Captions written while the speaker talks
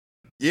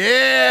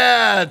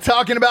Yeah,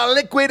 talking about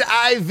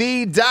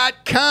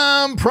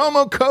liquidiv.com,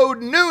 promo code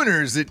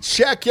Nooners at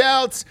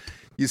checkout.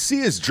 You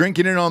see us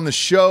drinking it on the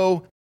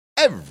show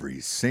every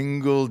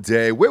single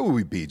day. Where would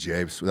we be,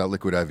 James, without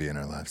Liquid IV in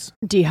our lives?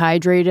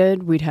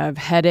 Dehydrated. We'd have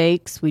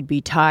headaches. We'd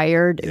be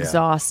tired,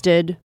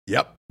 exhausted.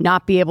 Yep.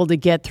 Not be able to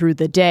get through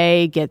the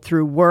day, get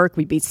through work.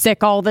 We'd be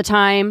sick all the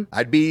time.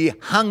 I'd be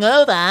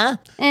hungover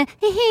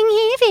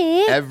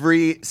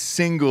every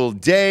single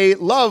day.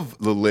 Love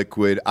the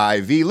Liquid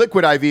IV.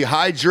 Liquid IV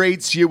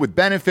hydrates you with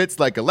benefits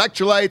like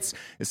electrolytes,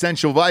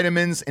 essential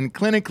vitamins, and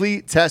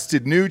clinically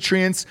tested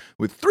nutrients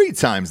with 3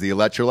 times the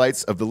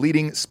electrolytes of the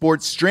leading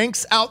sports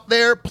drinks out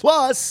there,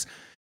 plus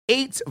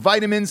 8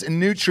 vitamins and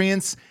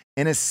nutrients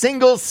in a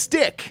single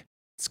stick.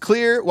 It's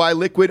clear why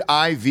Liquid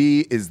IV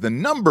is the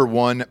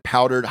 #1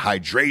 powdered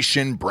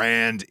hydration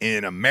brand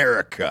in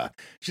America.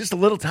 It's just a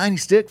little tiny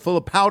stick full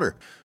of powder.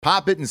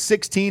 Pop it in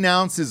 16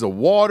 ounces of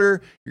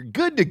water. You're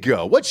good to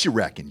go. What you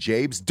reckon,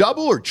 Jabes?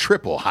 Double or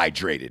triple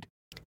hydrated?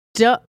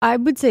 I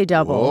would say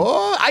double.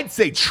 Oh, I'd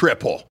say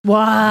triple.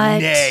 What?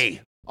 Nay,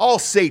 I'll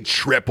say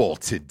triple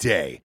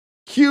today.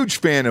 Huge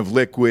fan of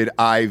Liquid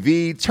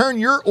IV. Turn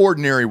your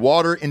ordinary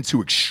water into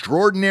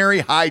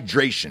extraordinary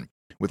hydration.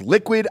 With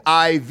Liquid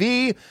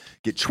IV,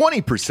 get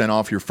 20%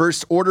 off your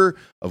first order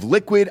of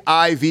Liquid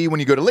IV when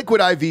you go to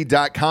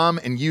liquidiv.com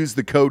and use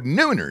the code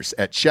Nooners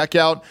at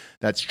checkout.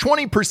 That's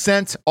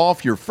 20%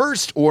 off your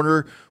first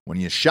order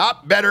when you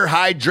shop better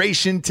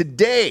hydration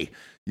today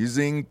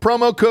using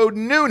promo code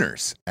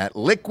Nooners at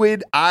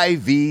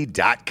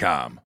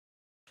liquidiv.com.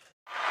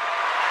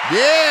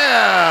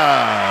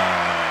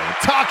 Yeah!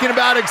 Talking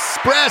about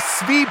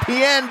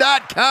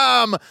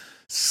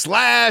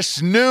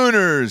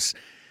expressvpn.com/Nooners.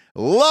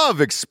 Love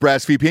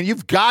ExpressVPN.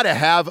 You've got to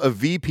have a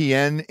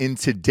VPN in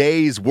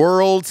today's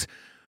world,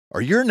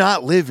 or you're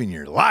not living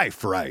your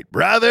life right,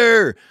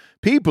 brother.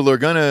 People are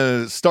going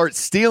to start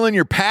stealing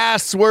your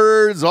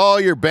passwords,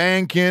 all your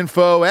bank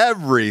info,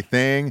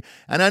 everything.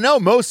 And I know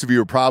most of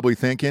you are probably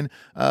thinking,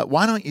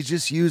 why don't you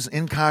just use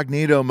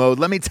incognito mode?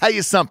 Let me tell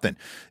you something.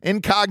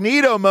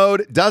 Incognito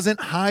mode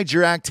doesn't hide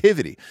your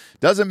activity.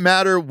 Doesn't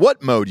matter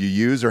what mode you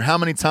use or how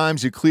many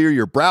times you clear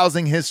your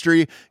browsing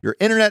history, your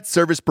internet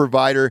service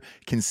provider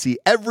can see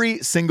every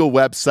single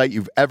website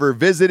you've ever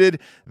visited.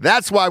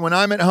 That's why when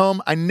I'm at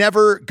home, I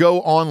never go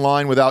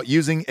online without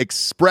using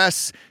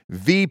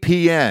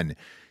ExpressVPN.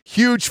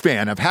 Huge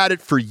fan. I've had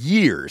it for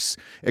years.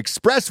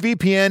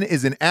 ExpressVPN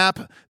is an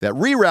app that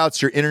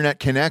reroutes your internet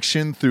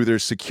connection through their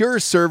secure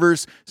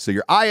servers so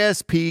your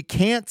ISP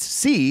can't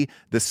see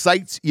the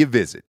sites you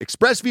visit.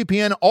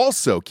 ExpressVPN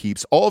also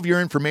keeps all of your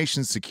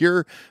information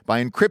secure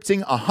by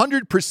encrypting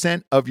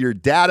 100% of your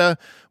data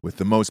with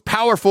the most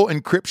powerful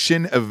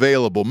encryption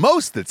available.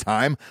 Most of the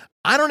time,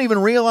 I don't even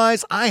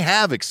realize I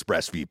have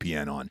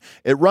ExpressVPN on.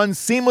 It runs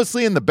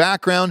seamlessly in the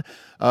background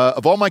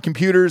of all my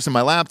computers and my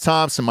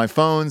laptops and my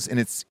phones, and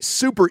it's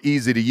super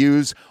easy to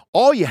use.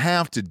 All you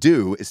have to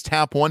do is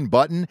tap one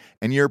button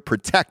and you're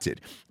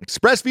protected.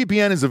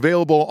 ExpressVPN is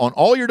available on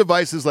all your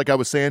devices, like I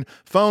was saying,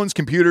 phones,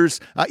 computers,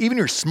 even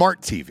your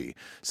smart TV.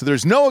 So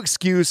there's no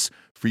excuse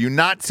for you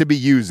not to be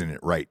using it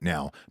right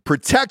now.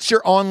 Protect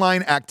your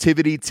online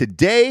activity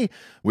today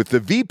with the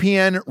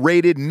VPN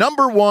rated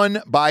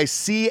 #1 by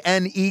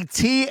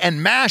CNET and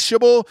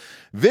Mashable.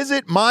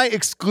 Visit my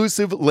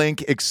exclusive link,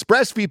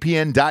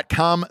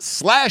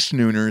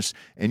 expressvpn.com/Nooners,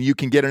 and you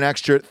can get an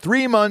extra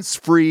 3 months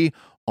free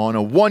on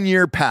a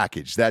 1-year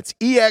package. That's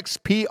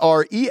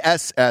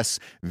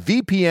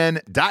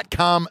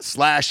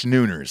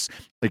expressvpn.com/Nooners.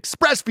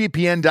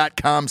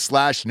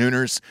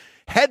 expressvpn.com/Nooners.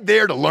 Head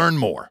there to learn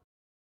more.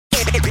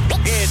 Ladies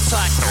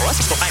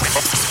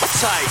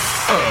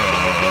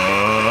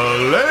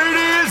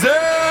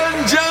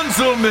and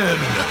gentlemen,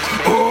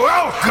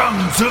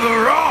 welcome to the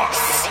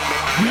Ross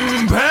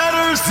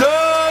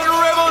Patterson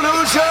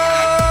Revolution!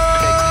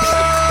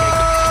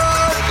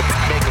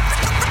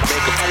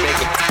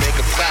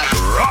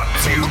 Brought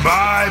to you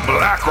by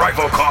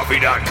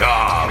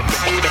BlackRifleCoffee.com.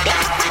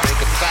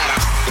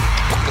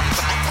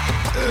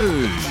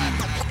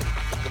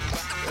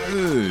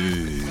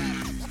 Hey.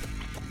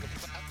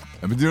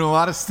 I've been doing a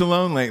lot of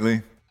Stallone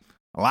lately.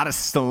 A lot of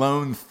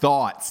Stallone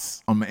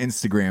thoughts on my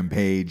Instagram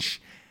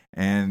page.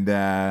 And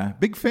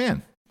big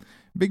fan.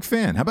 Big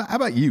fan. How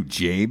about you,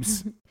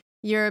 Jabes?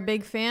 You're a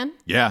big fan?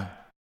 Yeah.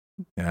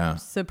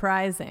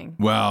 Surprising.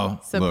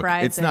 Well, surprising.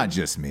 Look, it's not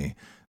just me.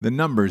 The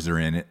numbers are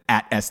in it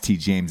at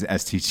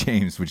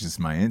STJames, which is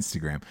my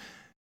Instagram.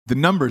 The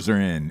numbers are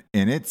in,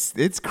 and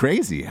it's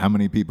crazy how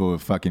many people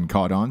have fucking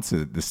caught on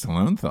to the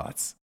Stallone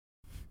thoughts.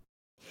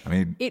 I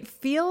mean, it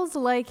feels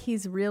like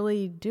he's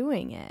really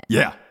doing it.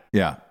 Yeah.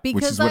 Because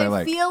which is what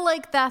I feel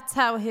like that's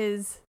how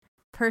his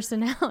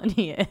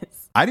personality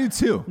is. I do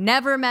too.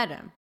 Never met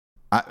him.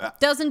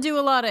 Doesn't do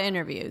a lot of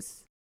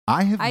interviews.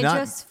 I've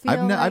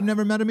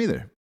never met him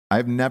either.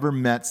 I've never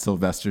met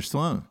Sylvester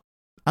Stallone.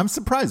 I'm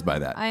surprised by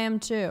that. I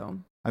am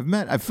too.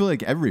 I feel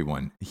like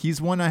everyone.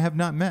 He's one I have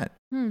not met.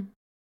 And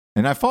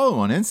I follow him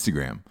on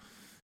Instagram.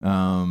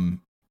 And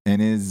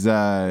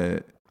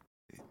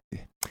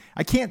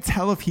I can't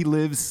tell if he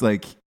lives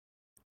like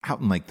out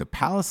in like the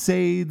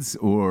Palisades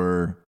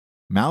or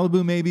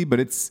Malibu maybe, but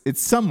it's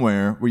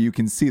somewhere where you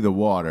can see the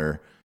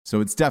water. So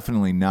it's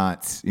definitely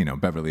not,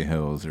 Beverly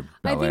Hills or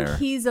Bel Air. I think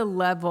he's a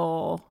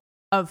level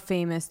of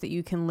famous that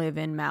you can live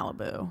in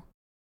Malibu.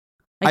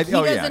 Like he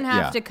doesn't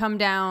have to come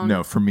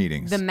down for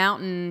meetings. The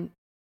mountain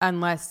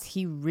unless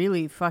he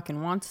really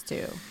fucking wants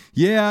to.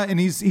 Yeah, and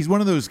he's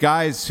one of those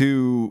guys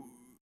who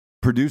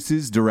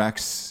produces,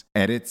 directs,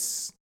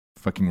 edits,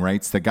 fucking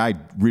writes. The guy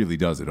really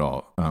does it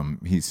all.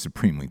 He's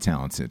supremely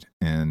talented.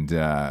 And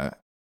I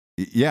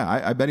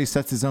bet he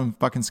sets his own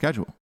fucking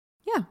schedule.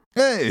 Yeah.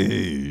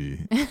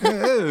 Hey.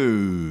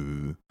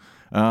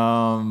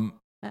 Oh.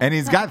 And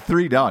he's got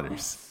 3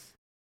 daughters.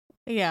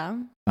 Yeah.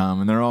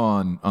 And they're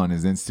all on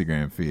his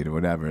Instagram feed or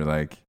whatever.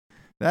 Like,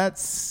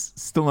 that's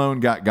Stallone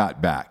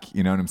got back.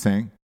 You know what I'm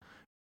saying?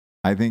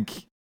 I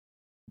think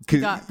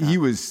because he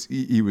was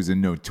a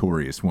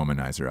notorious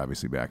womanizer,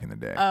 obviously, back in the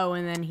day. Oh,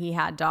 and then he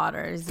had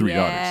daughters. 3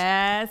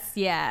 daughters. Yes.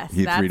 He had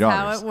 3 That's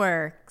daughters. how it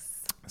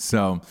works.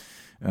 So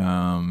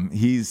and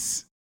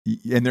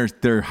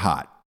they're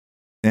hot.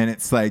 And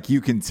it's like,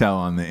 you can tell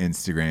on the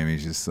Instagram,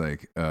 he's just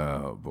like,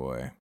 oh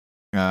boy.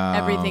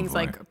 Everything's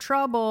like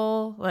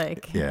trouble.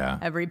 Like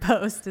every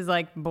post is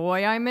like,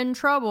 boy, I'm in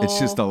trouble. It's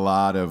just a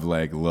lot of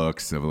like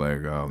looks of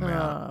like, oh man.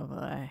 Oh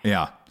boy.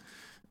 Yeah.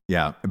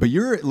 But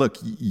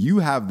you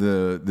have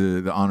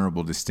the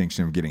honorable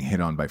distinction of getting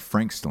hit on by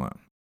Frank Stallone.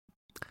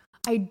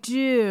 I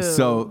do.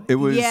 So it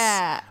was,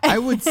 I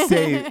would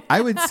say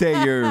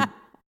you're,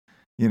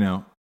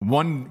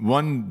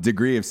 one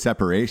degree of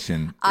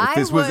separation.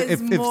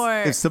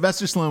 If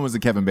Sylvester Stallone was a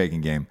Kevin Bacon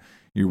game,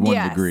 you're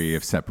one degree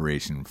of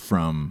separation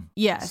from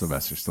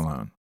Sylvester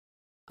Stallone.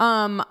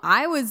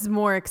 I was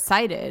more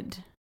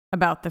excited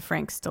about the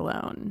Frank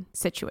Stallone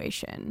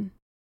situation.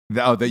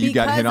 That you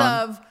got hit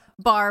on? Because of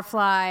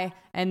Barfly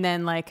and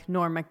then like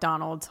Norm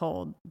Macdonald's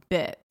whole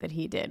bit that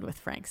he did with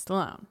Frank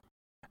Stallone.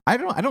 I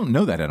don't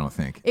know that, I don't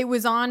think. It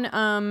was on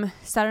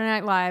Saturday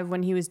Night Live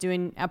when he was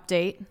doing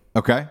Update.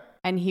 Okay.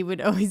 And he would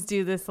always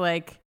do this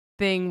like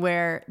thing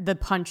where the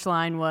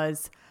punchline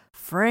was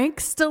Frank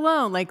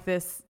Stallone, like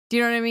this. Do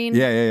you know what I mean?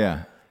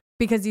 Yeah.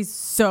 Because he's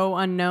so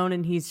unknown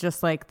and he's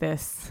just like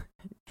this,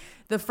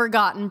 the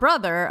forgotten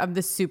brother of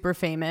the super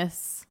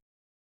famous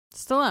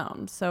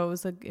Stallone. So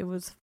it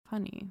was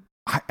funny.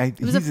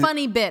 It was a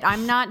funny bit.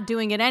 I'm not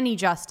doing it any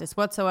justice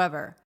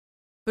whatsoever.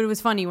 But it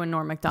was funny when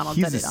Norm Macdonald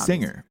did it. He's a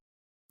singer.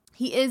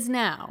 He is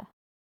now.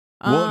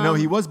 Well, no,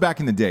 he was back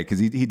in the day because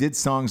he did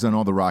songs on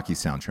all the Rocky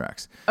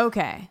soundtracks.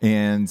 Okay.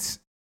 And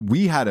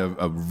we had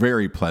a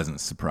very pleasant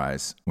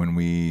surprise when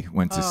we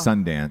went to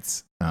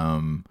Sundance.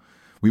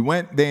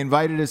 They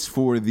invited us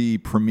for the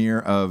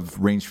premiere of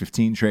Range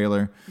 15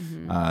 trailer.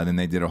 Mm-hmm. Then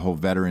they did a whole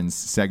veterans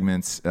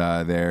segments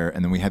there.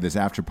 And then we had this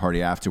after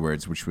party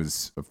afterwards, which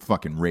was a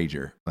fucking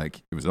rager.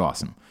 Like, it was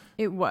awesome.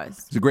 It was.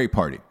 It was a great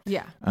party.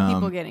 Yeah.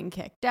 People getting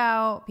kicked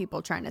out,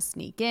 people trying to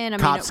sneak in.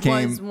 Cops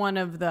was one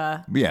of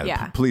the...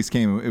 Yeah. Police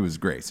came. It was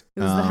great.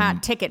 It was the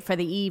hot ticket for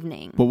the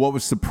evening. But what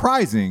was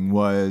surprising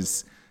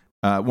was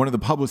one of the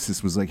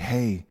publicists was like,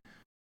 hey,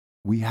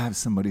 we have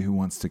somebody who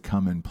wants to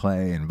come and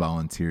play and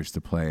volunteers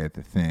to play at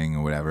the thing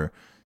or whatever.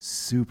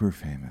 Super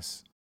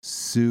famous.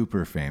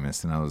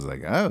 And I was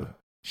like, oh,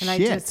 and I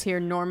just hear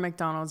Norm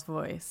Macdonald's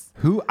voice.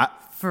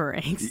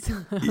 Frank.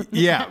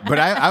 Yeah, but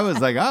I was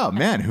like, oh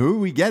man, who are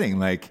we getting?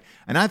 Like,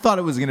 and I thought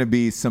it was going to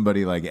be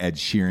somebody like Ed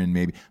Sheeran,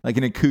 maybe like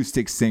an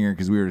acoustic singer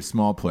because we were at a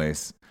small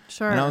place.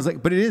 Sure. And I was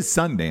like, but it is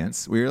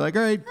Sundance. We were like,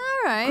 all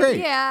right,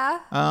 great. Yeah.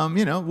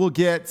 We'll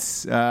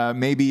get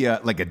maybe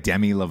like a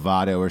Demi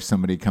Lovato or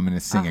somebody coming to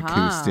sing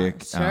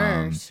acoustic.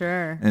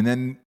 Sure. And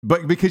then,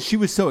 but because she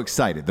was so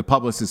excited, the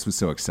publicist was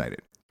so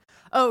excited.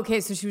 Oh,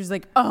 okay, so she was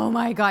like, oh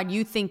my God,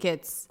 you think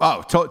it's...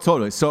 Oh,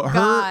 totally. So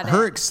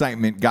her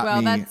excitement got me...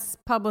 Well, that's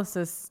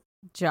publicist's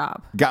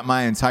job. Got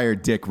my entire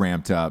dick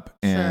ramped up.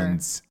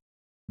 And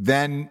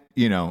then,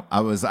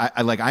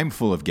 I'm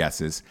full of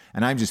guesses.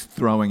 And I'm just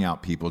throwing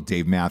out people,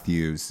 Dave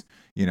Matthews,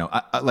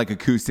 like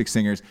acoustic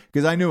singers,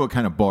 because I knew what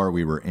kind of bar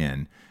we were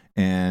in.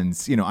 And,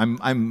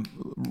 I'm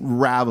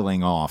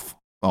rattling off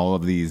all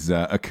of these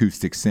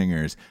acoustic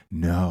singers.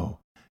 No.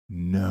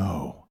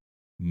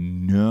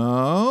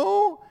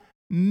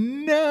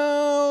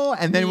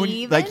 And then when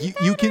you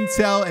can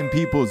tell in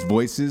people's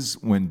voices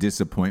when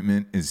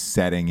disappointment is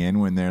setting in,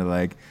 when they're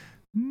like,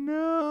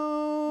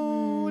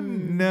 no.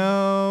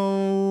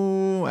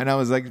 And I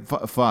was like,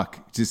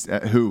 fuck, just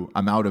who?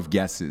 I'm out of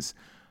guesses.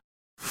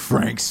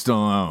 Frank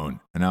Stallone.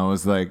 And I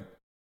was like,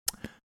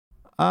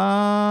 and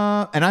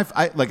I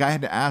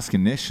had to ask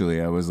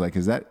initially. I was like,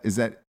 is that the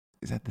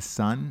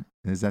son?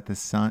 Is that the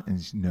son?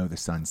 And no, the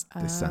son's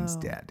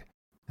dead.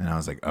 And I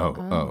was like, oh,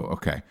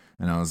 okay.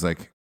 And I was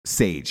like,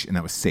 Sage, and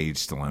that was Sage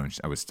Stallone.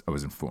 I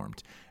was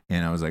informed,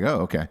 and I was like,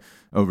 oh, okay,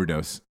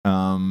 overdose.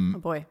 Oh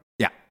boy.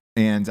 Yeah,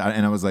 and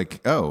I was like,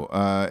 oh,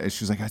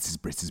 she was like, it's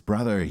his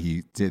brother.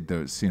 He did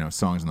those,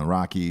 songs on the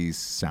Rockies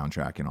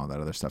soundtrack and all that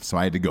other stuff. So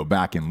I had to go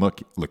back and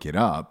look it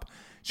up.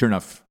 Sure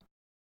enough,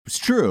 it was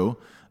true.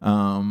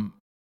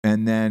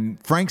 And then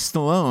Frank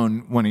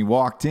Stallone, when he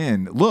walked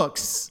in,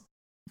 looks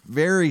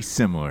very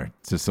similar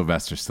to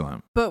Sylvester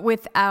Stallone. But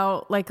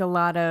without like a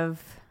lot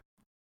of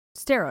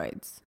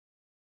steroids.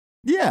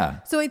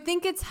 Yeah. So I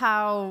think it's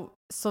how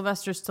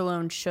Sylvester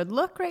Stallone should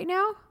look right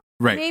now.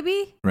 Right.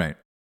 Maybe. Right.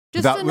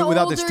 Just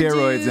without the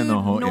steroids dude, and the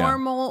whole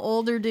normal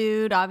older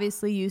dude,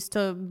 obviously used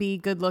to be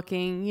good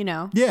looking,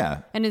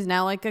 Yeah. and is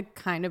now like a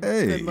kind of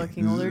good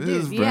looking older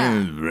dude.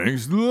 Frank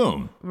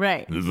Stallone.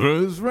 Right. This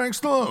is Frank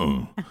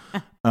Stallone.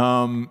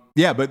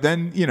 Yeah, but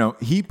then,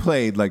 he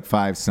played like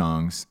 5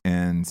 songs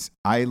and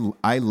I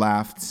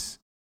laughed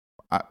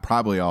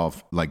probably all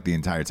like the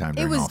entire time.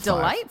 It was all 5.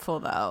 delightful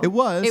though. It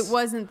was. It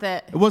wasn't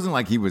that. It wasn't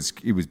like he was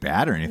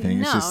bad or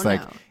anything. It's just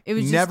like It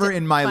was never just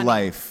in my funny.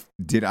 life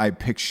did I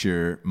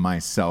picture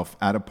myself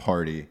at a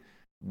party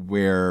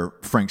where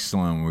Frank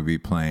Stallone would be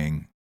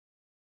playing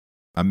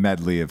a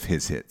medley of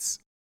his hits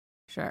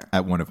Sure.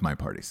 at one of my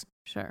parties.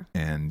 Sure.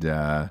 And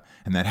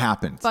that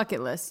happened.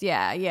 Bucket list.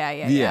 Yeah.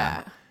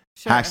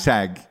 Sure.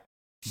 Hashtag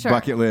Sure.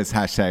 bucket list.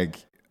 Hashtag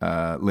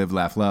live,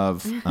 laugh,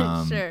 love.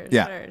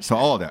 Sure. So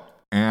all of that.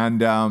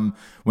 And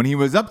when he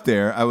was up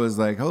there, I was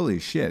like, holy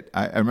shit.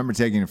 I remember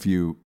taking a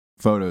few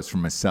photos for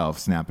myself,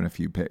 snapping a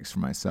few pics for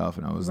myself.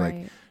 And I was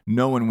like,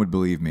 no one would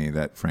believe me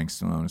that Frank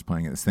Stallone was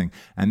playing at this thing.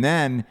 And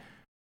then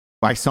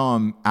I saw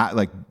him at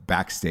like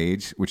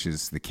backstage, which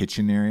is the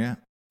kitchen area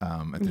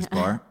at this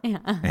bar. Yeah.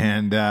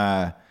 And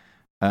I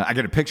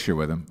got a picture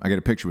with him. I got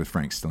a picture with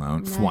Frank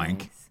Stallone,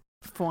 Nice.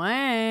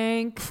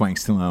 Frank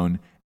Stallone.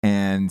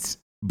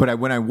 But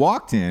when I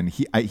walked in,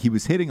 he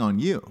was hitting on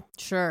you.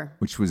 Sure.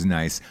 Which was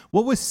nice.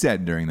 What was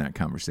said during that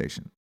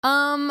conversation?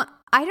 I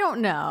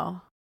don't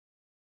know.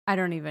 I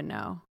don't even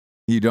know.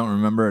 You don't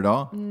remember at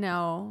all?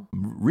 No.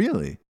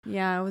 Really?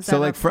 Yeah, I was So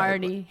at like a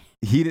party.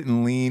 He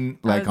didn't lean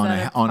like on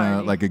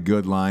a like a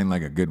good line,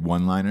 like a good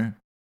one-liner.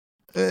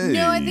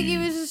 No, I think he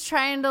was just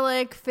trying to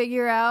like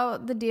figure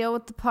out the deal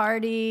with the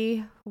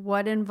party,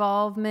 what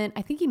involvement.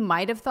 I think he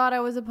might have thought I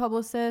was a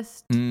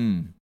publicist.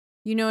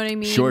 You know what I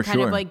mean? Sure.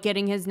 Kind of like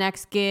getting his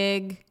next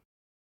gig.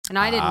 And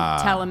I didn't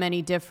tell him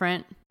any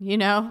different,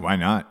 Why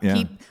not?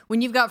 Yeah.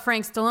 When you've got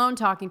Frank Stallone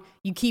talking,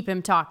 you keep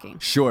him talking.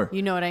 Sure.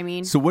 You know what I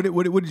mean? So what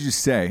did you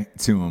say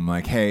to him?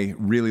 Like, hey,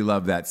 really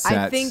love that set.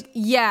 I think,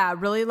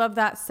 really love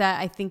that set.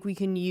 I think we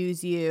can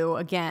use you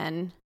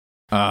again.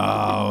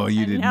 Oh,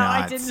 you did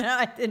not.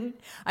 I didn't.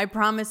 I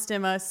promised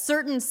him a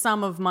certain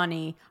sum of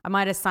money. I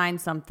might have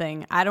signed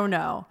something. I don't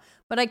know.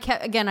 But I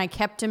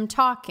kept him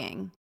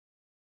talking.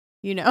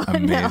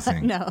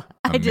 Amazing. No,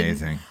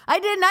 Amazing. I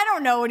didn't. I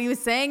don't know what he was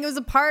saying. It was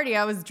a party.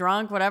 I was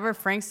drunk, whatever.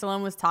 Frank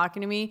Stallone was talking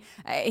to me.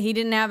 He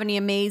didn't have any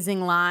amazing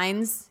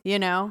lines,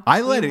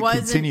 I let it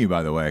continue,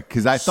 by the way,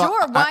 because I thought...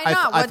 Sure, why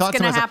not? What's going to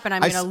myself, happen?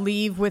 I'm going to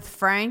leave with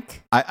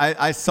Frank?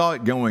 I saw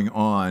it going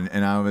on,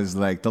 and I was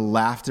like, the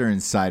laughter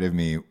inside of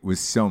me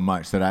was so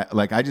much that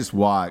I just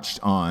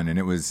watched on, and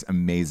it was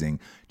amazing.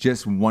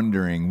 Just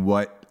wondering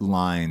what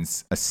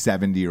lines a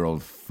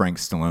 70-year-old Frank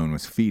Stallone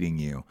was feeding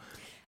you.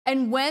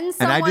 And when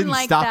someone I didn't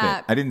like stop that,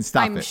 it. I didn't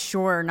stop I'm it.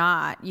 sure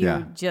not.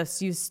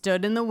 You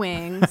stood in the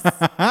wings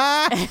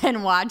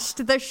and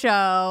watched the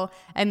show,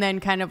 and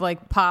then kind of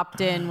like popped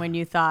in when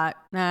you thought,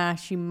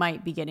 she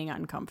might be getting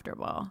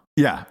uncomfortable.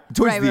 Yeah,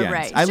 towards the end.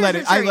 Right. I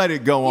let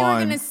it go on. You were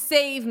going to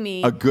save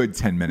me a good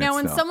 10 minutes. Now,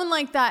 when someone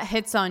like that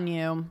hits on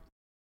you,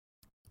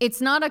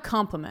 it's not a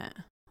compliment.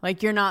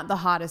 Like you're not the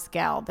hottest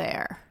gal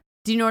there.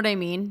 Do you know what I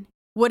mean?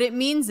 What it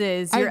means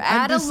is you're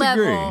at a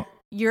level.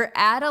 You're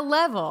at a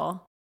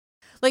level.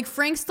 Like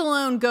Frank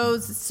Stallone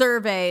goes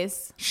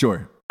surveys.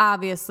 Sure.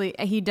 Obviously,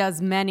 he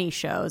does many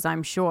shows,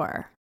 I'm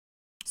sure.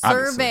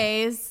 Obviously.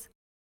 Surveys.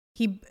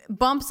 He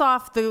bumps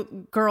off the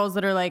girls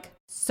that are like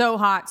so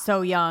hot,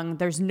 so young.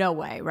 There's no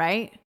way,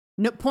 right?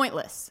 No,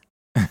 pointless.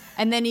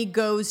 And then he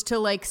goes to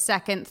like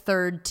second,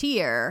 third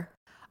tier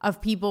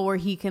of people where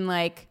he can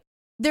like,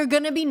 they're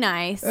going to be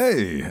nice.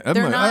 Hey,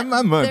 I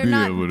might be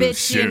able to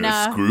share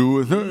a screw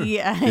with her.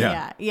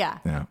 Yeah.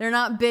 They're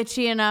not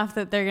bitchy enough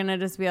that they're going to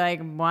just be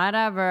like,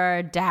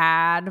 whatever,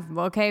 dad,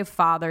 okay,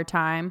 father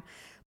time.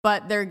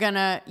 But they're going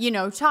to,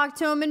 talk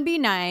to him and be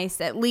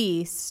nice at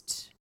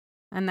least.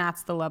 And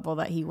that's the level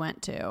that he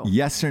went to.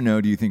 Yes or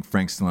no, do you think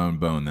Frank Stallone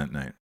boned that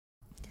night?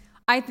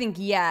 I think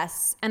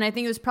yes. And I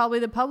think it was probably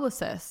the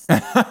publicist.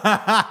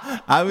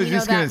 I was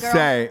just going to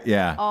say,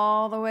 yeah.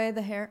 All the way,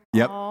 the hair,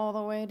 all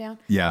the way down.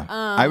 Yeah.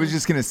 I was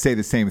just going to say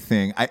the same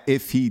thing.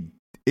 If he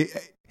did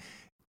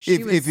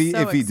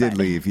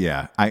leave,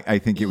 I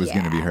think it was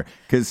going to be her.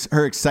 Because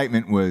her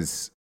excitement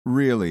was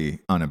really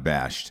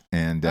unabashed.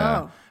 And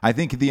I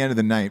think at the end of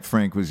the night,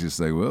 Frank was just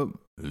like, well,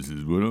 this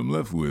is what I'm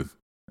left with.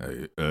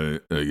 I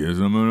guess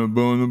I'm going to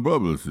bone the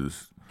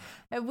publicist.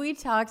 Have we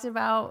talked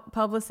about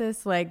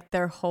publicists, like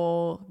their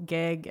whole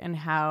gig and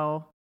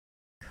how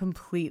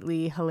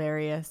completely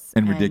hilarious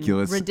and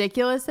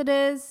ridiculous it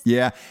is?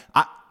 Yeah,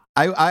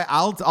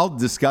 I'll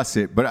discuss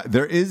it, but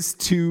there is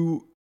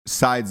two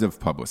sides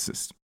of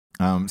publicists.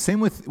 Same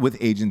with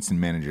agents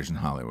and managers in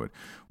Hollywood,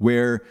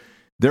 where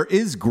There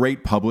is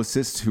great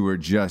publicists who are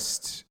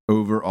just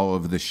over all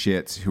of the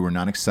shit, who are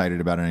not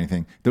excited about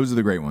anything. Those are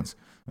the great ones.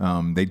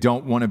 They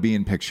don't want to be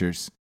in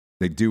pictures.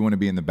 They do want to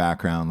be in the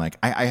background. Like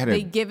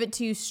they give it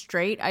to you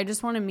straight. I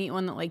just want to meet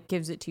one that like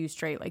gives it to you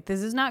straight. Like,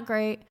 this is not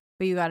great,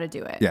 but you got to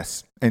do it.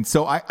 Yes. And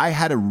so I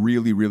had a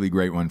really, really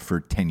great one for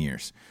 10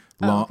 years,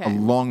 a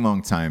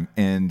long time.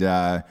 And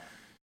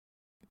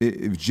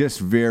it was just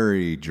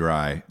very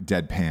dry,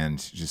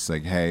 deadpanned, just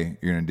like, hey,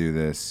 you're going to do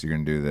this, you're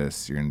going to do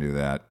this, you're going to do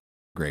that.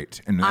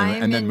 Great. And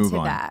then move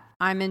on.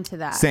 I'm into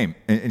that. Same.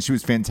 And she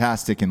was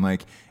fantastic. And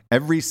like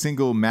every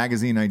single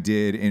magazine I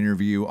did,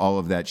 interview, all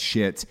of that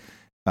shit,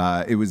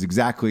 it was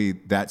exactly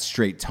that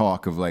straight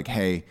talk of like,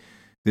 hey,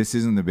 this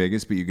isn't the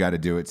biggest, but you got to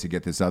do it to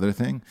get this other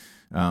thing.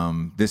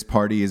 This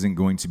party isn't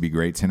going to be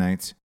great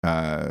tonight.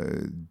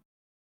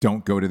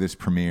 Don't go to this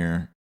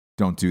premiere.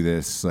 Don't do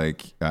this.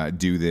 Like,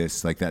 do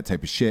this, like that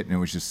type of shit. And it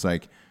was just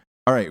like,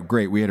 all right,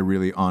 great. We had a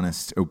really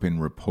honest, open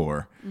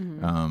rapport.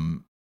 Mm-hmm.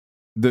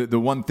 The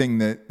one thing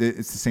that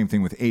it's the same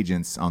thing with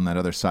agents on that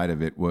other side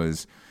of it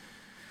was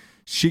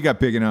she got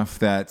big enough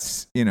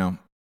that, you know,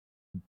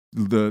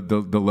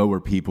 the lower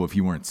people, if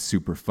you weren't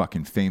super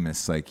fucking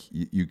famous, like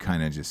you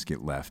kind of just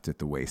get left at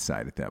the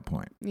wayside at that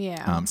point.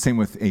 Yeah. Same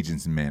with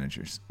agents and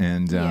managers.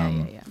 And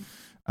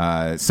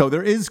so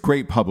there is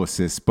great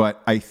publicists,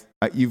 but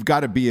you've got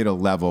to be at a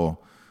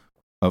level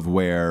of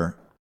where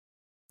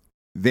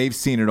they've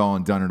seen it all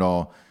and done it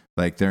all.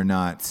 Like they're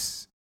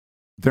not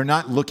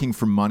looking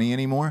for money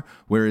anymore.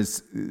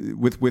 Whereas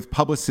with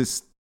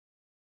publicists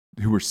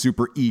who are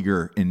super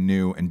eager and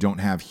new and don't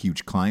have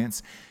huge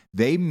clients,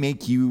 they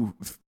make you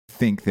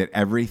think that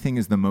everything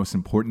is the most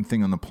important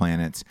thing on the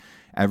planet.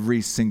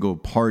 Every single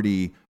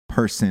party,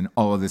 person,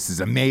 all of this is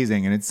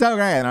amazing and it's so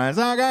great and it's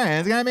so great.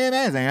 It's gonna be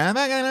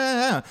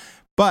amazing.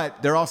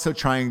 But they're also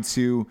trying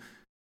to.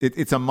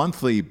 It's a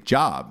monthly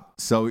job,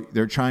 so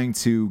they're trying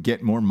to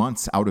get more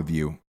months out of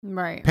you,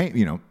 right?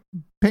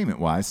 Payment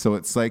wise. So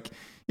it's like,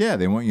 yeah,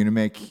 they want to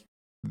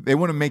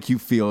make you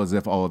feel as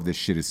if all of this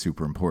shit is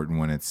super important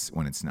when it's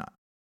not.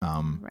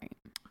 Right.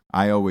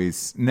 I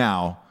always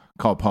now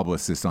call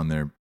publicists on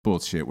their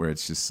bullshit where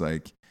it's just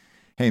like,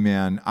 hey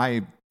man,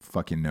 I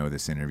fucking know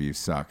this interview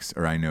sucks,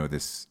 or I know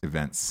this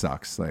event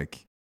sucks.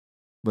 Like,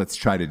 let's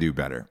try to do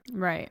better.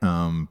 Right.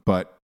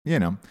 But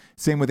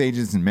same with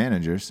agents and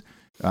managers.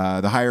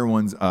 The higher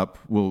ones up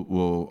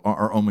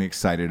are only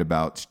excited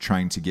about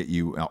trying to get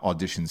you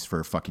auditions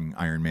for fucking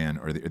Iron Man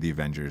or the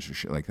Avengers or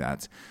shit like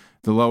that.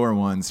 The lower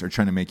ones are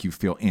trying to make you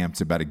feel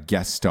amped about a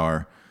guest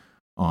star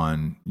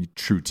on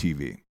True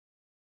TV.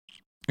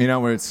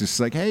 Where it's just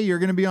like, hey, you're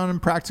going to be on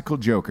Impractical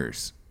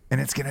Jokers, and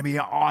it's going to be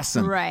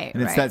awesome. Right.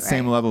 And it's that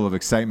same level of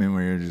excitement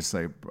where you're just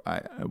like,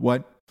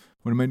 what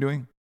am I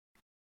doing?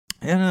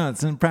 Yeah, no,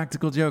 it's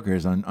Impractical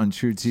Jokers on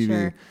True TV.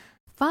 Sure.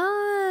 Fun.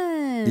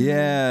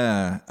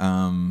 Yeah.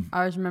 I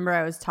always remember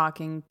I was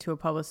talking to a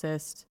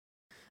publicist.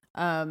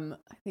 I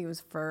think it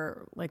was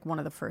for like one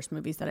of the first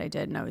movies that I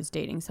did, and I was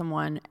dating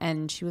someone,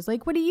 and she was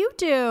like, "What do you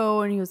do?"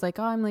 And he was like,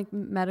 "Oh, I'm like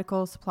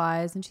medical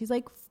supplies," and she's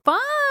like, "Fun."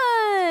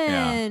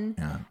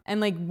 Yeah.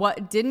 And like,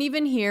 what? Didn't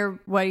even hear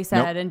what he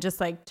said, and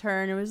just like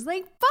turned and was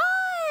like,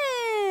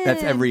 "Fun."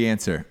 That's every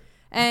answer.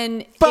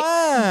 And fun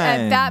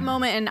at that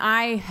moment, and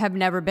I have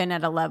never been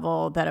at a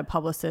level that a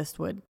publicist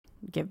would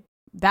give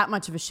that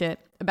much of a shit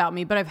about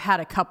me, but I've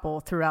had a couple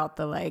throughout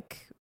the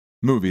like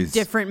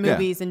different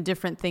movies and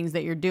different things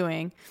that you're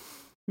doing.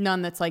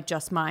 None that's like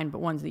just mine, but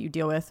ones that you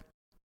deal with.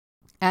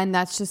 And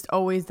that's just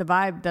always the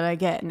vibe that I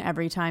get. And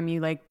every time you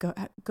like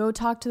go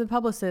talk to the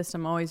publicist,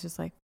 I'm always just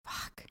like,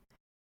 fuck,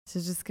 this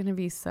is just going to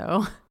be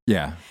so.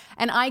 Yeah.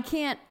 And I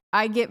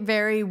get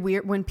very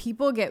weird when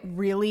people get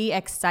really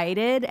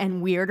excited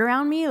and weird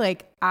around me.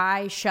 Like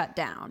I shut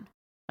down.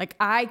 Like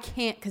I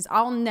can't, because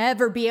I'll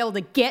never be able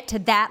to get to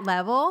that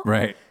level.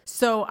 Right.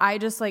 So I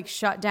just like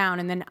shut down,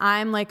 and then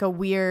I'm like a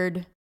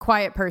weird,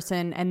 quiet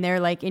person, and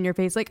they're like in your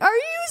face, like, "Are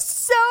you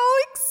so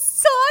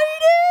excited?"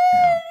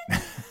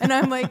 Yeah. And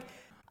I'm like,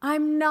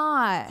 "I'm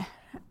not.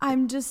 I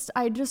just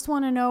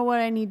want to know what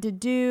I need to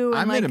do."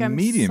 And I'm at a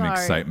medium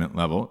excitement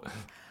level.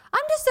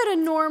 I'm just at a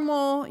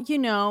normal,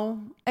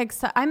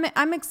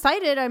 I'm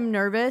excited. I'm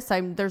nervous.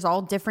 There's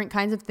all different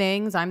kinds of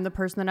things. I'm the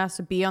person that has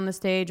to be on the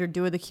stage or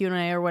do the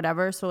Q&A or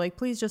whatever. So like,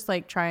 please just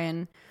like try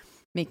and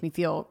make me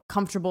feel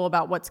comfortable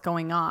about what's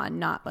going on.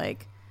 Not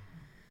like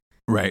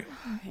right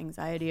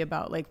anxiety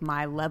about like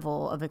my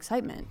level of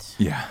excitement.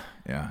 Yeah.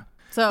 Yeah.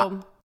 So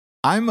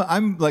I'm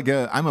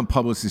a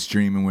publicist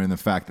dream, and we're in the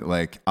fact that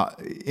like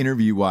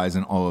interview wise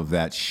and all of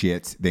that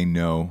shit, they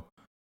know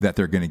that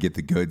they're going to get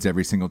the goods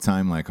every single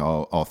time. Like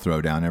I'll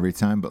throw down every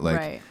time, but like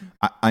right.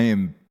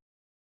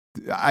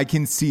 I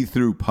can see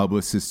through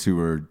publicists who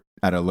are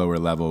at a lower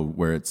level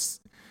where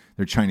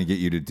they're trying to get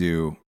you to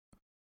do,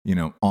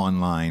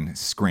 online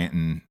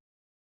Scranton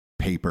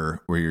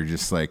paper where you're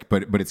just like,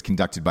 but it's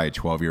conducted by a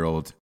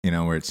 12-year-old,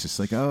 where it's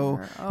just like,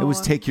 it was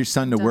take your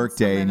son to work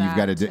day and you've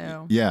got to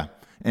do, yeah.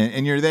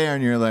 And you're there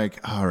and you're like,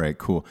 all right,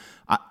 cool.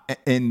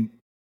 And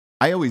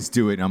I always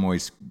do it. And I'm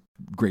always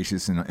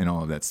gracious and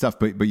all of that stuff.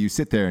 But you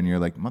sit there and you're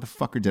like,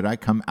 motherfucker, did I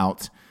come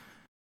out,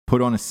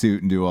 put on a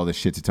suit and do all this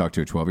shit to talk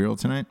to a 12-year-old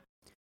tonight?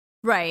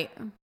 Right.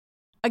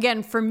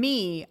 Again, for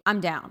me, I'm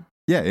down.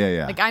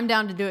 Yeah. Like, I'm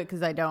down to do it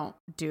because I don't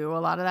do a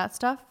lot of that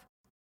stuff.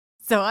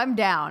 So I'm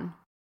down.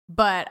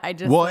 But I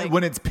just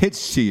when it's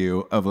pitched to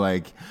you of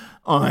like,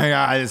 oh my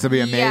God, this will be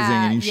amazing,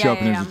 and you show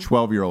up and there's a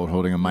 12-year-old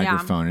holding a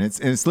microphone, and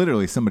it's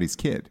literally somebody's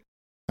kid.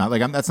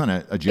 That's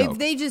not a joke. If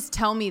they just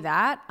tell me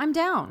that, I'm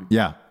down.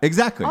 Yeah,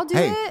 exactly. I'll do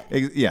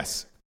it.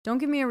 Yes. Don't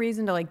give me a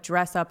reason to like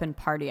dress up and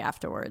party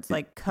afterwards,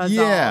 like, cause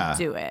I'll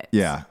do it.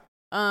 Yeah.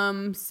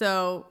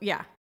 So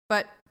yeah,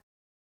 but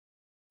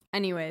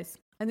anyways,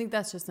 I think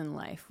that's just in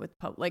life with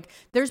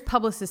there's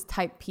publicist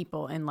type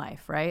people in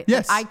life, right?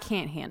 Yes. That I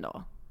can't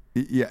handle.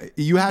 Yeah,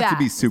 you have to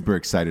be super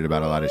excited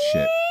about a lot of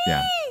shit.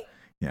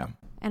 Yeah.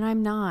 And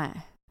I'm not.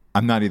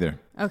 I'm not either.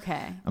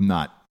 Okay. I'm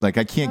not. Like,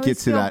 I can't get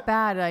to that.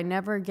 Bad. I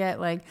never get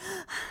like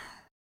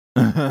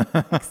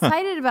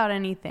excited about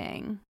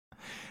anything.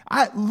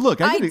 I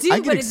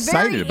get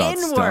excited about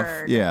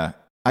stuff. Yeah,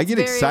 I get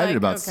excited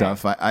about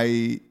stuff.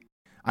 I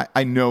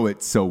know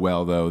it so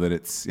well though that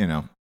it's,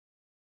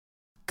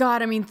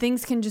 God, I mean,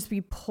 things can just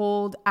be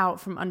pulled out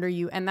from under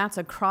you, and that's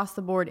across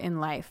the board in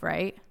life,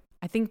 right?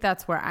 I think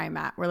that's where I'm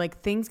at, where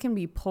like things can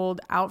be pulled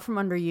out from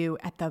under you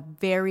at the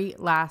very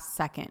last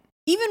second,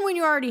 even when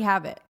you already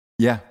have it.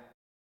 Yeah.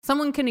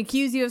 Someone can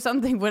accuse you of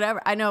something,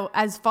 whatever. I know,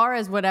 as far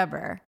as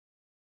whatever,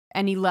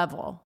 any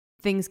level,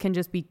 things can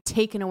just be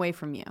taken away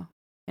from you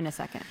in a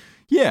second.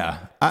 Yeah.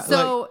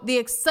 So the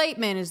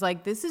excitement is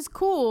like, this is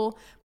cool,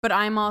 but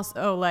I'm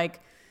also like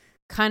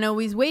kind of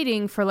always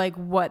waiting for like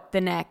what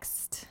the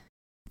next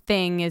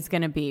thing is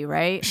going to be,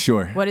 right?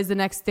 Sure. What is the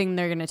next thing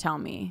they're going to tell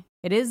me?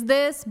 It is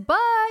this, but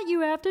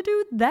you have to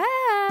do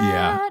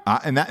that. Yeah.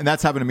 And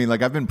that's happened to me.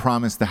 Like, I've been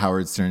promised the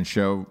Howard Stern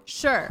show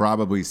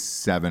probably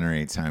 7 or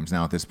 8 times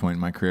now at this point in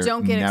my career.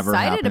 Don't get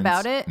excited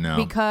about it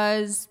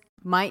because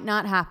might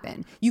not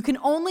happen. You can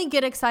only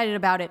get excited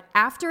about it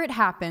after it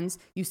happens.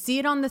 You see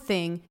it on the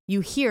thing,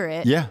 you hear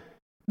it. Yeah.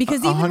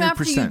 Because even 100%.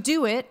 after you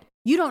do it,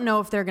 you don't know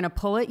if they're going to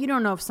pull it. You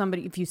don't know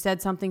if you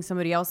said something,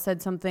 somebody else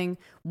said something,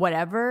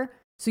 whatever.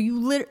 So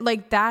you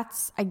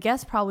that's, I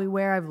guess, probably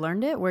where I've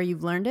learned it, where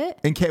you've learned it.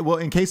 In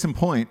case in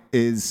point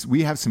is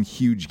we have some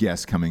huge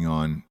guests coming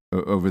on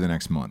over the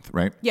next month,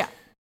 right? Yeah.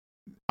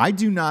 I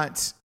do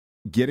not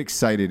get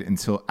excited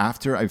until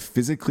after I've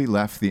physically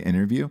left the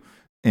interview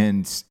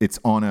and it's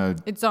on a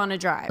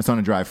drive. It's on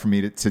a drive for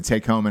me to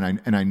take home,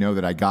 and I know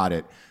that I got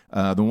it.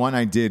 The one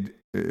I did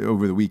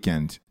over the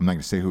weekend, I'm not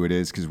going to say who it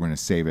is because we're going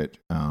to save it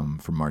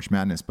for March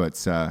Madness, but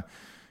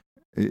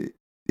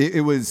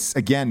it was,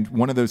 again,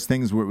 one of those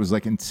things where it was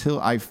like,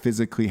 until I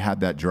physically had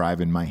that drive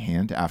in my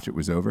hand after it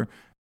was over,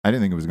 I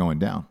didn't think it was going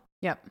down.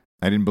 Yep.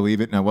 I didn't believe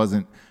it, and I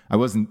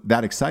wasn't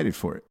that excited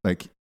for it.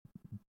 Like,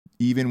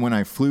 even when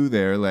I flew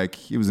there,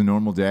 like, it was a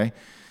normal day,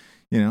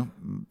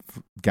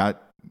 got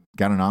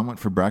an omelet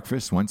for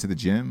breakfast, went to the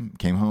gym,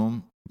 came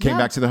home, came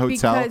back to the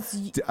hotel,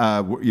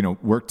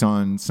 worked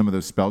on some of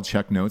those spell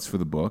check notes for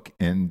the book,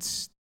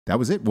 and that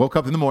was it. Woke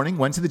up in the morning,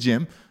 went to the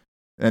gym.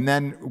 And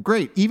then,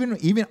 great, even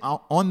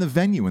on the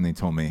venue when they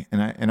told me,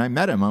 and I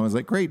met him, I was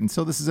like, great,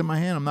 until this is in my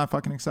hand, I'm not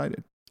fucking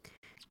excited.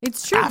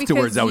 It's true.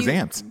 Afterwards, I was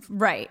amped.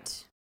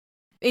 Right.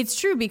 It's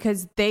true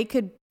because they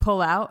could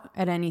pull out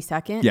at any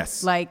second.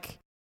 Yes. Like,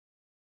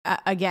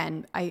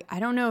 again, I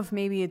don't know if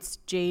maybe it's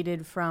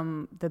jaded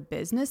from the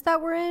business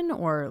that we're in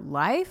or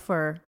life,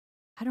 or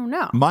I don't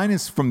know. Mine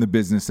is from the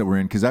business that we're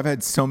in, because I've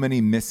had so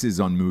many misses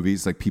on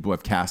movies. Like, people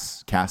have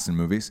cast in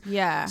movies.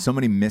 Yeah. So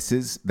many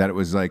misses that it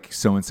was like,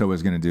 so-and-so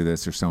was going to do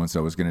this or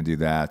so-and-so was going to do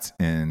that.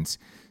 And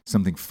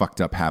something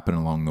fucked up happened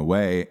along the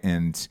way.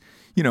 And,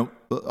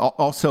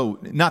 also,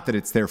 not that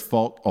it's their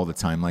fault all the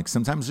time. Like,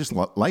 sometimes just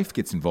life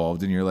gets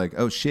involved and you're like,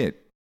 oh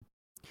shit,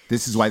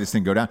 this is why this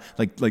didn't go down.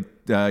 Like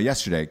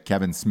yesterday,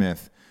 Kevin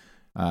Smith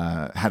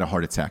had a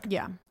heart attack.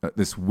 Yeah.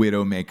 This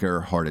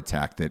Widowmaker heart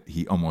attack that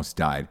he almost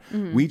died.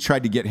 Mm-hmm. We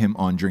tried to get him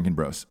on Drinkin'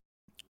 Bros.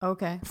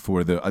 Okay.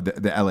 For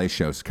the LA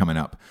shows coming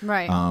up.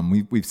 Right.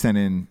 We've sent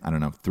in, I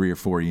don't know, 3 or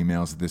 4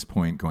 emails at this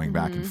point, going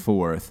back and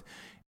forth.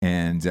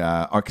 And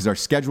because our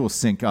schedules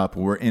sync up,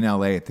 we're in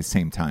LA at the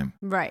same time.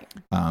 Right.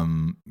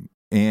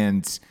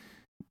 And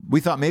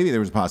we thought maybe there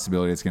was a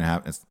possibility it's going to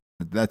happen.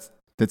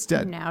 That's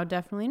dead. Now,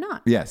 definitely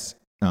not. Yes.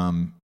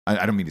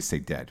 I don't mean to say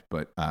dead,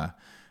 but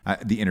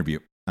the interview.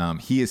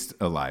 He is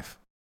alive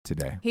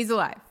today. He's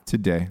alive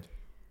today.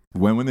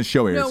 When the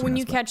show airs. No, when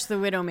you catch the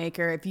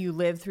Widowmaker, if you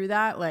live through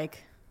that,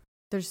 like,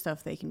 there's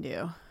stuff they can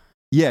do.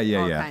 Yeah.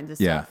 All kinds of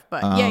stuff.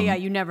 But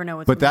you never know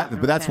what's going to happen.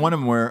 But that's one of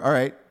them where, all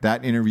right,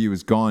 that interview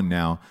is gone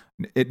now.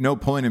 At no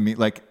point in me,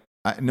 like,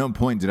 at no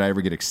point did I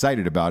ever get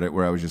excited about it,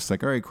 where I was just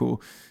like, all right,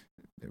 cool.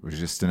 It was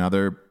just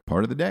another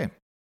part of the day.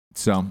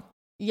 So.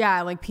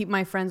 Yeah, like,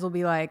 my friends will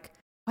be like,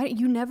 why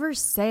you never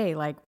say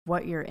like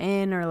what you're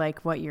in, or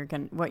like what you're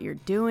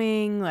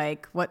doing,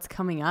 like what's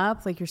coming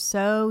up? Like, you're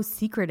so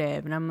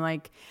secretive. And I'm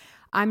like,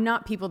 I'm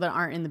not people that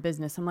aren't in the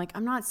business. I'm like,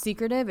 I'm not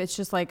secretive. It's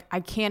just like,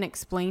 I can't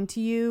explain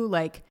to you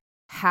like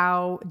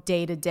how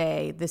day to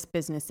day this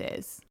business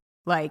is.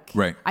 Like,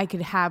 right. I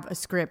could have a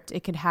script,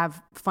 it could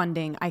have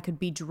funding, I could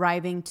be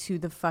driving to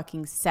the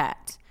fucking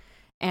set,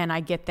 and I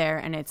get there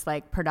and it's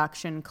like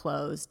production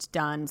closed,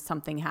 done,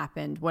 something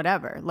happened,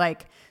 whatever.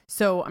 Like,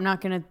 so I'm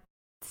not gonna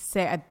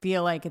say, I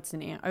feel like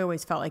I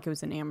always felt like it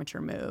was an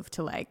amateur move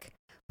to like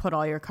put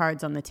all your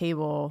cards on the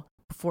table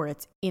before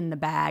it's in the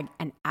bag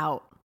and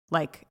out,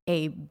 like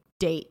a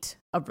date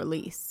of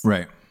release.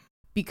 Right.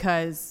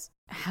 Because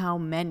how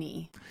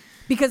many?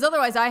 Because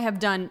otherwise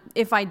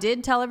if I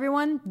did tell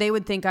everyone, they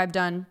would think I've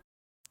done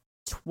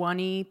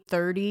 20,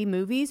 30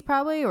 movies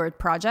probably, or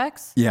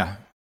projects. Yeah.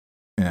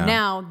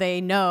 Now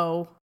they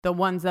know the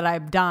ones that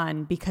I've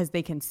done because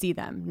they can see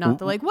them. Not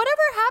the like,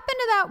 whatever happened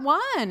to that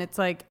one? It's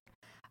like,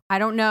 I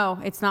don't know.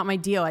 It's not my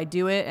deal. I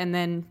do it and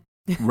then.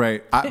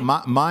 Right.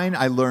 Mine,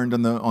 I learned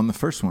on the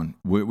first one,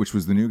 which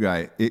was The New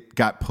Guy. It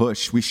got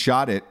pushed. We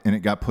shot it and it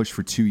got pushed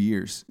for 2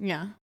 years.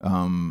 Yeah.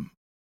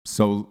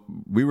 So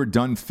we were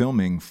done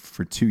filming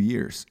for 2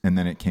 years and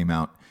then it came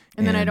out.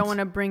 And then I don't want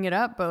to bring it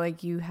up, but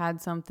like you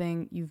had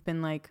something, you've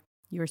been like,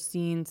 your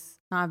scenes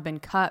not have been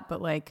cut,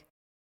 but like,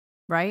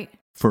 right?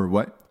 For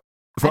what?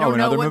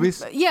 In other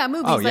movies? Yeah,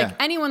 movies. Oh, like yeah.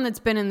 anyone that's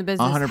been in the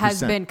business 100%.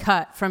 has been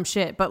cut from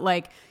shit, but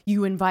like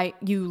you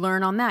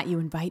learn on that. You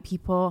invite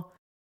people.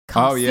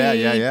 Come see.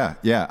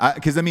 Yeah.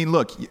 Because I mean,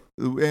 look,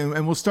 and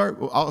I'll start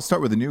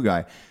with The New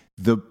Guy.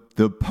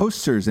 The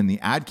posters and the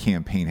ad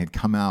campaign had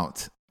come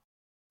out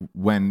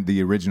when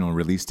the original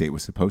release date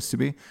was supposed to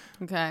be.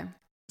 Okay.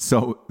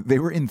 So they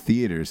were in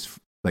theaters,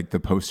 like the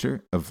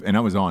poster and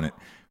I was on it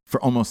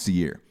for almost a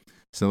year.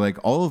 So like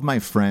all of my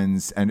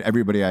friends and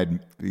everybody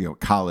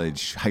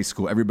college, high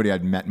school, everybody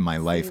I'd met in my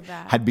life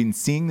had been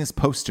seeing this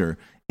poster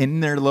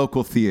in their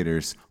local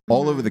theaters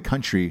all over the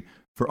country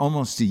for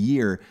almost a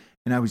year.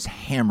 And I was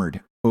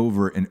hammered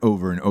over and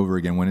over and over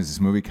again. When is this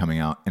movie coming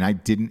out? And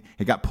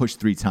it got pushed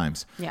 3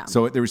 times. Yeah.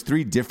 So there was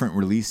 3 different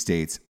release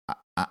dates.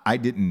 I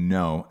didn't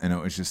know. And it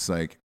was just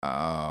like,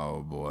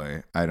 oh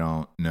boy, I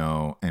don't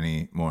know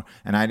anymore.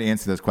 And I had to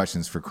answer those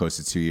questions for close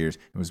to 2 years.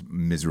 It was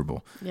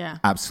miserable. Yeah.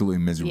 Absolutely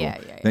miserable.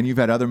 Yeah. Then you've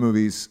had other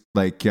movies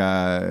like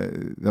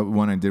the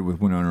one I did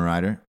with Winona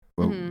Ryder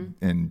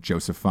and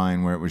Joseph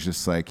Fiennes, where it was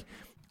just like,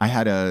 I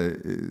had a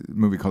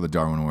movie called The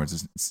Darwin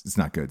Awards. It's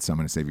not good, so I'm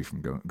going to save you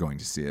from going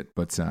to see it.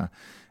 But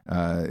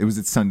it was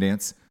at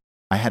Sundance.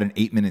 I had an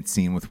 8-minute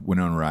scene with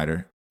Winona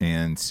Ryder,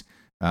 and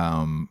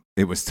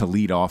it was to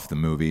lead off the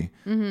movie.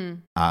 Mm-hmm.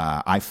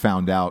 I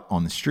found out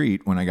on the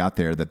street when I got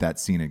there that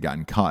scene had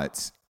gotten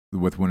cut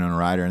with Winona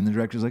Ryder, and the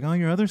director's like, "Oh,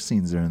 your other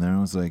scenes are in there." And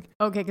I was like,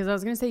 "Okay," because I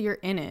was going to say you're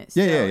in it.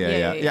 So,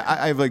 yeah.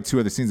 I have like 2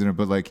 other scenes in it,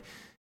 but like.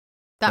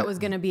 That was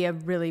going to be a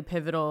really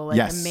pivotal,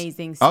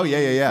 amazing scene. Oh,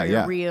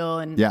 yeah. Reel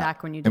and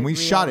back when you did and we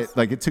reels. shot it,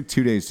 like it took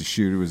 2 days to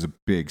shoot. It was a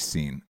big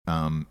scene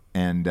and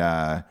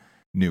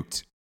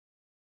nuked.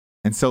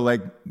 And so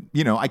like,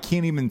 I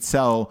can't even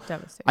tell.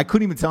 I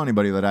couldn't even tell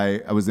anybody that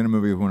I was in a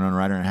movie with Winona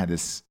Ryder and I had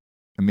this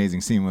amazing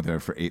scene with her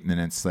for 8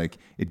 minutes. Like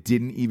it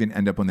didn't even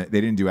end up they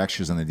didn't do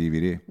extras on the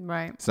DVD.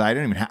 Right. So I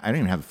didn't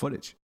even have the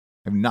footage.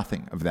 I have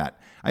nothing of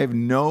that. I have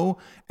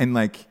and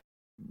like,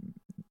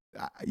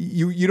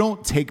 you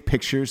don't take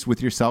pictures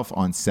with yourself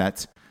on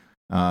set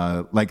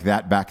like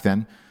that back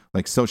then.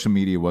 Like social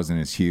media wasn't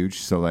as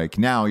huge. So like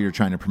now you're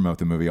trying to promote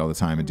the movie all the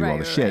time and do all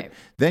the shit. Right.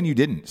 Then you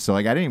didn't. So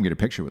like I didn't even get a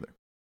picture with her.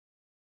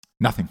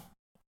 Nothing.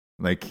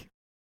 Like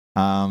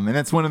and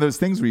that's one of those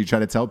things where you try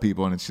to tell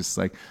people and it's just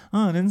like,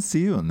 "Oh, I didn't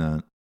see you in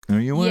that." Or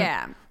you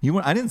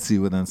were, I didn't see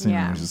you with that scene.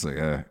 Yeah. I was just like,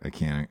 I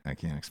can't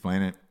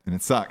explain it, and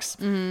it sucks.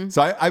 Mm-hmm.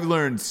 So I've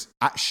learned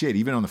shit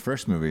even on the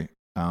first movie.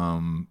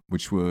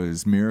 Which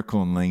was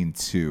Miracle in Lane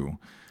 2.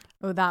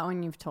 Oh, that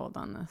one you've told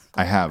on this.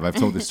 I've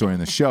told this story in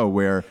the show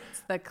where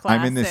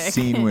I'm in this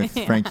scene with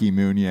Frankie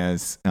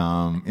Muniz.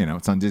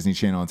 It's on Disney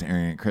Channel. It's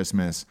airing at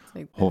Christmas.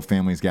 Whole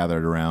family's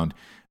gathered around.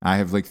 I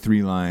have like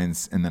 3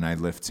 lines, and then I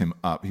lift him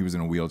up. He was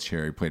in a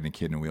wheelchair. He played a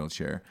kid in a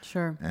wheelchair.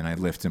 Sure. And I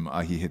lift him.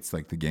 He hits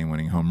like the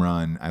game-winning home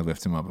run. I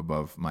lift him up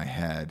above my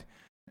head,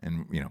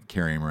 and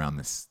carry him around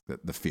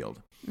the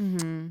field.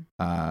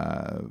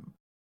 Mm-hmm.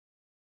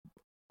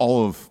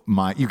 All of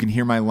you can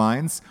hear my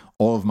lines,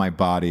 all of my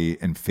body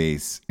and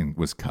face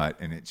was cut,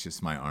 and it's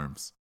just my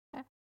arms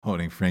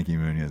holding Frankie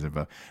Muniz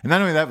above. And not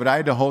only that, but I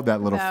had to hold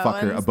that little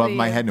fucker above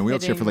my head in a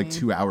wheelchair for like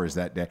 2 hours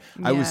that day.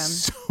 Yeah. I was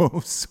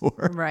so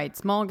sore. Right.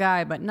 Small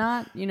guy, but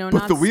not, but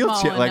not the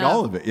wheelchair, like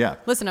all of it. Yeah.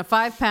 Listen, a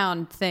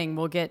 5-pound thing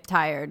will get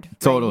tired.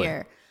 Totally.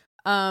 Right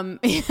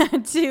here.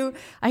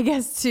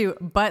 To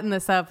button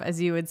this up, as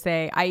you would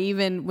say, I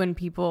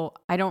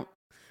don't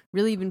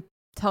really even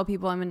tell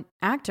people I'm an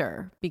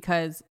actor,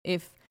 because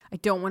if I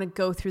don't want to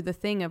go through the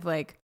thing of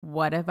like,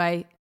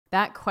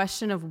 that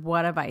question of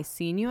what have I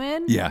seen you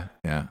in? Yeah.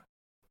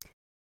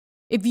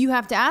 If you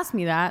have to ask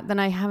me that, then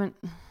I haven't.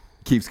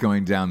 Keeps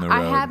going down the road.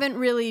 I haven't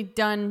really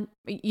done,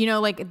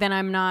 then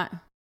I'm not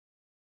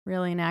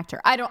really an actor.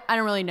 I don't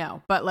really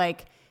know. But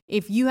like,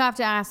 if you have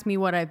to ask me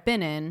what I've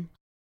been in.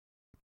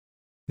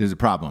 There's a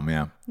problem.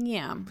 Yeah.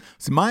 Yeah.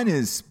 So mine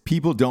is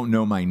people don't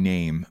know my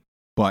name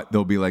but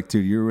they'll be like,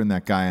 dude, you were in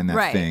that guy in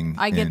that thing.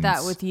 I get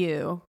that with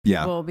you.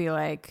 Yeah. People will be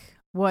like,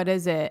 what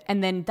is it?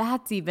 And then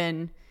that's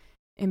even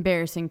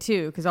embarrassing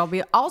too, because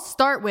I'll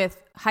start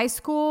with high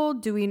school.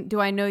 Do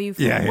I know you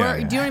from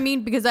work? Do you know what I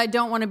mean? Because I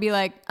don't want to be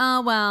like,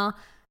 oh well,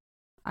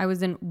 I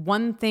was in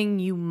one thing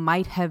you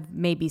might have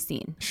maybe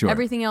seen. Sure.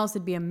 Everything else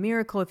would be a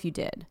miracle if you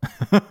did.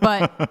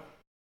 But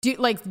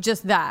like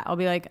just that, I'll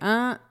be like,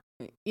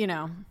 you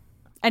know.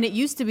 And it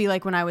used to be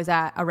like when I was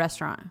at a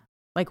restaurant,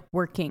 like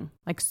working,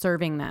 like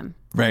serving them.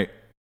 Right.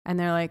 And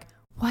they're like,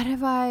 what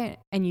have I?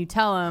 And you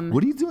tell them,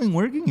 what are you doing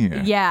working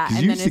here? Yeah.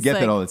 Because you used to get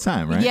that all the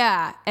time, right?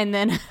 Yeah. And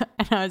then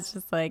and I was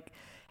just like,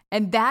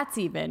 and that's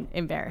even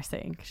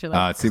embarrassing. You're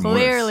like,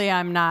 clearly worse.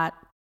 I'm not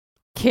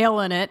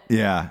killing it.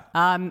 Yeah.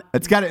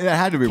 It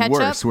had to be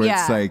worse where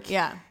it's like,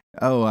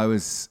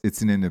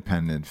 it's an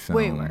independent film.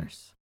 Way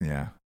worse.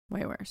 Yeah.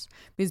 Way worse.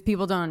 Because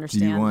people don't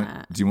understand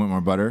that. Do you want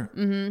more butter?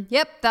 Mm-hmm.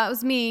 Yep. That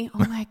was me. Oh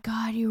my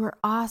God. You were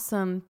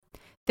awesome.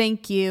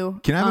 Thank you.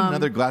 Can I have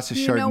another glass of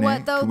Chardonnay? You know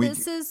what, though?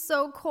 This is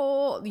so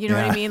cold. You know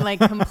what I mean? Like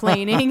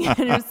complaining.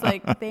 And it's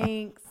like,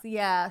 thanks.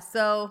 Yeah.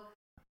 So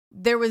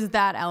there was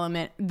that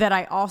element that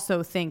I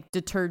also think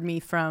deterred me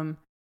from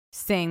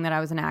saying that I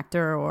was an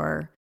actor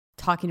or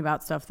talking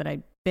about stuff that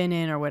I'd been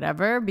in or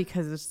whatever,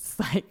 because it's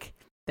like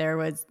there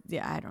was,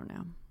 I don't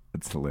know.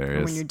 That's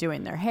hilarious. Or when you're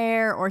doing their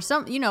hair or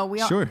some, you know,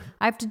 you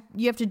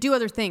have to do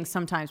other things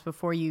sometimes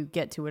before you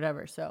get to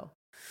whatever. So.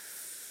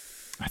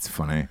 That's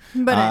funny.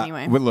 But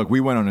anyway. Look, we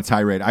went on a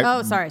tirade.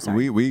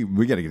 Sorry. We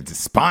got to get to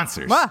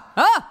sponsors.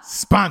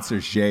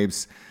 Sponsors,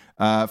 James.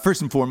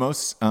 First and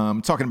foremost,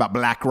 talking about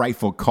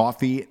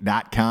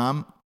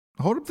blackriflecoffee.com.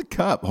 Hold up the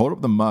cup. Hold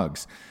up the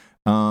mugs.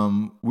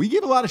 We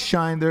give a lot of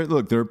shine there.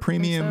 Look, they're a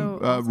premium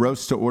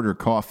roast to order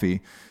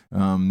coffee.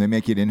 They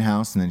make it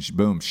in-house and then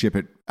boom, ship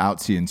it out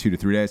to you in 2 to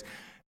 3 days.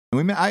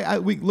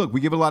 And we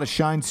give a lot of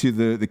shine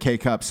to the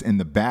K-Cups and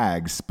the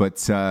bags, but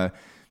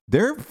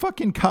they're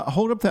fucking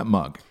hold up that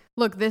mug.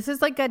 Look, this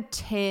is like a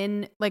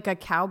tin, like a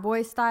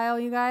cowboy style,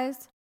 you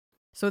guys.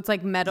 So it's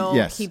like metal,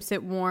 keeps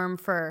it warm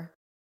for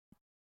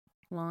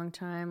a long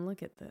time.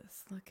 Look at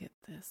this.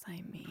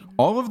 I mean,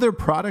 all of their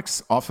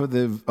products off of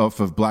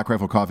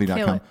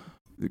blackriflecoffee.com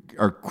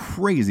are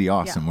crazy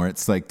awesome. Where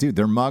it's like, dude,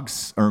 their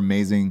mugs are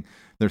amazing.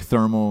 Their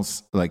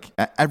thermals, like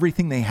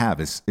everything they have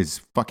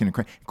is fucking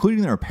incredible,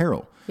 including their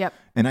apparel. Yep.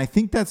 And I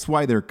think that's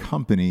why their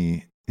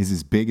company is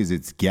as big as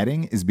it's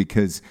getting, is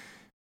because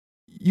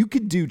you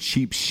could do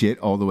cheap shit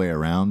all the way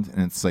around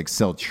and it's like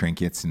sell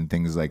trinkets and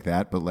things like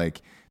that. But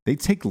like they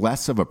take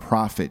less of a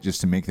profit just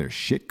to make their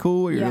shit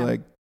cool. You're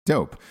like,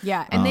 dope.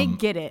 Yeah. And they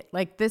get it.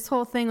 Like this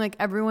whole thing, like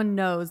everyone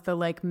knows the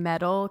like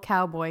metal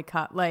cowboy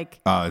cup. Like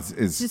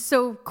it's just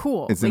so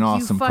cool. It's an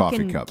awesome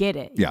coffee cup. Get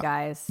it, you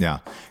guys. Yeah.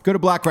 Go to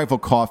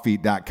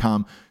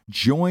blackriflecoffee.com.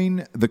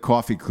 Join the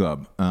coffee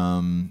club.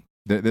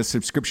 The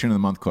subscription of the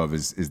month club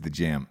is the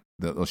jam.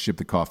 They'll ship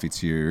the coffee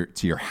to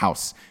your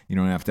house. You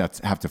don't have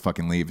to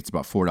fucking leave. It's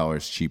about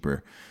 $4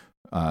 cheaper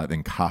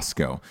than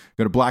Costco.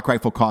 Go to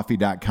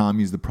blackriflecoffee.com.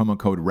 Use the promo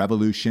code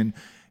REVOLUTION.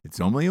 It's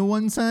only a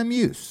one-time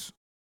use.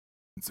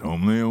 Because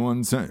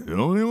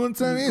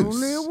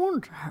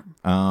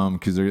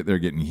they're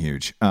getting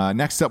huge.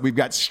 Next up, we've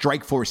got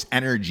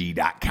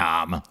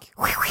StrikeForceEnergy.com.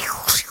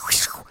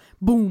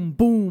 Boom,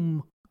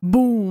 boom,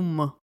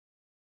 boom.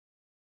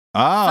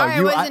 Oh,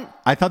 sorry,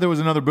 I thought there was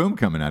another boom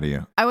coming out of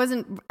you. I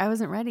wasn't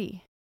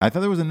ready. I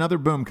thought there was another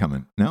boom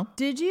coming. No?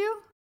 Did you?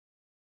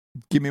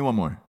 Give me one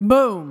more.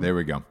 Boom. There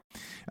we go.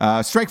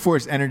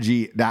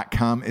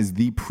 StrikeForceEnergy.com is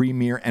the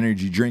premier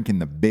energy drink in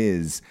the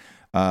biz.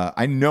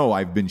 I know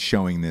I've been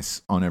showing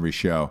this on every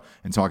show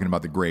and talking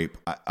about the grape.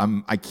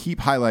 I keep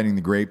highlighting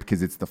the grape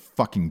because it's the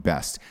fucking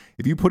best.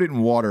 If you put it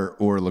in water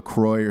or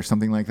LaCroix or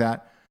something like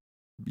that,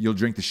 you'll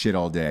drink the shit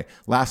all day.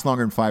 Lasts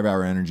longer than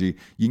 5-hour energy.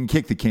 You can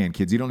kick the can,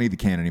 kids. You don't need the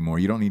can anymore.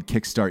 You don't need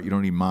Kickstart. You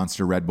don't need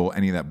Monster, Red Bull,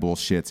 any of that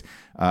bullshit.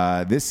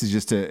 This is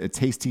just a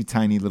tasty,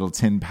 tiny little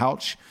tin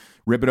pouch.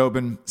 Rip it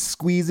open,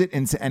 squeeze it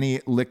into any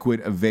liquid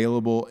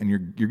available, and you're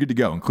good to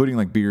go, including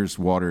like beers,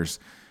 waters,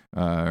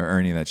 or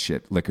any of that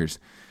shit, liquors.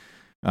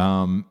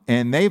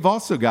 And they've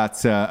also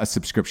got a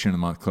subscription a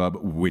month club,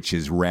 which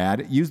is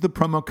rad. Use the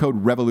promo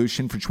code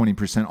REVOLUTION for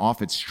 20%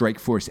 off at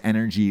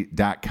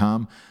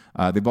StrikeForceEnergy.com.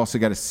 They've also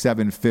got a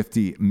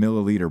 750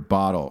 milliliter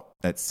bottle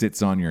that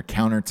sits on your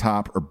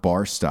countertop or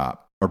bar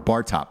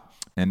top.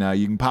 And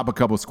you can pop a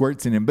couple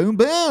squirts in and boom,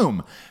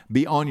 boom,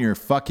 be on your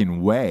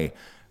fucking way.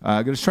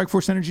 Go to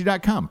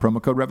StrikeForceEnergy.com,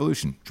 promo code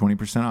REVOLUTION,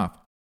 20% off.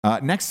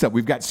 Next up,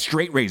 we've got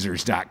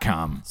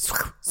StraightRazors.com.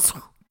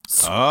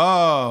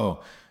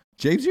 Oh,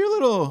 James, you're a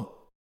little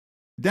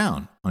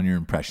down on your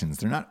impressions.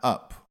 They're not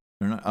up.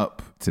 They're not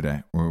up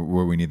today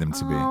where we need them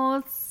to be.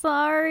 Oh,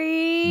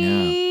 sorry.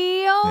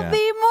 Yeah. I'll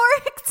be more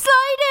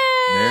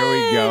excited. There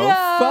we go.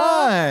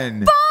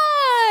 Fun.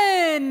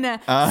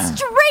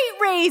 Straight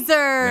Razors.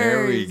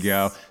 There we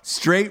go.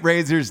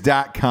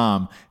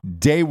 StraightRazors.com.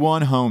 Day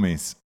one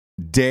homies.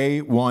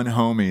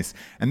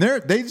 And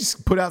they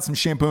just put out some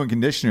shampoo and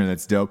conditioner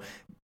that's dope.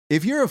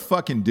 If you're a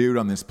fucking dude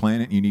on this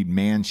planet and you need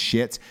man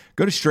shit,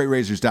 go to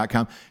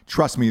straightrazors.com.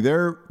 Trust me,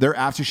 their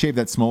aftershave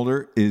that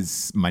Smolder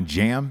is my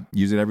jam.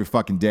 Use it every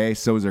fucking day.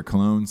 So is their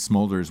cologne,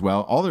 Smolder as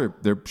well. All their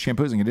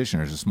shampoos and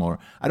conditioners are Smolder.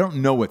 I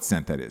don't know what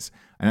scent that is.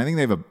 And I think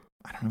I don't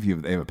know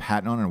if they have a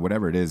patent on it or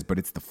whatever it is, but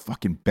it's the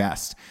fucking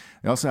best.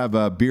 They also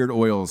have beard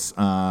oils,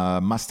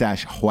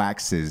 mustache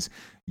waxes,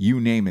 you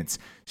name it.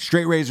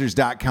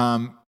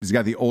 Straightrazors.com has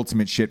got the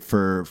ultimate shit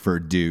for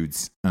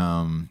dudes.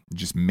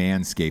 Just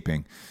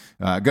manscaping.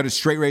 Go to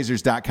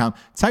straightrazors.com.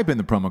 Type in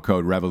the promo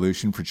code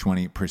REVOLUTION for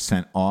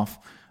 20% off.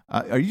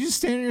 Are you just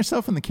staring at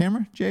yourself in the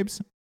camera,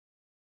 Jabes?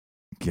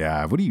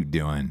 God, what are you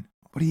doing?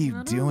 What are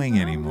you doing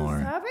anymore?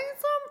 I'm just having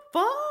some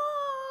fun.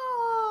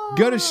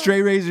 Go to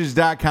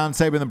straightrazors.com,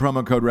 type in the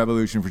promo code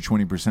REVOLUTION for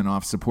 20%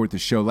 off. Support the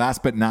show.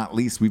 Last but not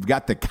least, we've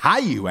got the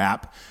Caillou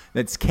app.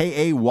 That's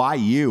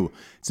Kayu.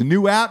 It's a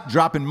new app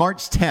dropping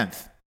March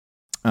 10th.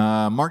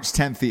 March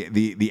 10th,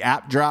 the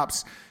app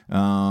drops.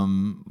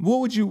 What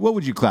would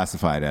you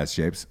classify it as,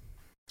 Japes?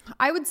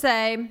 I would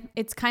say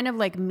it's kind of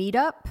like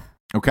Meetup.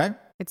 Okay.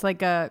 It's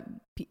like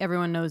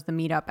everyone knows the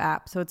Meetup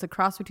app. So it's a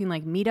cross between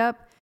like Meetup,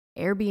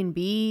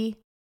 Airbnb,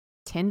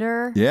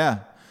 Tinder. Yeah.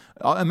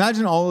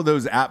 Imagine all of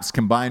those apps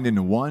combined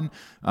into one.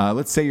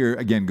 Let's say you're,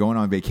 again, going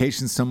on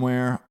vacation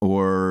somewhere,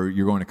 or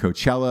you're going to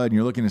Coachella and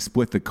you're looking to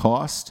split the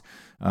cost,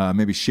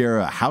 maybe share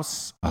a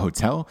house, a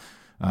hotel,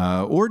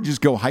 or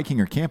just go hiking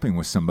or camping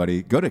with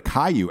somebody. Go to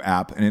Caillou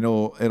app and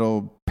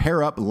it'll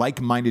pair up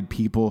like-minded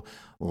people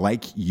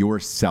like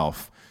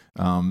yourself.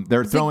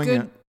 They're throwing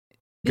Is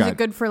it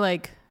good for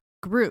like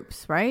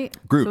groups, right?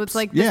 Groups. So it's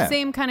like the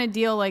same kind of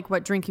deal like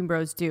what Drinking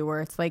Bros do, where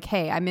it's like,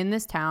 hey, I'm in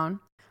this town.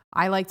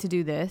 I like to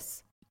do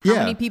this. How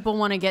many people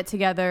want to get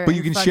together? But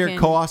you can share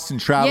costs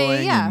and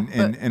traveling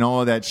and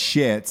all of that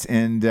shit.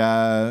 And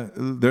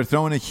they're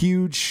throwing a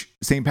huge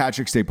St.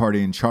 Patrick's Day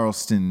party in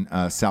Charleston,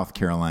 South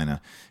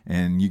Carolina.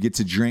 And you get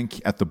to drink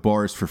at the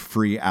bars for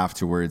free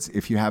afterwards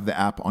if you have the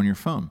app on your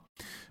phone.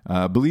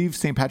 I believe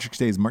St. Patrick's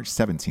Day is March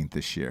 17th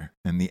this year.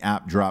 And the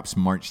app drops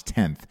March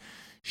 10th.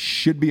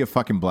 Should be a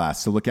fucking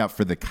blast. So look out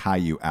for the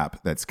Caillou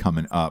app that's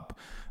coming up.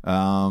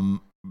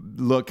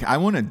 Look, I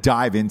want to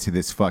dive into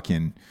this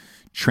fucking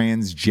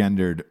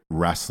transgendered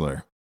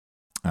wrestler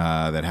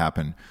that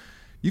happened.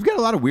 You've got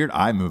a lot of weird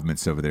eye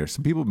movements over there.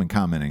 Some people have been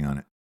commenting on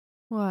it.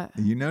 What?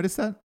 You notice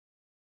that?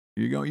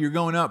 You're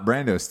going up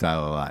Brando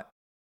style a lot.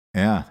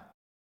 Yeah.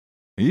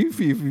 Are you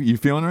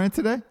feeling all right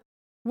today?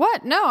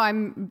 What? No,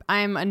 I'm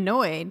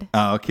annoyed.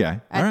 Oh,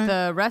 okay. At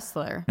the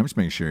wrestler. I'm just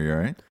making sure you're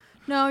all right.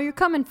 No, you're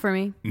coming for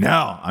me.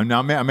 No, I'm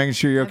making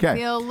sure you're okay. I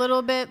feel a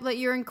little bit like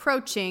you're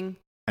encroaching.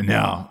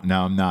 No,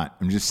 I'm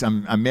not.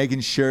 I'm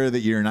making sure that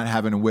you're not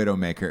having a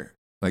widowmaker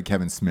like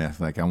Kevin Smith.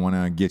 Like, I want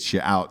to get you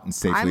out and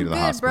safely to the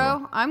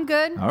hospital. I'm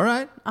good, bro. I'm good. All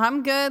right.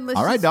 I'm good.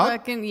 All right,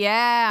 dog.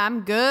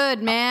 I'm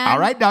good, man. All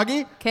right,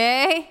 doggy.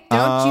 Okay.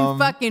 Don't you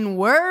fucking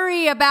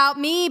worry about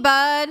me,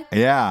 bud.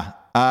 Yeah.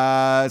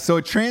 So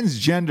a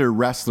transgender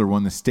wrestler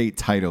won the state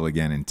title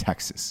again in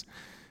Texas.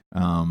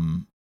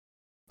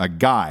 A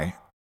guy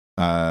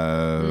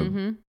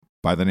by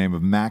the name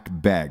of Mac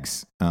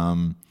Beggs.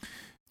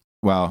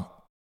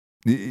 Well,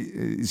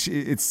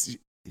 it's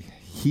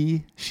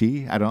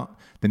she. I don't.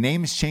 The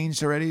name's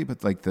changed already,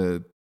 but like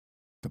the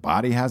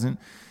body hasn't.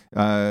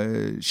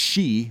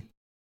 She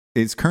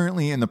is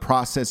currently in the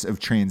process of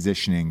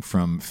transitioning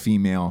from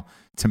female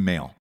to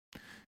male.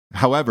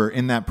 However,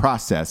 in that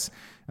process,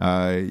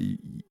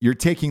 you're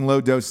taking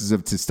low doses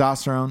of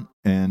testosterone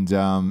and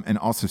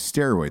also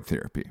steroid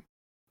therapy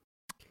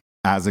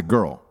as a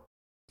girl.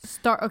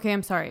 Okay,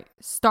 I'm sorry.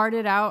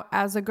 Started out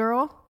as a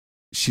girl?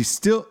 She is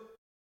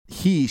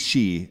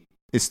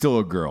still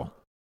a girl.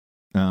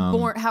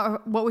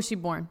 What was she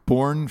born?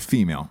 Born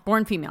female.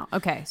 Born female.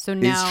 Okay, so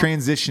now is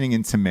transitioning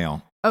into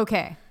male.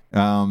 Okay.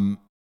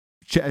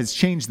 Has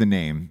changed the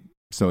name,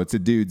 so it's a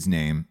dude's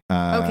name.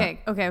 Okay.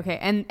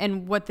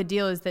 And what the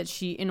deal is that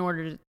she, in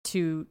order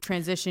to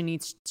transition,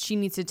 she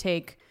needs to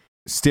take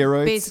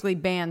steroids, basically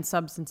banned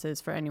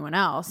substances for anyone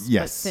else.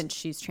 Yes, but since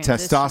she's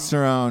transitioning,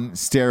 testosterone,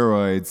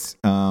 steroids,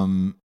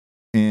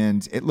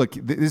 and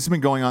this has been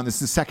going on. This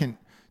is the second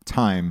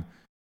time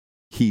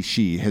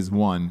she has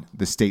won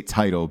the state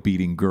title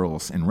beating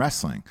girls in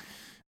wrestling.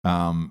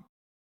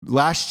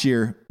 Last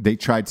year, they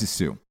tried to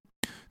sue.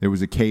 There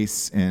was a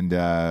case and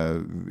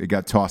it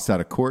got tossed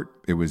out of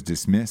court. It was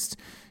dismissed.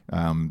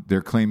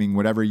 They're claiming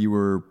whatever you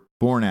were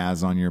born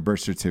as on your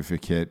birth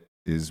certificate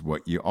is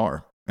what you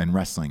are in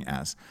wrestling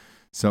as.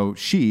 So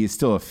she is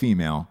still a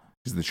female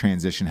because the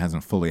transition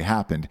hasn't fully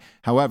happened.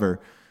 However,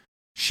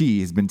 she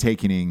has been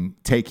taking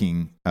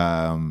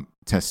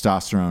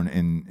testosterone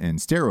and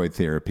steroid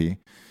therapy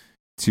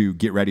to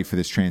get ready for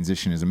this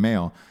transition as a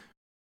male.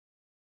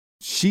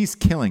 She's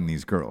killing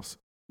these girls.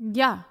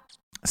 Yeah.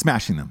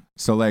 Smashing them.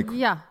 So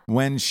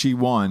when she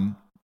won,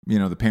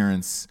 the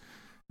parents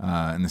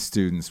and the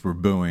students were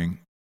booing.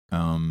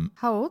 How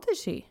old is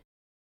she?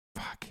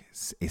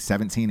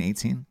 17,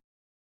 18.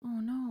 Oh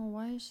no,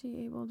 why is she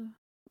able to?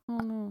 Oh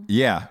no.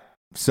 Yeah.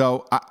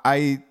 So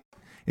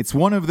it's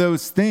one of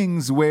those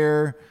things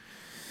where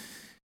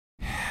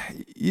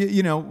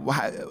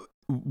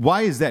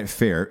why is that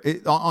fair?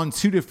 On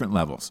two different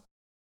levels.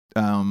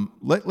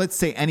 Let's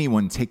say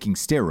anyone taking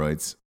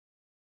steroids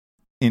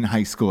in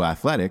high school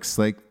athletics,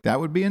 like that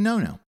would be a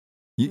no-no.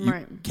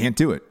 You can't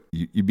do it.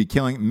 You'd be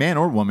killing, man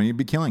or woman, you'd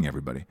be killing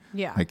everybody.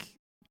 Yeah. Like,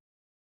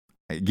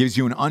 it gives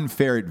you an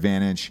unfair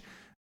advantage,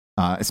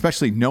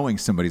 especially knowing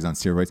somebody's on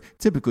steroids.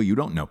 Typically, you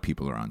don't know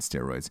people are on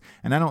steroids.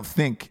 And I don't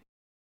think,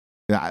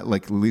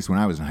 like, at least when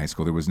I was in high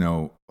school, there was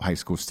no high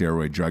school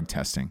steroid drug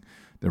testing.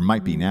 There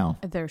might be now.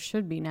 There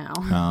should be now.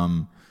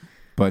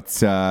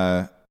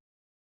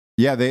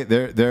 Yeah,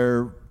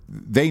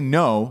 they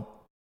know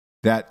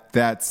that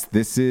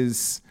this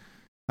is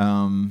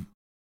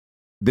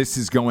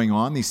going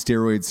on. These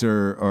steroids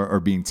are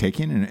being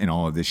taken and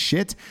all of this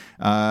shit.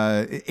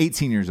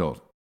 18 years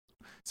old.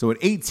 So at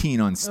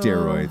 18 on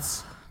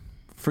steroids,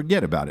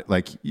 forget about it.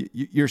 Like,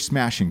 you're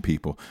smashing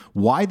people.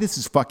 Why this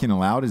is fucking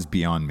allowed is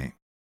beyond me.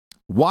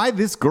 Why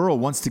this girl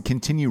wants to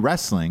continue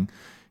wrestling,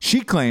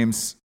 she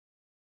claims,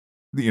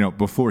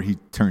 before he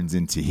turns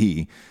into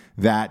he,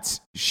 that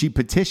she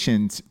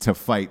petitioned to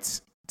fight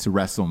to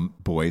wrestle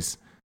boys,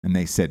 and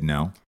they said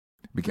no.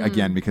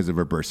 Again, because of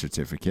her birth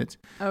certificate.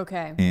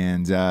 Okay.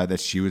 And that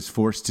she was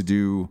forced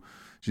to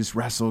just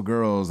wrestle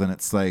girls. And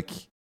it's like,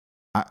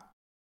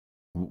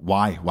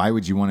 why? Why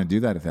would you want to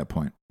do that at that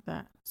point?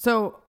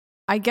 So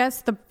I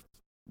guess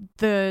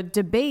the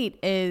debate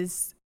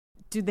is,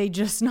 do they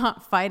just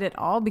not fight at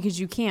all? Because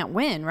you can't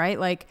win, right?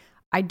 Like,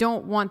 I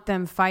don't want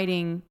them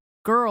fighting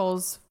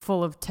girls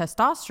full of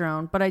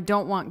testosterone, but I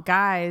don't want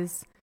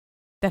guys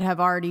that have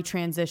already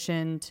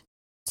transitioned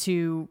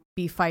to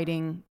be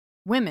fighting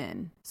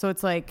women. So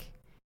it's like,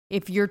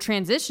 if you're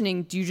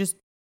transitioning, do you just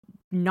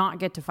not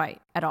get to fight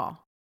at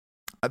all?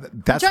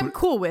 Which I'm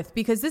cool with,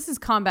 because this is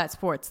combat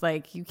sports.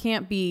 Like,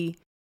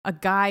 a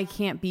guy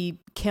can't be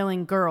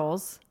killing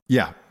girls.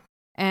 Yeah.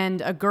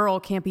 And a girl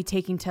can't be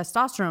taking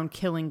testosterone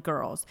killing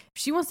girls.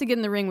 If she wants to get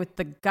in the ring with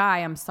the guy,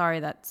 I'm sorry,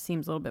 that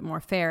seems a little bit more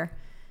fair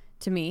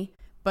to me.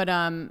 But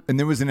and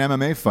there was an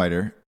MMA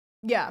fighter.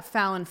 Yeah,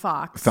 Fallon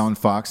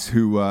Fox,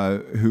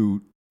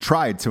 who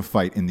tried to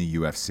fight in the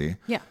UFC.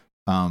 Yeah.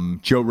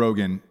 Joe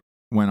Rogan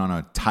went on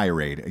a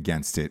tirade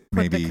against it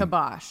maybe the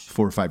kibosh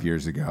 4 or 5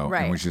 years ago,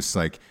 right, and was just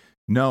like,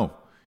 no,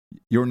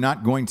 you're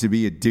not going to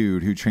be a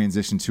dude who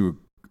transitioned to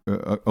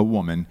a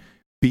woman,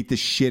 beat the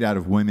shit out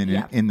of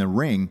women in the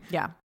ring,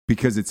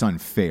 because it's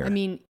unfair. I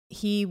mean,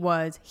 he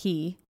was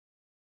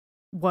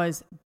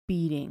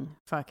beating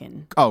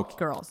fucking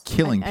girls,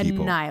 killing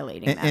people,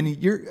 annihilating them. And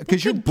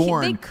you're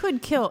born. They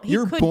could kill.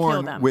 You're born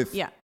kill them. with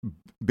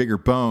bigger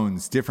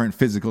bones, different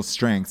physical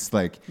strengths.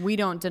 Like, we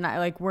don't deny.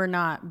 Like, we're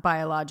not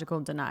biological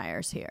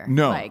deniers here.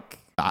 No, like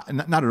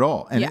not at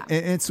all. And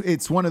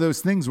it's one of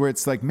those things where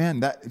it's like,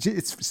 man, that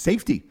it's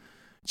safety,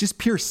 just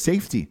pure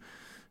safety.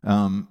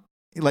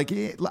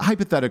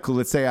 Hypothetical,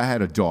 let's say I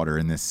had a daughter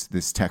in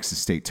this Texas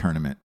State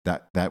tournament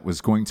that was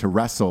going to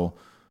wrestle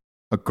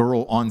a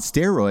girl on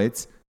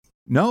steroids.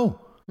 No.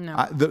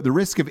 The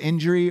risk of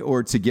injury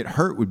or to get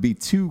hurt would be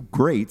too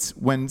great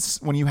when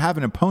you have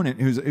an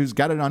opponent who's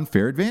got an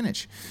unfair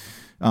advantage.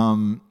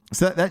 So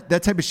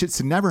that type of shit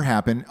should never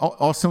happen.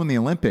 Also in the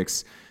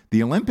Olympics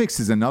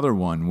is another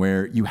one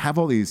where you have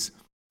all these,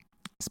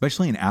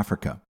 especially in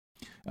Africa.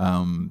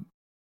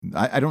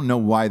 I don't know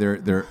why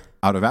they're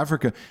out of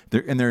Africa.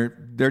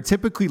 They're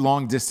typically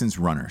long distance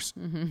runners,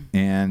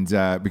 and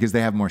because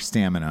they have more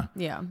stamina.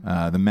 Yeah.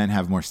 The men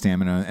have more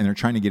stamina, and they're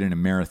trying to get into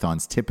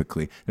marathons.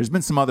 Typically, there's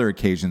been some other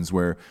occasions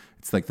where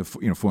it's like the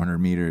 400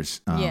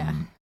 meters,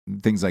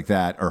 things like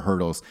that, or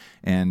hurdles,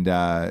 and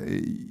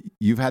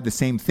you've had the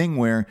same thing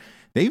where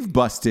they've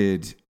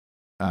busted.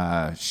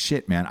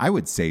 Man, I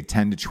would say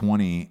 10 to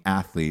 20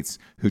 athletes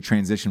who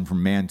transition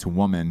from man to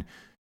woman,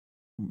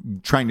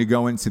 trying to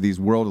go into these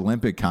World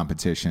Olympic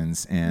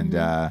competitions and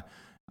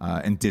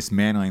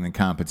dismantling the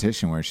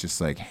competition, where it's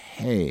just like,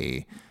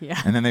 hey,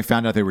 and then they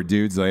found out they were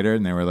dudes later,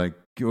 and they were like,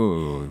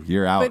 oh,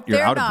 you're out, you're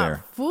out of there. They're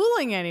not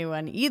fooling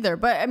anyone either.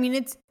 But I mean,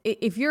 it's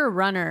if you're a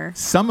runner,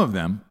 some of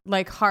them,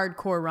 like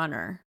hardcore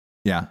runner,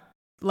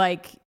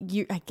 like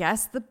I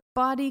guess the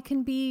body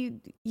can be,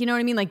 you know what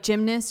I mean, like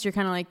gymnasts, you're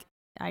kind of like,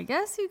 I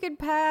guess you could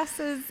pass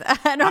as,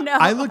 I don't know.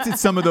 I looked at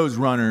some of those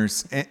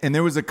runners, and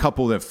there was a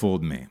couple that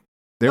fooled me.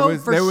 There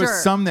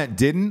was some that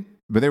didn't,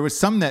 but there was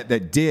some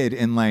that did,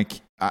 and like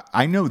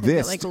I know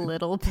this, like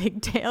little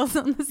pigtails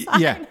on the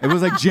side. Yeah, it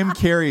was like Jim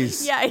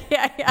Carrey's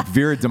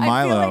Vera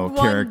DeMilo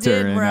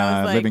character in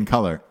Living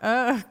Color.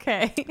 Oh,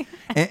 okay.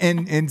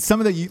 and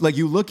some of the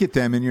you look at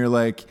them and you're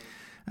like,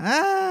 all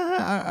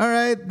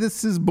right,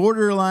 this is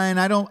borderline.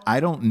 I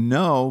don't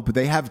know, but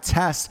they have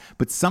tests.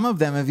 But some of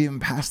them have even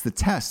passed the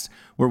test.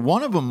 Where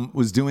one of them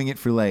was doing it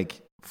for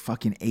like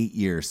fucking 8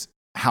 years,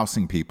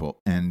 housing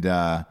people, and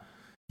they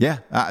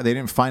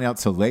didn't find out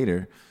till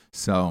later.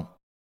 So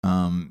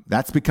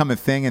that's become a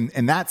thing.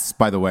 And that's,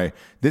 by the way,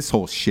 this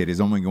whole shit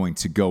is only going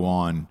to go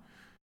on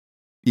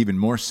even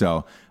more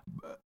so.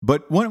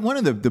 But one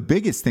of the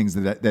biggest things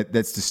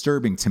that's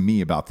disturbing to me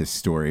about this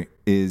story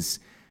is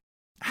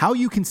how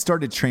you can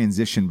start a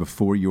transition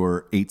before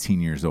you're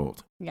 18 years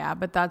old. Yeah,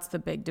 but that's the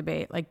big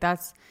debate. Like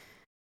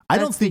I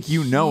don't think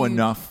you know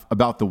enough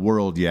about the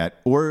world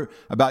yet, or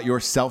about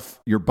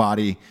yourself, your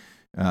body,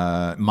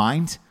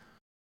 mind,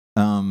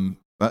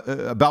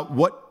 about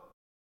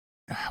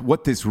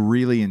what this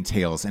really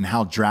entails and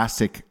how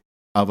drastic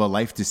of a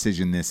life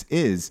decision this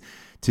is.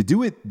 To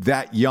do it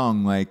that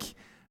young, like,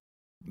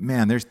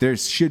 man, there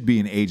should be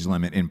an age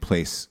limit in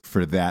place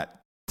for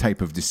that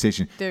type of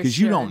decision, because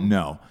you don't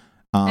know.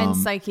 And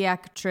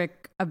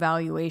psychiatric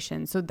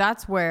evaluation. So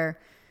that's where,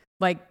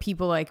 like,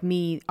 people like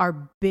me,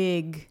 our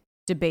big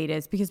debate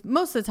is, because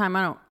most of the time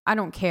I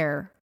don't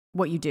care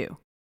what you do,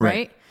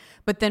 right?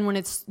 But then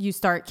when you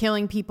start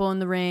killing people in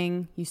the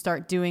ring, you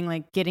start doing,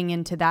 like, getting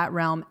into that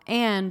realm,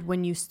 and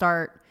when you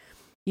start,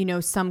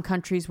 some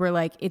countries where,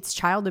 like, it's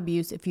child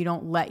abuse if you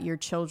don't let your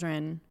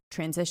children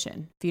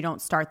transition, if you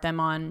don't start them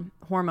on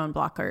hormone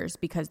blockers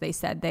because they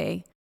said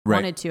they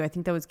wanted to. I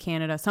think that was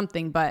Canada,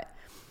 something, but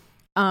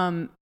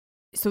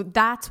so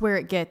that's where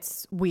it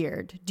gets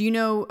weird. Do you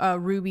know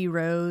Ruby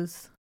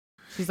Rose?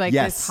 She's like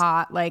this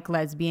hot, like,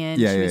 lesbian.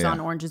 She was on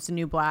Orange is the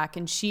New Black,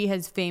 and she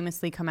has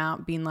famously come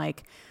out being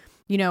like,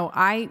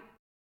 I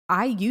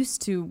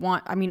used to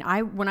want, when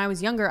I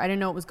was younger, I didn't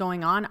know what was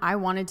going on. I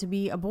wanted to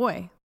be a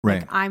boy.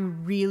 Right. Like,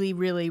 I'm really,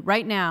 really,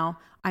 right now,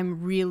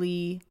 I'm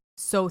really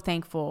so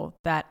thankful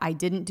that I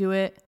didn't do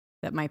it,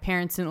 that my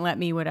parents didn't let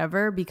me,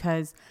 whatever,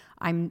 because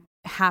I'm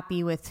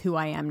happy with who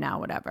I am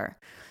now, whatever.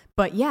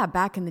 But yeah,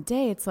 back in the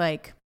day, it's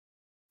like,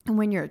 and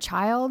when you're a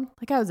child,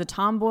 like, I was a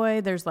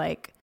tomboy, there's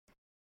like,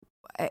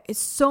 it's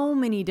so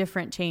many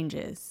different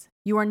changes.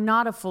 You are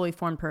not a fully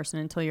formed person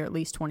until you're at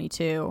least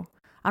 22.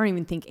 I don't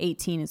even think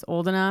 18 is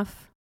old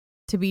enough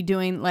to be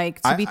doing,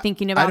 like, to be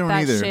thinking about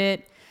that either.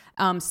 Shit.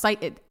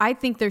 I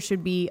think there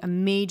should be a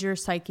major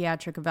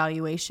psychiatric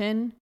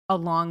evaluation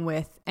along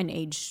with an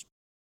age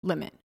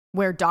limit,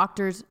 where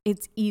doctors,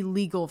 it's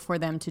illegal for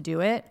them to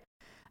do it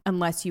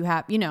unless you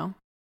have,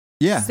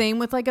 same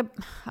with, like,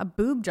 a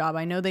boob job.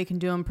 I know they can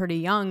do them pretty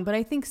young, but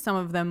I think some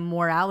of them,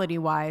 morality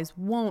wise,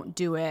 won't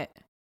do it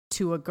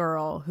to a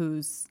girl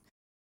who's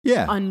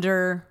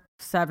under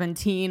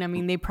 17. I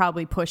mean, they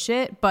probably push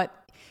it, but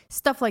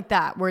stuff like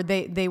that, where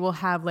they will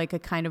have, like, a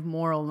kind of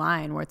moral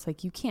line where it's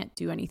like, you can't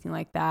do anything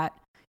like that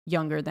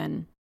younger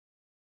than,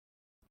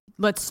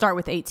 let's start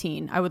with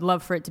 18. I would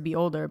love for it to be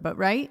older, but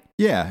right?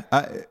 Yeah.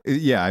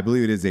 I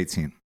believe it is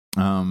 18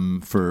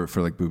 for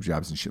like boob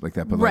jobs and shit like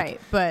that. But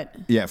but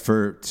yeah,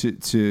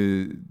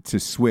 to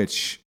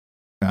switch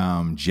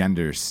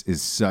genders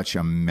is such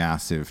a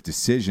massive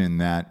decision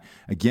that,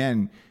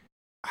 again,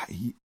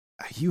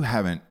 you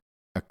haven't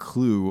a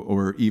clue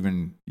or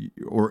even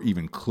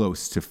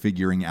close to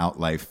figuring out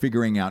life,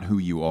 figuring out who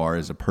you are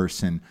as a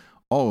person,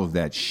 all of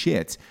that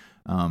shit,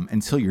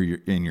 until you're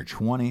in your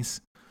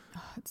 20s.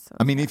 Oh, it's so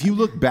sad. If you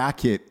look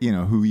back at,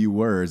 who you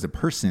were as a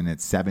person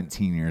at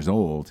 17 years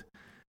old,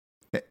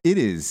 it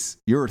is,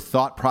 your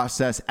thought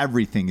process,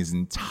 everything is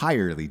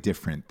entirely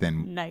different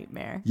than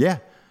nightmare. Yeah.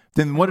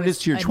 Than what it is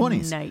to your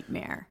 20s.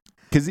 Nightmare.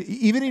 Because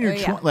even in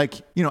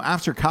your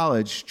after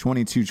college,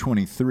 22,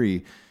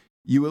 23,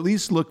 you at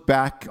least look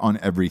back on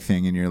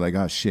everything and you're like,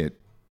 oh shit,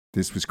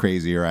 this was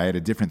crazy, or I had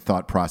a different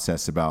thought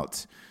process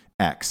about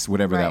X,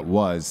 whatever that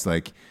was.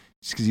 Like,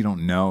 just because you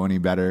don't know any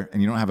better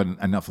and you don't have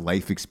enough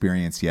life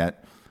experience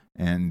yet,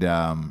 and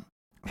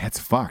it's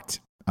fucked.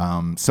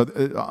 So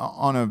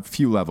on a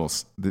few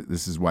levels,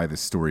 this is why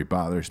this story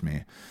bothers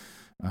me.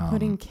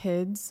 Putting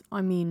kids,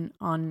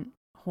 on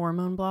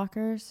hormone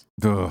blockers,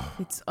 ugh.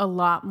 It's a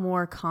lot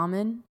more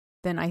common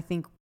than I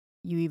think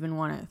you even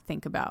want to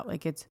think about.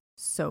 Like, it's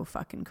so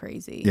fucking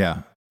crazy.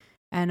 Yeah.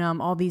 And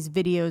all these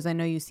videos, I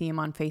know you see them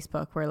on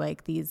Facebook, where,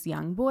 like, these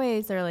young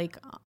boys are, like,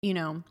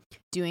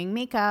 doing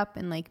makeup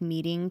and, like,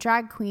 meeting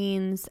drag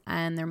queens,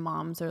 and their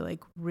moms are,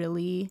 like,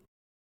 really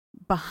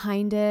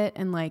behind it,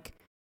 and, like,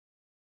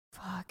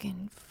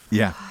 fucking fuck.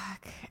 Yeah.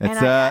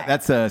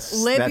 That's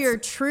your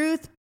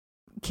truth,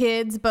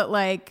 kids, but,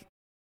 like,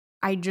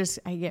 I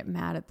get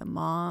mad at the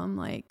mom,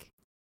 like.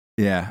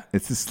 Yeah,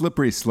 it's a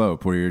slippery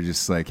slope where you're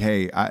just like,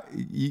 hey,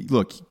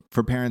 look,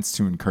 for parents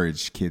to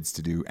encourage kids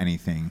to do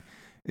anything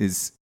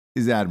is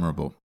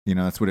admirable.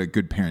 That's what a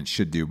good parent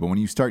should do. But when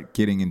you start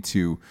getting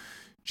into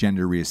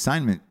gender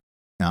reassignment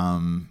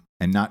and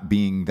not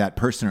being that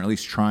person, or at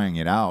least trying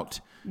it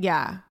out.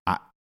 Yeah.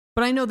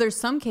 But I know there's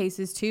some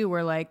cases too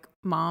where, like,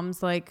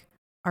 moms, like,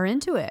 are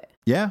into it.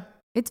 Yeah.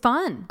 It's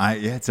fun.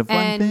 It's a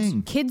fun thing.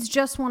 And kids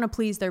just want to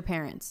please their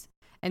parents.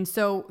 And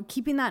so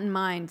keeping that in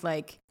mind,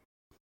 like,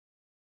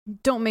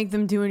 don't make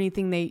them do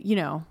anything they,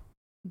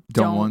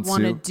 don't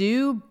want to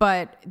do,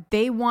 but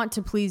they want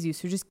to please you.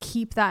 So just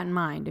keep that in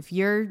mind. If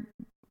you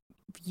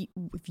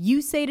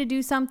say to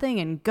do something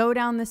and go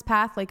down this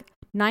path, like,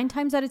 9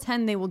 times out of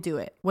 10, they will do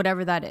it,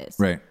 whatever that is.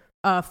 Right.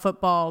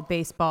 Football,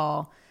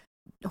 baseball,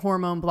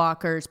 hormone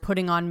blockers,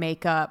 putting on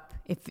makeup.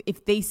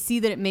 If they see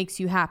that it makes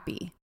you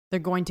happy, they're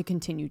going to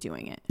continue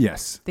doing it.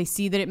 Yes. If they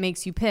see that it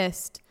makes you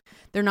pissed,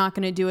 they're not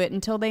going to do it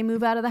until they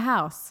move out of the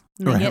house.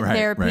 And they get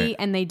therapy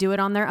and they do it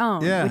on their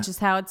own, which is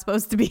how it's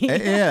supposed to be.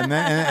 Yeah. And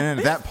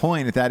at that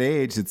point, at that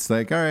age, it's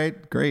like, all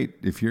right, great.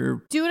 If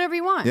you're... Do whatever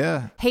you want.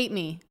 Yeah. Hate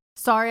me.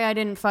 Sorry I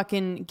didn't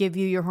fucking give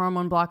you your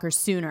hormone blocker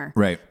sooner.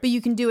 Right. But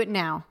you can do it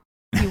now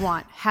if you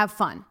want. Have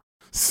fun.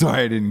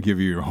 Sorry I didn't give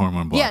you your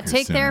hormone blocker Yeah,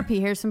 take sooner. therapy.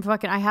 Here's some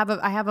fucking... I have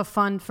a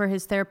fund for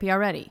his therapy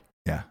already.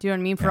 Yeah. Do you know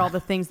what I mean? For all the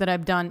things that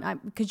I've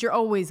done. Because you're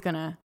always going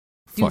to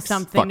do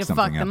something to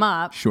fuck them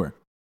up. Sure.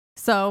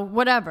 So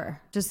whatever.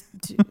 Just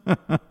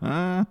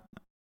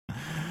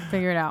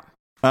figure it out.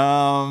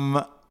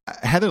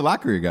 Heather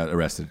Locklear got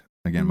arrested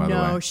again, by the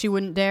way. No, she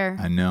wouldn't dare.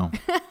 I know.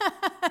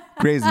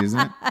 Crazy, isn't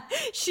it?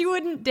 She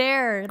wouldn't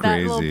dare. That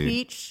Crazy. little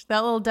peach,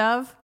 that little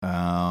dove.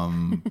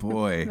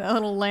 Boy. That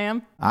little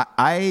lamb.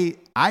 I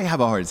have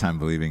a hard time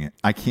believing it.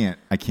 I can't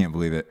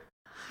believe it.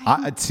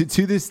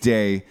 To this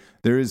day,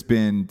 there has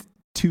been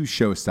 2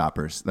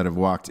 showstoppers that have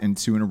walked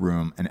into in a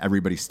room and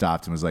everybody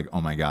stopped and was like,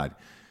 oh my God,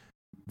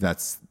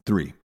 that's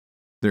 3.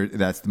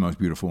 That's the most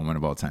beautiful woman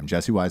of all time.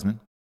 Jessie Wiseman.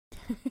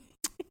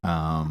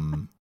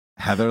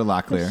 Heather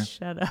Locklear.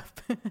 Shut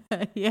up.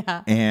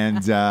 Yeah.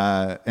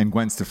 And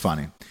Gwen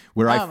Stefani,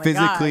 where I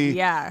physically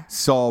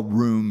saw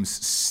rooms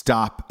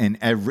stop and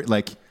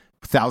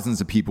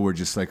thousands of people were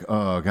just like,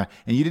 oh God.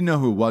 And you didn't know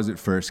who it was at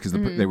first because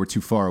they were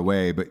too far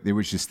away, but there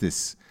was just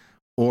this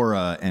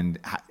aura. And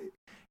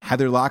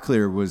Heather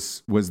Locklear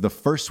was the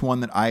first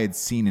one that I had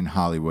seen in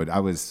Hollywood. I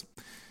was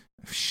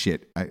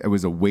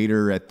a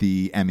waiter at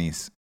the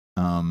Emmys.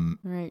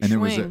 Right. And there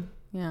was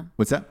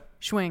what's that?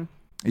 Schwing.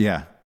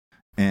 Yeah.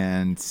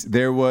 And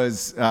there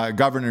was a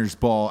governor's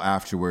ball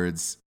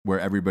afterwards where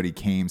everybody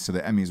came. So the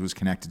Emmys was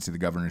connected to the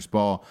governor's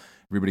ball.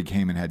 Everybody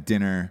came and had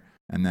dinner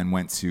and then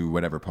went to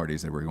whatever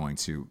parties they were going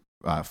to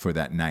for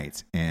that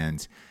night.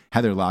 And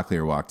Heather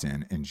Locklear walked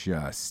in and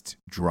just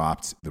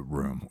dropped the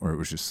room, or it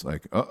was just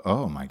like,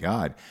 oh my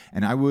God.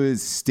 And I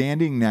was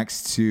standing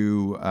next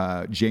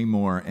to Jay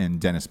Moore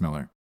and Dennis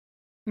Miller.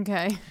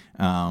 Okay.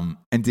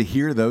 And to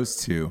hear those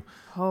two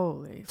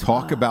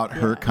talk about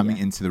her coming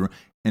into the room.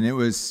 And it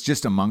was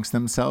just amongst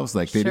themselves.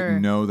 Like they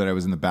didn't know that I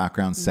was in the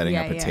background setting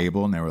up a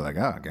table. And they were like,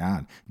 oh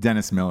God,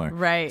 Dennis Miller.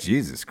 Right.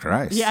 Jesus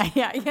Christ. Yeah.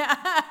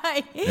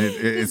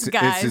 It's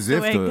as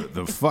if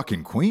the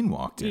fucking queen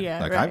walked in.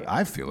 Yeah, like right.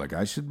 I feel like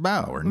I should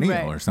bow or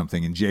kneel or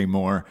something. And Jay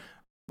Moore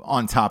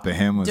on top of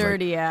him was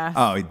dirty ass.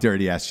 Oh,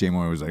 dirty ass Jay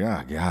Moore was like,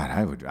 oh God,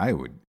 I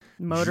would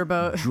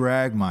motorboat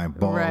drag my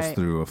balls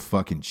through a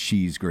fucking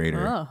cheese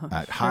grater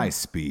at high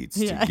speeds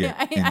to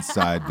get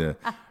inside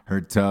her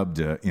tub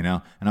to,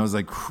 and I was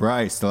like,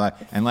 Christ.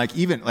 And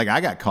even I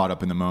got caught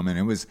up in the moment.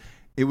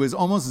 It was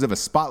almost as if a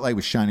spotlight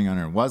was shining on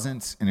her. It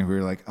wasn't. And we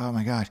were like, oh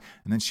my gosh.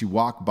 And then she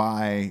walked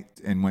by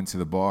and went to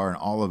the bar and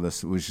all of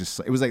us, it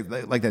was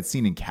like that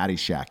scene in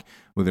Caddyshack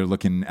where they're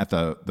looking at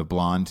the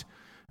blonde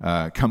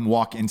come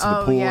walk into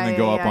the pool and then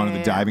go up onto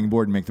the diving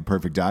board and make the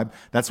perfect dive.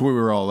 That's where we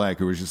were all like,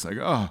 it was just like,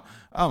 oh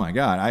my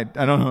God,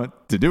 I don't know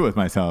what to do with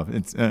myself.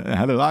 It's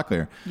Heather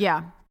Locklear.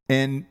 Yeah.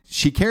 And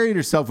she carried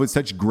herself with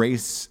such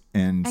grace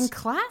and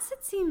class,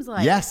 it seems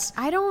like. Yes.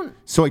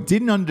 So I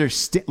didn't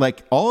understand,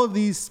 all of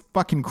these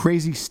fucking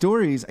crazy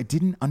stories, I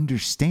didn't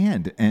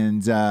understand.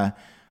 And I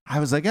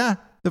was like,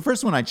 the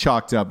first one I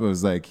chalked up, it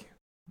was like,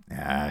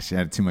 she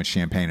had too much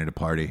champagne at a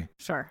party.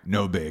 Sure.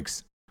 No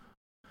bigs.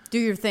 Do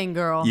your thing,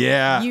 girl.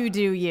 Yeah. You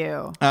do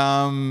you.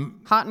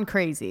 Hot and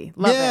crazy.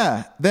 Love it.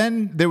 Yeah.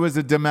 Then there was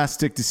a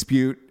domestic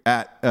dispute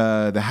at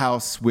the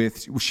house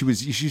she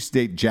used to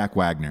date Jack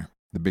Wagner,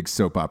 the big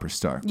soap opera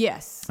star.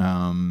 Yes.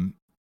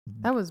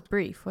 That was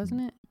brief,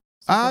 wasn't it?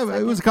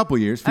 It was a couple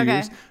years, few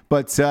years.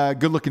 But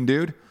good looking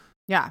dude.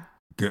 Yeah.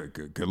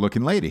 Good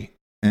looking lady.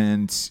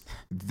 And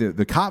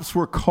the cops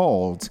were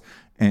called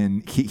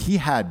and he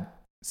had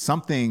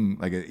something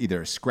like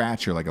either a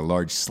scratch or like a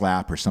large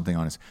slap or something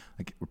on his,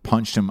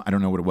 punched him. I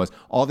don't know what it was.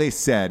 All they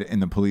said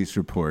in the police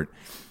report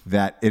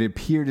that it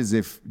appeared as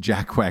if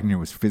Jack Wagner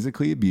was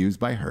physically abused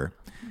by her.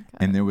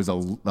 Okay. And there was a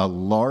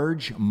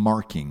large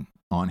marking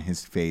on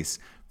his face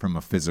from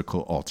a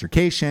physical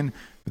altercation,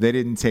 but they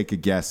didn't take a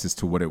guess as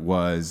to what it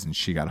was. And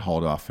she got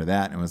hauled off for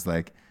that. And it was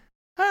like,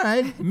 all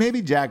right,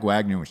 maybe Jack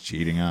Wagner was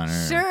cheating on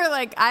her. Sure,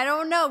 I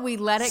don't know. We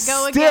let it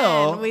go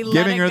Still, again. We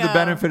giving her the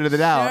benefit of the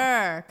doubt.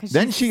 Sure, because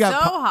then she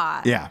got so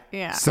hot.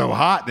 Yeah, so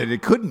hot that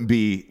it couldn't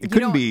be.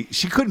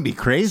 She couldn't be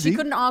crazy. She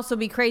couldn't also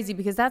be crazy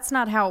because that's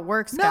not how it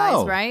works,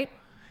 guys. Right?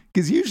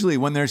 Because usually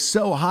when they're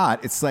so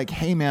hot, it's like,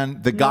 hey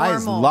man, the guy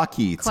is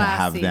lucky to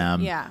have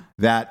them. Yeah.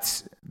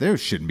 That there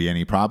shouldn't be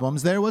any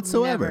problems there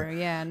whatsoever. Never.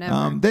 Yeah,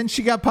 never. Then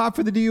she got popped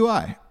for the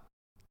DUI.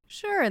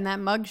 Sure, and that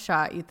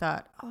mugshot, you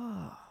thought,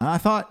 oh. I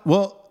thought,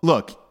 well,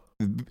 look,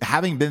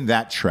 having been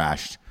that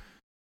trashed,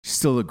 she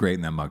still looked great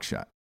in that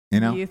mugshot.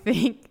 You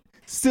think?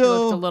 Still she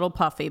looked a little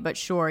puffy, but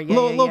sure. Yeah,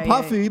 little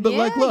puffy, but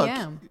look,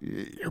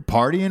 you're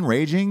partying,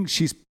 raging.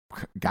 She's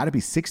got to be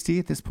 60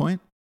 at this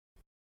point.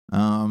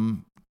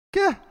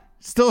 Yeah,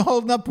 still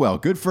holding up well.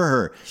 Good for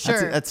her.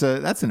 Sure. That's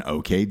an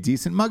okay,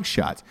 decent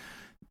mugshot.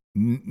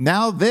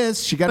 Now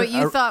this, she got. But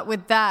you thought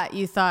with that,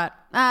 you thought,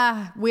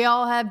 We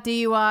all have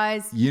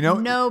DUIs.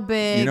 No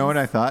big. You know what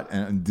I thought?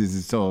 And this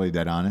is totally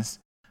dead honest.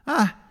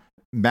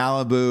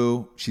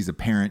 Malibu. She's a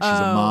parent. She's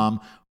a mom.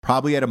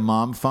 Probably at a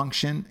mom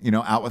function,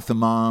 out with the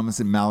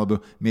moms in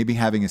Malibu, maybe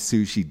having a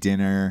sushi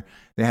dinner.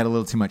 They had a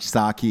little too much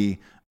sake.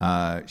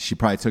 She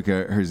probably took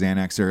her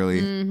Xanax early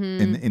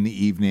in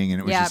the evening,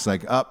 and it was just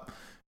like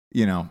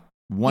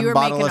one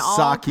bottle of sake.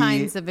 All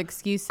kinds of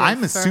excuses.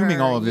 I'm assuming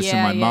all of this in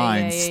my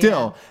mind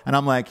still, and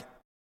I'm like,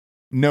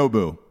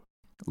 Nobu,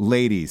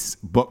 ladies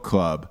book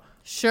club,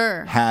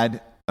 sure,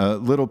 had a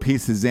little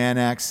piece of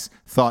Xanax,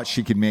 thought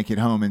she could make it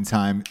home in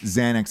time.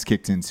 Xanax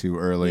kicked in too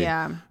early.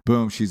 Yeah.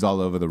 Boom, she's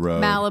all over the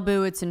road.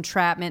 Malibu, it's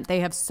entrapment.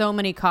 They have so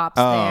many cops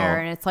there,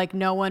 and it's like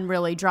no one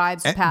really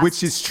drives past.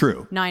 Which is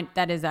true. 9.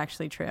 That is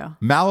actually true.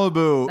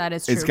 Malibu, that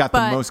is true. It's got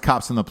the most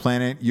cops on the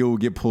planet. You'll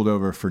get pulled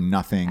over for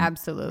nothing.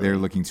 Absolutely. They're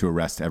looking to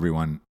arrest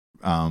everyone.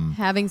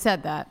 Having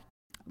said that,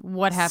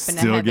 what happened?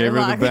 Still gave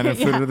her the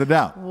benefit of the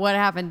doubt. What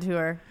happened to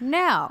her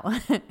now?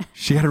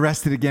 She got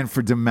arrested again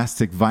for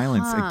domestic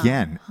violence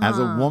as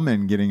a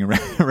woman getting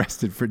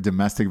arrested for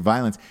domestic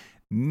violence.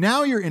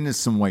 Now you're into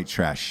some white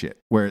trash shit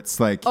where it's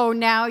like,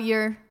 now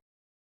you're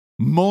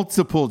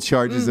multiple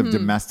charges of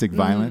domestic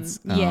violence.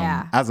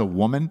 As a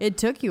woman, it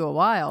took you a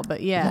while,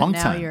 but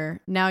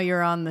now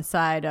you're on the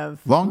side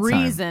of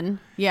reason. Time.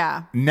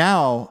 Yeah.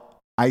 Now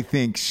I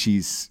think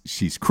she's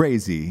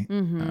crazy,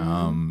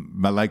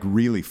 but like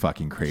really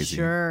fucking crazy.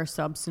 Sure,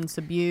 substance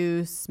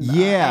abuse.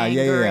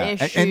 Anger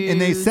issues,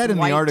 and they said in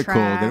the article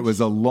trash. that it was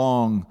a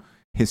long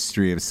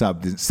history of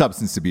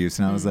substance abuse,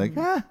 and I was like,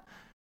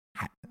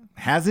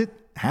 has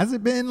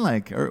it been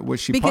like, or was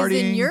she because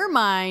partying? In your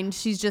mind,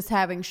 she's just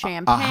having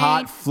champagne, a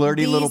hot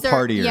flirty little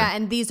partier. Yeah,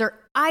 and these are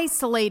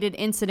isolated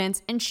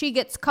incidents, and she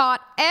gets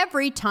caught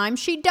every time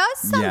she does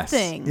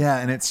something. Yes. Yeah,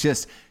 and it's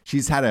just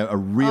she's had a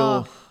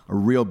real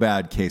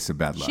bad case of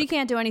bad luck. She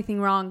can't do anything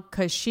wrong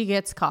because she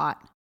gets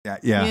caught. Yeah.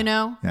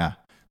 Yeah.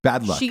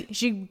 Bad luck.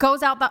 She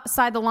goes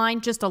outside the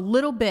line just a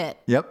little bit.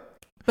 Yep.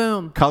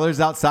 Boom. Colors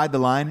outside the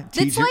line.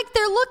 It's like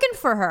they're looking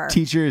for her.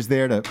 Teacher is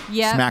there to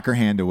smack her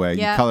hand away.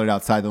 Yep. You colored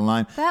outside the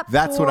line.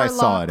 That's what I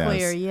saw it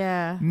as.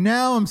 Yeah.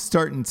 Now I'm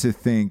starting to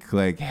think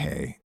like,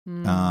 hey,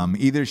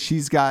 either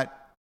she's got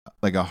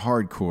like a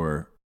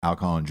hardcore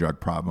alcohol and drug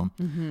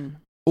problem,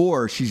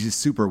 or she's just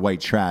super white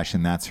trash,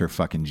 and that's her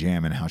fucking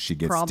jam and how she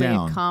gets probably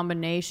down. A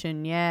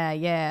combination. Yeah.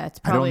 It's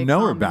I probably don't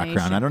know her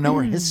background. I don't know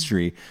her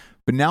history.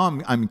 But now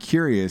I'm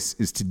curious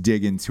is to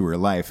dig into her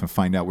life and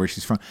find out where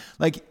she's from.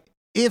 Like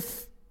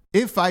if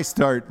I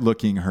start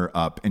looking her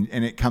up and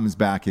it comes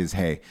back as,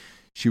 hey,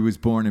 she was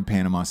born in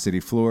Panama City,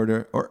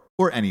 Florida,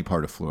 or any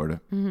part of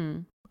Florida,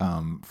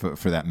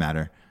 for that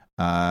matter,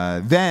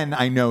 then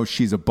I know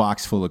she's a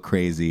box full of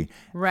crazy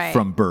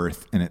from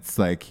birth. And it's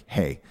like,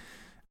 hey,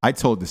 I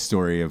told the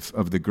story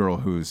of the girl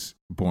who's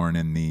born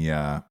in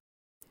the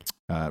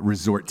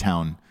resort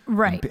town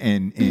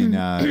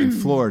in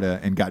Florida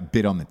and got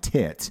bit on the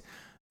tit.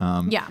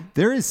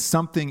 There is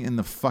something in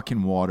the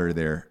fucking water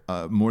there,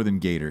 more than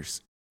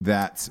gators,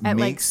 that at makes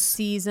like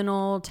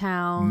seasonal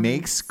towns,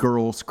 makes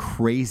girls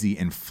crazy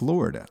in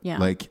Florida. Yeah.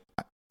 Like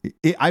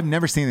I've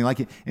never seen anything like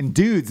it. And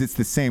dudes, it's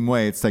the same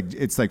way. It's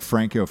like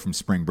Franco from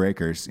Spring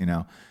Breakers,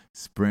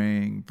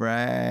 Spring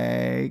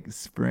break.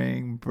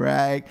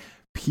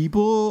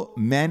 People,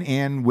 men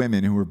and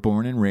women who were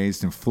born and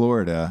raised in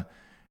Florida,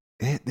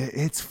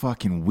 it's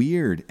fucking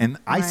weird. And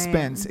I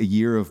spent a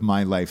year of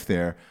my life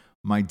there.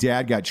 My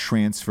dad got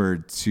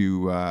transferred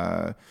to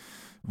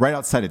right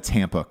outside of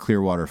Tampa,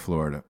 Clearwater,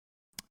 Florida.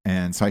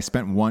 And so I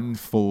spent one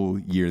full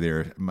year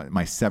there,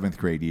 my 7th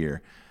grade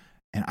year.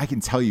 And I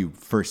can tell you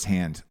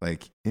firsthand,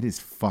 like, it is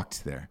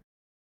fucked there.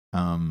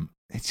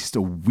 It's just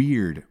a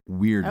weird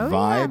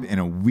vibe and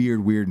a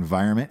weird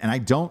environment. And I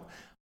don't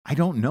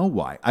know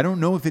why. I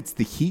don't know if it's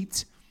the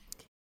heat.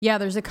 Yeah,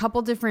 there's a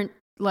couple different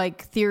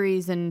like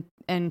theories and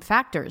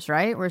factors,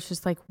 right? Where it's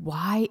just like,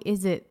 why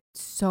is it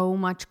so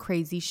much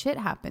crazy shit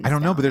happens? I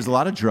don't know, but there's a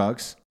lot of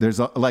drugs. There's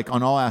like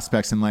on all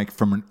aspects and like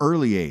from an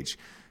early age.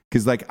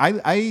 Because like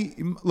I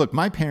look,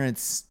 my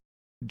parents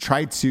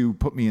tried to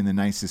put me in the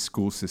nicest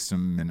school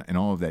system and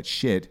all of that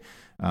shit.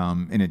 We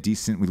lived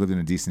in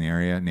a decent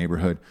area,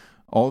 neighborhood.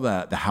 All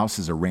the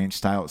houses are ranch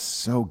style. It's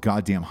so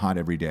goddamn hot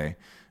every day.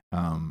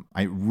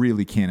 I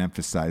really can't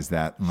emphasize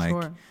that.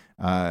 Like,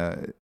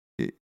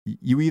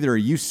 you either are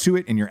used to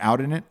it and you're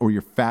out in it, or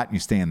you're fat and you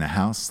stay in the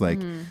house. Like,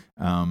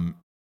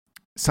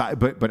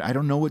 but I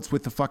don't know what's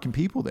with the fucking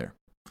people there.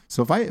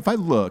 So if I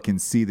look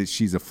and see that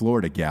she's a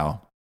Florida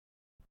gal,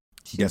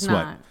 guess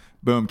what?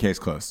 Boom, case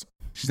closed.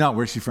 She's not.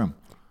 Where's she from?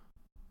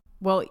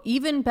 Well,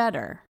 even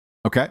better.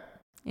 Okay.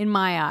 In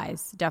my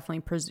eyes,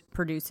 definitely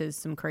produces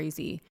some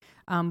crazy.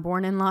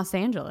 Born in Los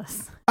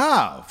Angeles.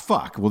 Oh,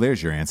 fuck. Well,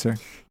 there's your answer.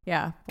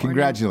 Yeah.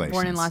 Congratulations.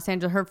 Born in Los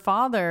Angeles. Her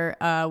father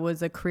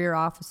was a career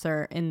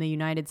officer in the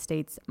United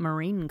States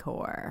Marine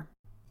Corps.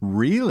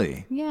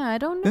 Really? Yeah, I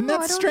don't know. Then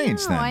that's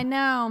strange then. I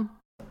know.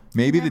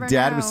 Maybe the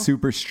dad was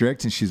super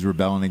strict and she's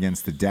rebelling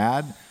against the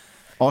dad.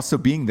 Also,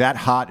 being that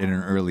hot at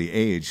an early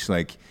age,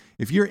 like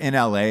if you're in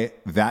LA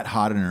that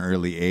hot at an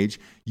early age,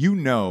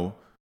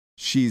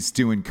 she's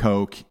doing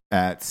coke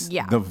at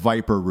Yeah. the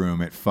Viper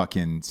Room at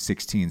fucking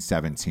 16,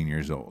 17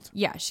 years old.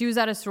 Yeah, she was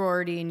at a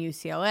sorority in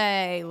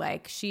UCLA.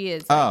 Like, she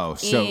is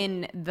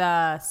in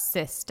the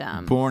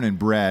system. Born and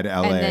bred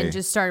LA. And then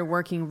just started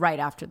working right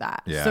after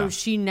that. Yeah. So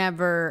she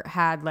never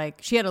had, like,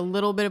 she had a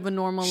little bit of a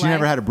normal life. She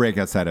never had a break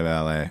outside of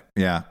LA.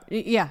 Yeah.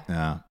 Yeah.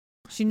 Yeah.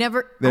 She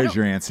never. There's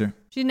your answer.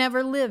 She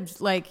never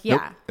lived, like,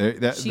 yeah.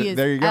 Nope. She is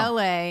there you go.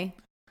 LA.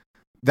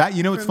 That,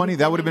 you know, it's funny.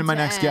 That would have been my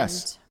next end.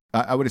 guess.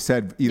 I would have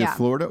said either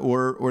Florida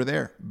or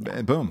there.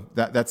 Boom.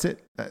 That's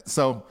it.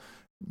 So,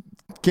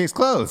 case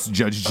closed,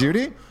 Judge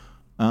Judy.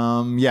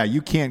 Yeah,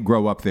 you can't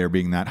grow up there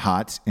being that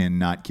hot and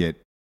not get,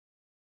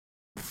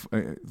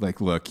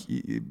 like, look,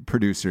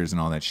 producers and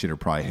all that shit are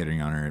probably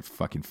hitting on her at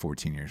fucking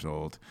 14 years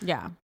old.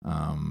 Yeah.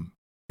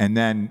 And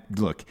then,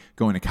 look,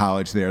 going to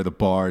college there, the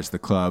bars, the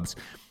clubs,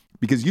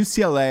 because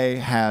UCLA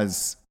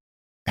has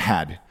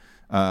had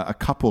a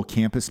couple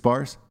campus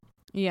bars.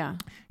 Yeah.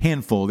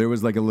 Handful. There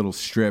was like a little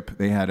strip.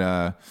 They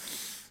had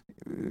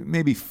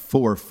maybe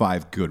 4 or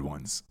 5 good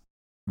ones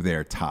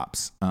there,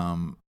 tops.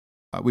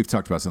 We've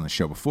talked about this on the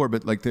show before,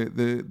 but like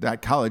that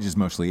college is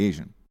mostly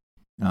Asian.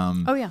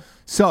 Oh, yeah.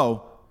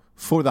 So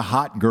for the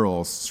hot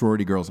girls,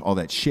 sorority girls, all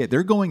that shit,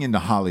 they're going into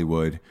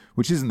Hollywood,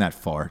 which isn't that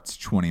far. It's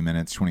 20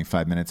 minutes,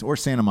 25 minutes, or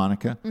Santa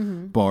Monica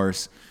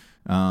bars.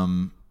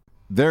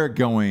 They're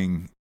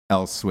going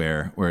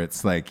elsewhere where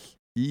it's like,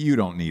 you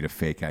don't need a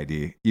fake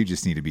ID. You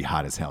just need to be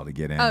hot as hell to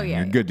get in. Oh, yeah.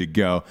 You're good to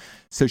go.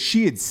 So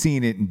she had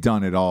seen it and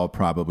done it all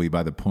probably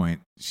by the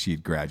point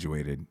she'd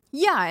graduated.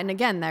 Yeah. And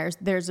again,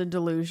 there's a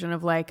delusion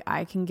of like,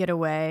 I can get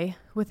away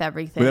with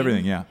everything. With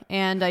everything, yeah.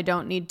 And I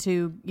don't need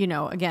to, you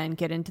know, again,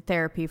 get into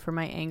therapy for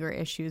my anger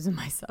issues and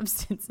my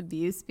substance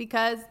abuse,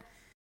 because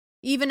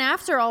even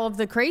after all of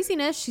the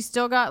craziness, she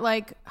still got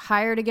like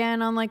hired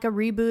again on like a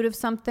reboot of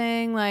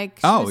something.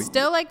 Like, she was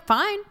still like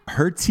fine.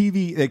 Her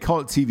TV, they call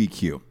it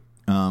TVQ.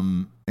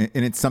 And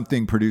it's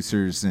something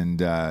producers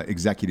and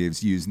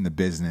executives use in the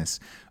business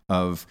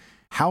of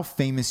how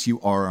famous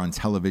you are on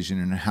television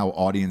and how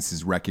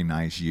audiences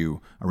recognize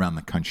you around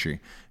the country.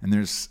 And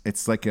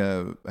it's like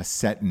a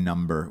set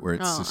number where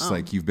it's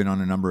like you've been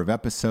on a number of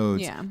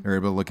episodes. Yeah. They're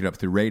able to look it up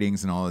through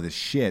ratings and all of this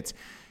shit.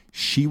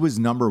 She was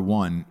number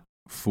one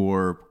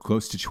for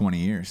close to 20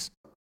 years.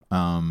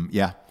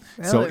 Yeah.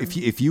 Really? So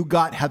if you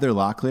got Heather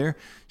Locklear,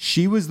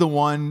 she was the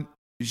one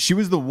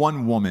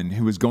woman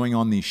who was going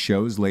on these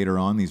shows later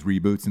on, these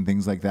reboots and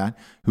things like that,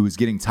 who was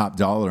getting top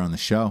dollar on the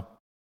show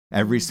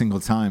every single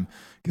time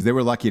because they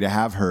were lucky to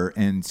have her.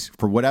 And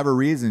for whatever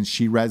reason,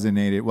 she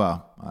resonated.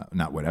 Well,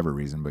 not whatever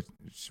reason, but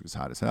she was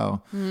hot as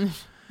hell. But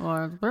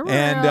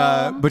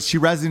she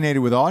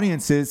resonated with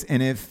audiences.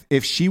 And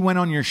if she went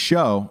on your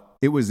show,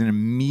 it was an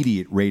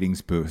immediate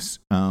ratings boost.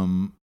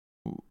 What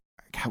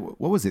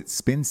was it?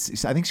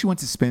 I think she went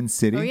to Spin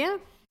City. Oh, yeah.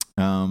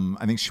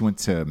 I think she went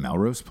to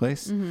Melrose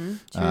Place. Mm-hmm.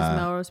 She was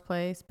Melrose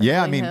Place.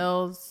 Beverly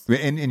Hills.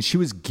 And she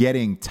was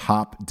getting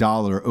top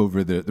dollar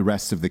over the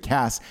rest of the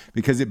cast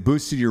because it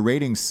boosted your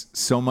ratings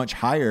so much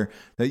higher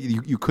that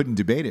you couldn't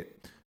debate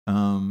it.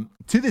 To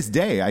this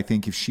day, I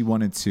think if she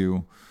wanted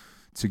to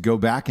go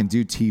back and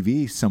do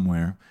TV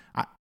somewhere,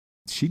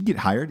 she'd get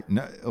hired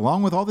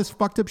along with all this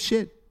fucked up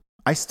shit.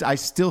 I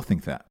still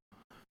think that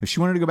if she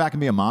wanted to go back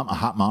and be a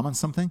hot mom on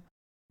something,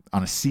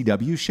 on a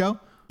CW show.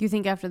 You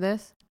think after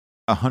this?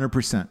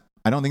 100%.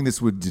 I don't think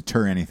this would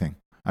deter anything.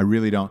 I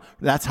really don't.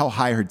 That's how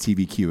high her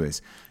TVQ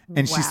is.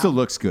 And she still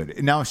looks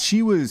good. Now, if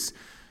she was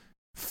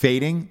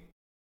fading,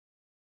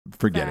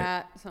 forget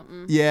it.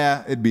 Something.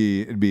 Yeah, it'd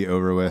be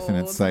over with. Old. And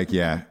it's like,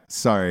 yeah,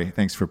 sorry,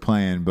 thanks for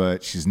playing,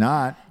 but she's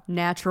not.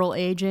 Natural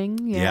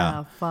aging?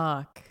 Yeah.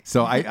 Fuck.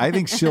 So I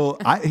think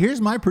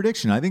here's my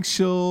prediction. I think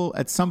she'll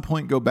at some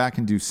point go back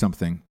and do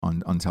something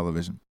on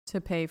television. To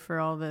pay for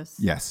all this.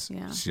 Yes.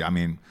 Yeah.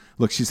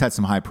 Look, she's had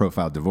some high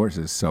profile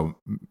divorces, so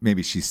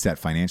maybe she's set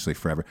financially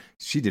forever.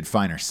 She did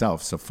fine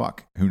herself, so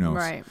fuck. Who knows?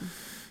 Right.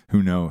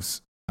 Who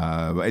knows?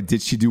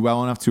 Did she do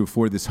well enough to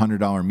afford this $100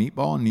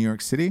 meatball in New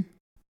York City?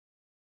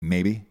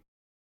 Maybe.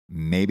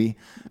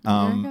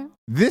 Okay.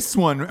 This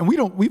one, and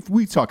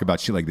we talk about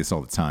shit like this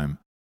all the time.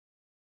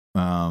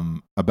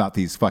 About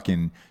these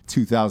fucking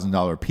 $2,000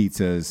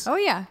 pizzas. Oh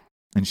yeah.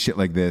 And shit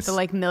like this. The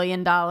like $1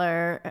 million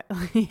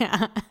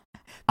yeah.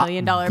 $1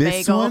 million bagel.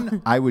 This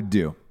one I would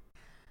do.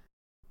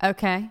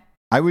 Okay.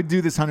 I would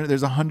do this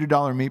there's $100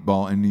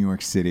 meatball in New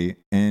York City,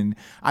 and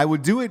I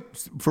would do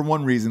it for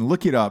one reason.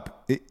 Look it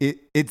up.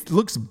 It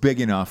looks big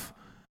enough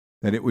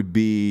that it would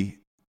be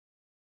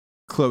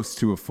close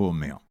to a full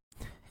meal.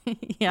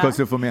 Yeah. Close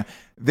to a full meal.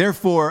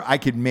 Therefore, I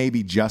could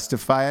maybe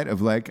justify it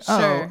of like,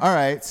 sure. All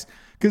right.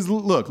 Because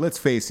look, let's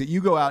face it. You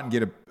go out and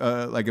get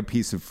a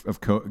piece of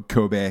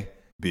Kobe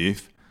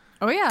beef.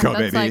 Oh yeah,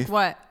 Kobe that's beef. like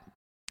what?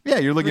 Yeah,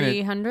 you're looking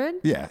 300?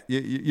 Yeah,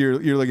 you're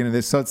looking at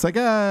this. So it's like,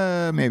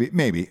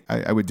 maybe.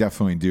 I would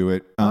definitely do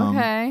it.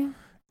 Okay.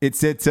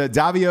 It's at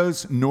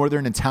Davio's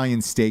Northern Italian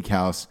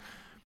Steakhouse,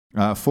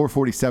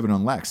 447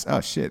 on Lex. Oh,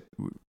 shit.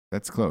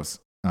 That's close.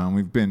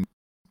 We've been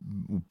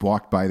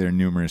walked by there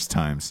numerous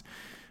times.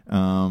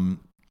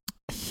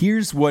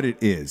 Here's what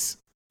it is.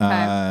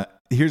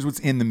 Here's what's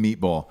in the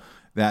meatball.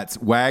 That's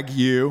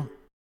Wagyu.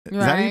 Is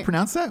that how you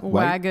pronounce that?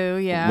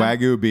 Wagyu, yeah.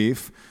 Wagyu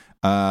beef,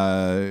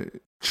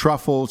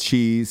 truffle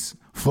cheese,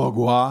 foie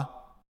gras.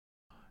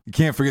 You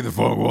can't forget the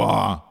foie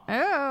gras.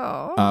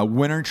 Oh.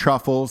 Winter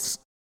truffles,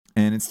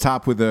 and it's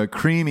topped with a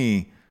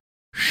creamy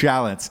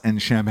shallots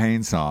and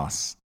champagne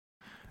sauce.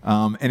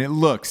 And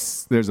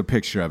there's a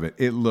picture of it.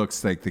 It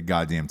looks like the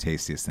goddamn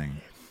tastiest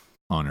thing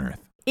on earth.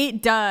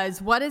 It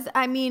does.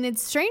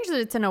 It's strange that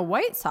it's in a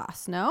white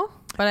sauce, no?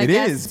 But I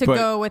guess to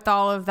go with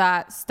all of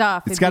that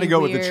stuff. It's got to go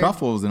with the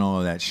truffles and all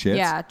of that shit.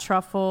 Yeah,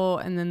 truffle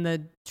and then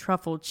the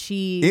truffle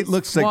cheese. It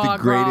looks like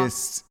the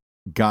greatest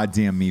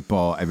goddamn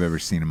meatball I've ever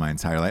seen in my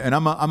entire life. And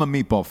I'm a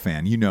meatball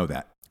fan. You know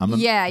that.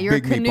 You're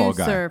big a meatball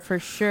guy for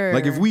sure.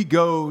 Like if we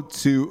go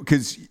to,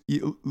 because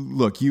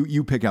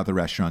you pick out the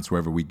restaurants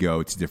wherever we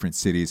go to different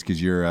cities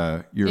because you're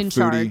a foodie.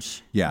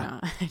 Charge. Yeah.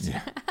 No.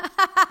 Yeah.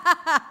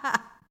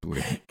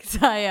 Because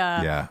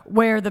I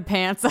wear the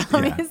pants,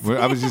 obviously. Yeah.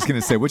 Well, I was just going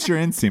to say, what's your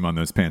inseam on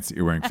those pants that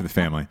you're wearing for the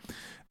family?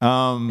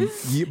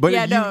 Just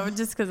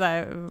because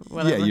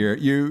whatever. Yeah,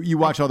 you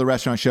watch all the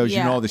restaurant shows,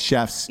 you know all the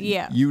chefs,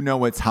 you know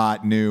what's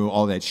hot, new,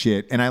 all that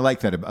shit. And I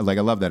like that, I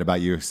love that about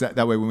you. So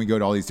that way when we go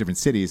to all these different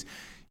cities,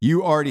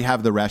 you already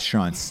have the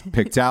restaurants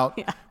picked out.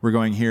 Yeah. We're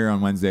going here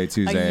on Wednesday,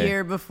 Tuesday. A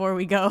year before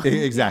we go.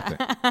 Exactly.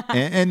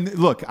 and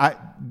look,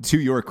 to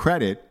your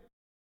credit,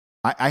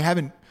 I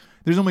haven't,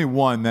 there's only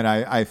one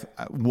that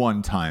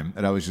one time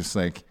that I was just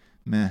like,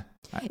 meh.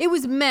 It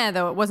was meh,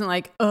 though. It wasn't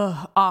like,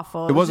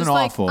 awful. It wasn't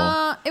awful.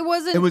 It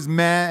wasn't. It was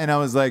meh, and I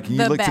was like, you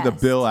looked at the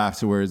bill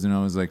afterwards, and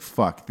I was like,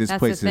 fuck, this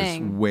place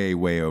is way,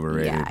 way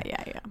overrated.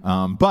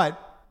 Yeah.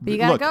 But you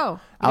gotta go.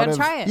 You gotta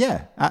try it.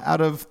 Yeah.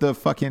 Out of the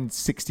fucking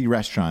 60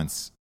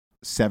 restaurants,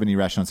 70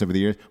 restaurants over the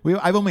years,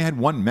 I've only had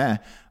one meh.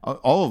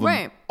 All of them,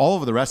 right. All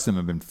of the rest of them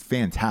have been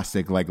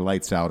fantastic, like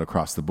lights out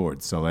across the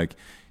board. So like,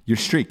 your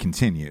streak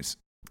continues.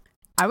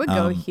 I would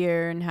go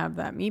here and have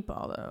that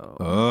meatball, though.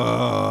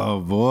 Oh,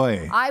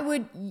 boy.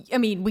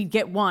 We'd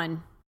get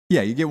one.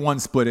 Yeah, you get one,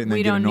 split it, and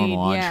then get a normal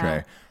entree.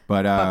 Yeah.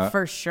 But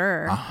for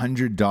sure.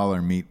 $100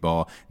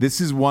 meatball. This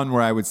is one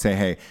where I would say,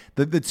 hey,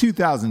 the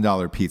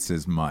 $2,000 pizza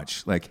is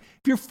much. Like,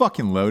 if you're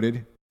fucking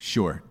loaded,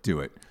 sure, do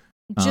it.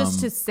 Just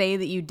to say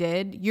that you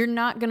did, you're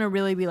not going to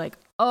really be like,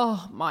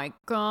 oh, my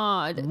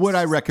God. Would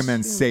I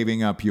recommend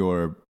saving up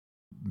your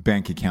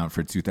bank account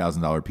for a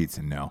 $2,000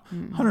 pizza? No.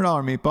 $100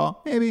 meatball,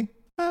 maybe.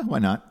 Why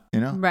not? You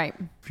know? Right.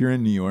 If you're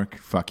in New York,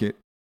 fuck it.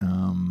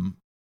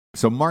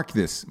 So mark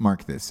this.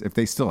 If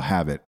they still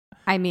have it.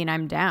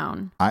 I'm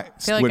down. I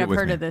feel like I've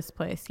heard of this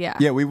place. Yeah.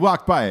 Yeah, we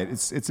walked by it.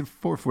 It's a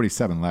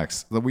 447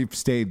 Lex. We've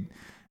stayed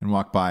and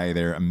walked by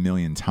there a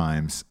million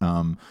times.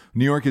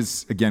 New York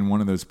is, again, one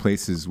of those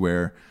places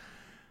where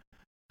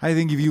I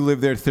think if you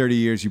lived there 30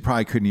 years, you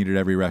probably couldn't eat at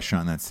every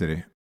restaurant in that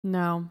city.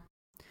 No.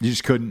 You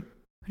just couldn't.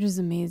 Which is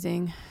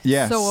amazing.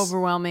 Yes. So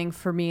overwhelming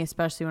for me,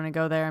 especially when I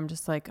go there. I'm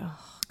just like, oh.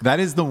 That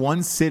is the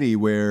one city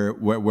where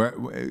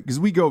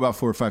because we go about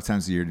 4 or 5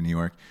 times a year to New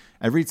York.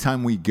 Every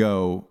time we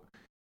go,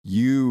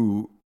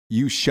 you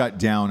shut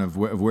down of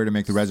where to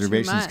make the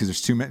reservations because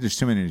there's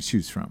too many to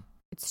choose from.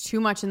 It's too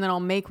much, and then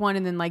I'll make one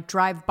and then like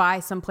drive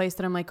by someplace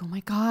that I'm like, oh my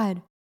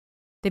God,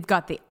 they've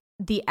got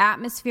the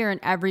atmosphere in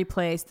every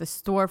place, the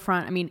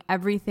storefront.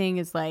 Everything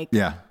is like,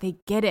 they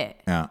get it.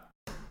 Yeah,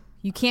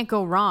 you can't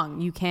go wrong.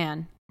 You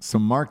can. So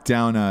mark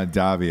down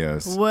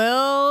Davio's.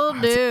 Will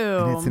do.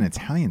 And it's an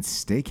Italian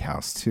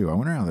steakhouse too. I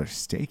wonder how their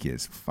steak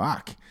is.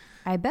 Fuck.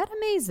 I bet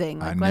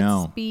amazing. I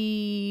know. Let's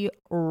be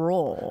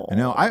roll. I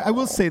know. I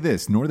will say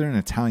this: Northern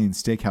Italian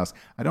Steakhouse.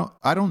 I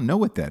don't know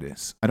what that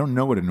is. I don't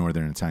know what a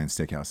Northern Italian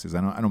Steakhouse is.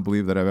 I don't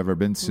believe that I've ever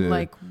been to.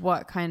 Like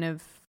what kind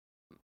of?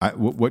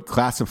 What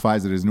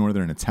classifies it as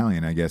Northern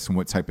Italian? I guess, and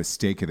what type of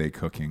steak are they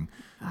cooking?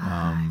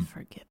 I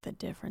forget the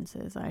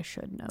differences. I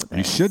should know this.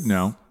 You should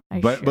know.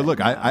 But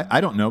look,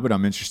 I don't know, but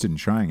I'm interested in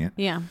trying it.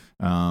 Yeah.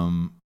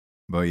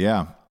 But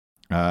yeah,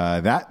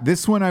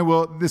 this one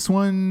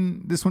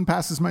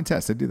passes my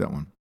test. I do that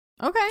one.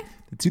 Okay.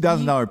 The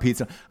 $2,000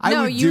 pizza.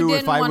 You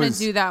didn't want to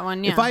do that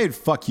one. Yeah. If I had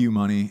fuck you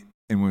money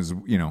and was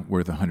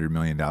worth $100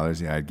 million,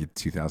 yeah, I'd get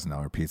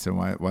 $2,000 pizza.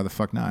 Why the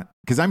fuck not?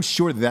 Because I'm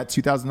sure that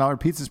 $2,000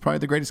 pizza is probably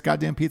the greatest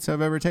goddamn pizza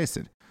I've ever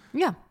tasted.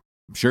 Yeah.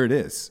 I'm sure it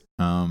is.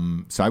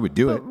 So I would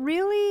do it.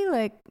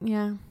 Really,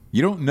 yeah.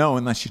 You don't know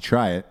unless you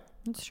try it.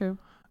 That's true.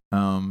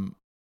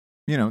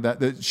 That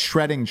the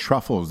shredding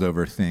truffles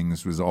over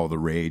things was all the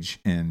rage,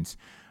 and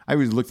I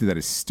always looked at that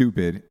as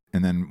stupid.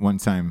 And then one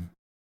time,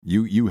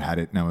 you had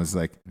it, and I was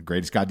like, the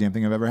greatest goddamn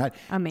thing I've ever had.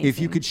 Amazing. If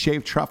you could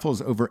shave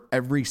truffles over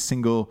every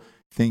single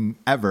thing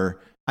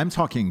ever, I'm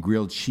talking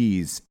grilled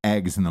cheese,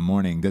 eggs in the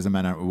morning. Doesn't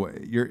matter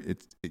what you're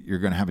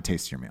going to have a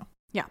taste of your meal.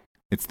 Yeah,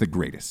 it's the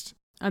greatest.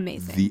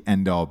 Amazing. The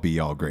end all be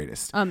all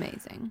greatest.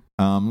 Amazing.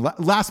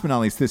 Last but not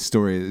least, this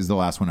story is the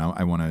last one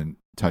I want to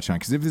touch on,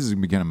 because if this has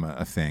become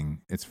a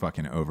thing, it's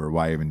fucking over.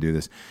 Why even do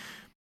this?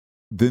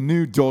 The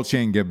new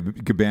Dolce &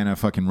 Gabbana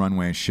fucking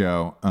runway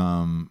show,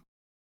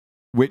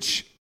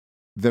 which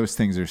those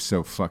things are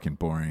so fucking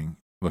boring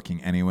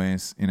looking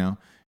anyways, You're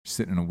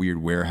sitting in a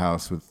weird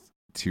warehouse with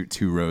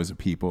two rows of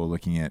people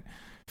looking at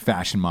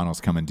fashion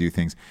models come and do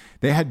things.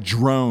 They had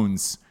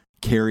drones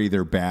carry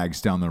their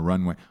bags down the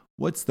runway.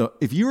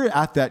 If you were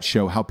at that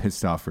show, how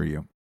pissed off are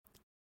you?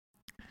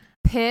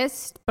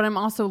 Pissed, but I'm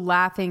also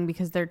laughing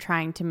because they're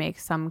trying to make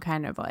some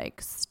kind of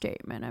like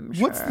statement, I'm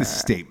sure. What's the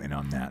statement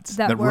on that?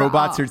 That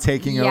robots are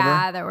taking over?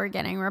 Yeah, that we're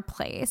getting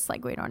replaced.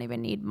 Like we don't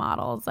even need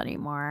models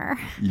anymore.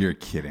 You're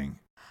kidding.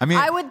 I mean,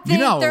 I would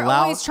think they're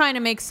always trying to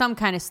make some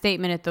kind of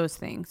statement at those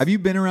things. Have you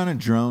been around a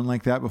drone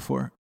like that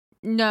before?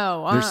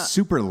 No. They're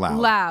super loud.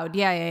 Loud,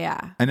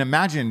 yeah. And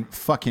imagine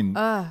fucking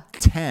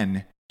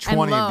 10,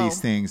 20 of these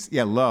things.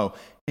 Yeah, low.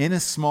 In a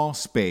small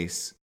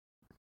space.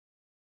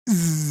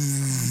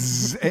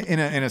 in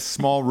a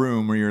small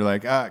room where you're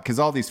like, because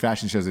all these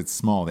fashion shows, it's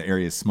small. The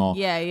area is small.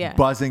 Yeah.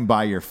 Buzzing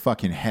by your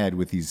fucking head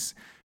with these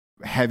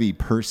heavy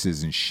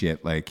purses and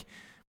shit. Like,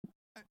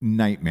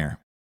 nightmare.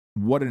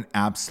 What an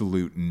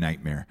absolute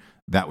nightmare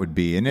that would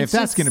be. And if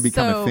that's going to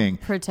become a thing,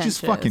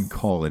 just fucking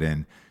call it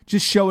in.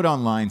 Just show it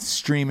online,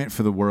 stream it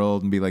for the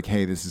world, and be like,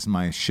 hey, this is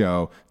my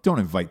show. Don't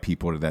invite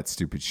people to that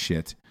stupid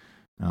shit.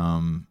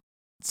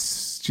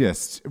 It's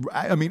just,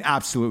 I mean,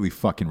 absolutely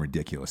fucking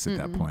ridiculous at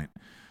that point.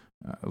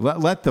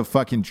 Let the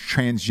fucking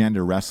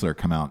transgender wrestler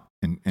come out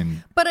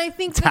and but I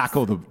think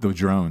tackle the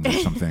drones or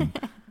something.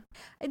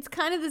 It's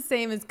kind of the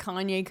same as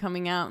Kanye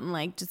coming out and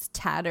like just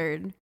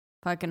tattered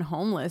fucking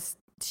homeless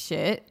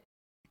shit.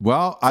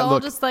 Well, it's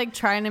all just like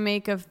trying to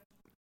make a.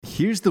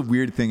 Here's the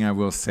weird thing I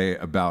will say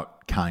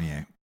about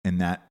Kanye and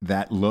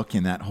that look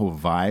and that whole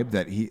vibe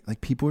that he like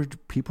people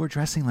are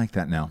dressing like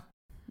that now.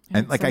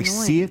 And like annoying. I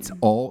see it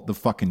all the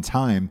fucking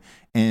time,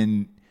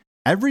 and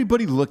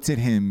everybody looked at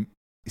him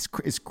is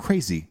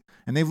crazy,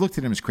 and they've looked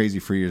at him as crazy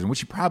for years, and which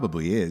he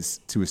probably is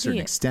to a certain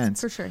extent.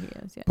 For sure, he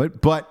is. Yeah.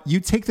 But you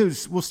take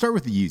those. We'll start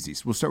with the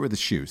Yeezys. We'll start with the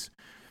shoes.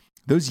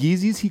 Those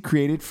Yeezys he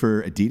created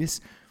for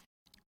Adidas.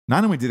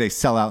 Not only do they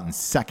sell out in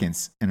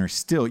seconds, and you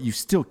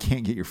still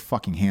can't get your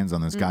fucking hands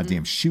on those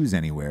goddamn shoes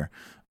anywhere.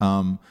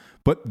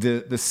 But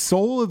the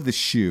sole of the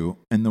shoe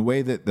and the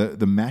way that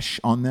the mesh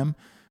on them.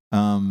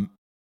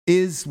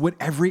 Is what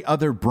every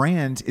other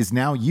brand is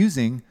now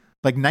using,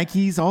 like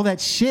Nike's, all that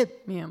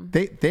shit. Yeah.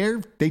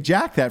 They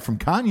jack that from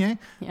Kanye.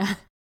 Yeah.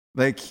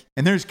 Like,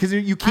 and there's because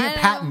you can't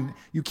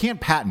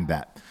patent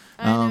that.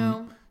 I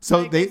know.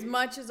 So like, as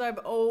much as I've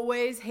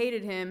always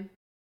hated him.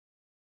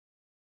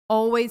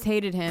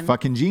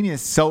 Fucking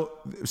genius. So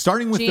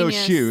starting with those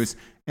shoes,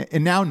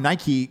 and now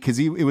Nike, because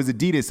it was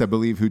Adidas, I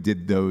believe, who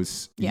did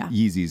those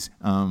Yeezys.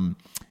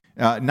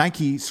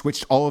 Nike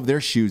switched all of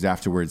their shoes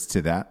afterwards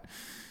to that.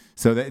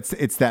 So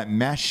it's that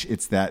mesh,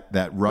 it's that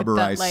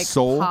rubberized like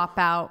sole, pop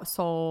out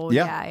sole,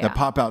 yeah, that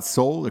pop out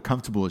sole. They're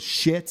comfortable as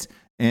shit,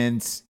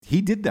 and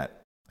he did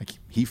that. Like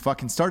he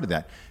fucking started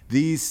that.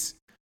 These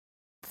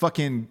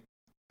fucking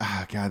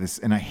this,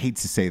 and I hate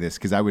to say this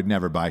because I would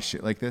never buy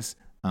shit like this.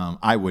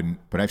 I wouldn't,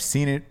 but I've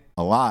seen it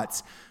a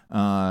lot.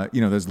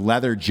 Those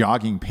leather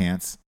jogging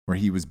pants where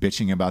he was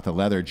bitching about the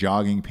leather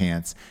jogging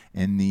pants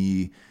and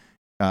the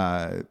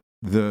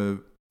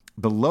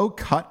low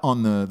cut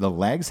on the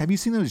legs. Have you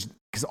seen those?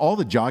 Because all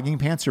the jogging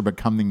pants are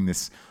becoming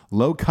this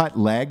low cut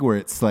leg where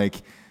it's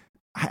like,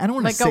 I don't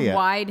want to say it. Like a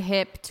wide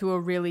hip to a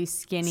really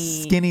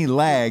skinny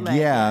leg.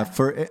 Yeah.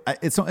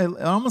 It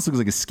almost looks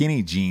like a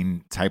skinny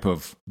jean type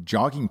of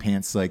jogging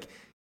pants. Like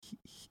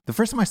the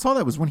first time I saw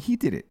that was when he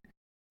did it.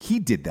 He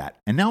did that.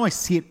 And now I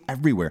see it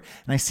everywhere.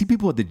 And I see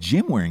people at the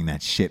gym wearing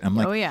that shit. I'm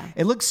like, oh, yeah.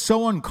 It looks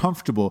so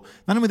uncomfortable.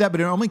 Not only that, but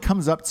it only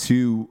comes up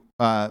to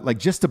like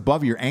just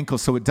above your ankle.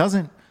 So it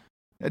doesn't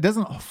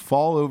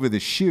fall over the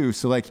shoe.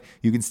 So like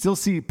you can still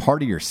see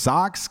part of your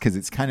socks because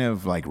it's kind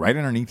of like right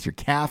underneath your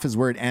calf is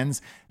where it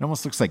ends. It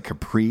almost looks like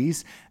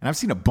capris. And I've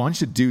seen a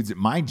bunch of dudes at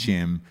my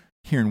gym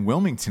here in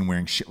Wilmington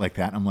wearing shit like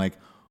that. And I'm like,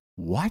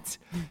 what?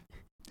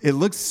 It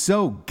looks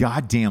so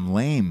goddamn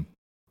lame.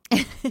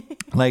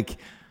 Like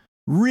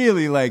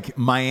really like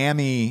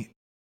Miami,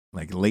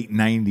 like late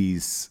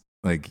 90s,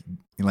 like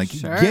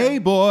sure. Gay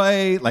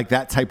boy, like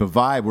that type of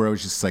vibe where I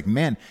was just like,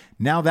 man,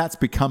 now that's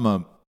become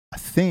a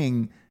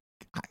thing.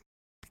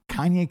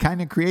 Kanye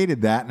kind of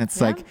created that, and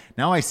it's like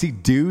now I see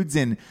dudes,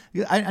 and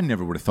I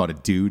never would have thought a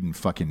dude in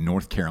fucking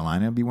North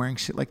Carolina would be wearing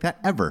shit like that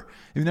ever.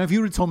 If you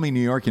would have told me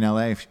New York and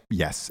LA,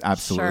 yes,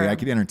 absolutely, sure. I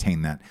could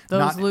entertain that.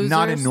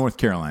 Not in North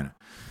Carolina.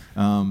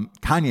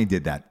 Kanye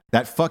did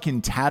that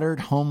fucking tattered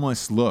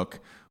homeless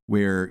look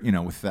where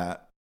with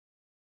that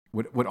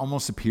what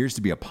almost appears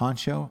to be a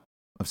poncho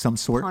of some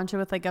sort. Poncho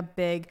with like a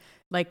big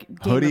like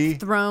Game hoodie. of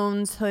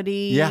Thrones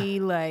hoodie. Yeah.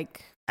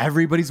 Like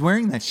everybody's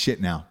wearing that shit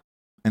now,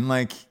 and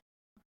like.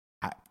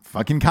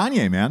 Fucking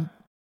Kanye, man.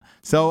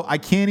 So I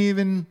can't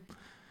even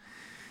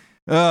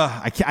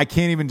I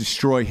can't even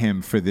destroy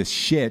him for this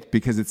shit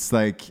because it's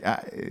like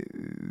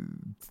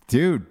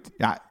dude,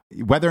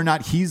 whether or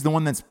not he's the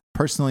one that's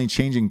personally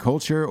changing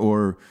culture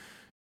or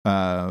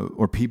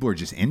people are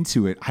just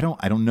into it, I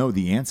don't know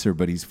the answer,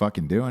 but he's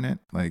fucking doing it.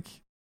 Like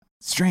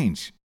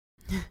strange.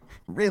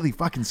 Really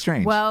fucking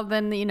strange. Well,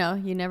 then you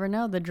never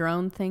know. The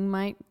drone thing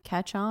might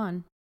catch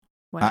on.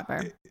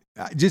 Whatever.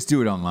 Just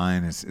do it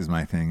online is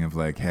my thing of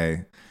like,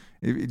 hey,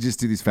 Just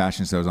do these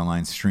fashion shows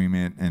online, stream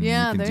it, and you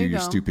can do your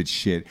stupid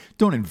shit.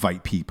 Don't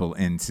invite people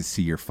in to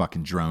see your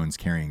fucking drones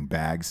carrying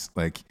bags.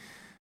 Like,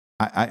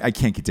 I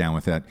can't get down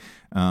with that.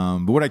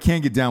 But what I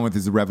can get down with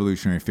is the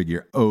revolutionary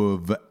figure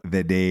of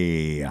the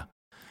day.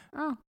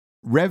 Oh.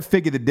 Rev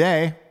figure of the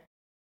day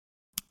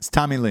is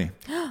Tommy Lee.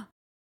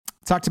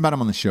 Talked about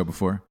him on the show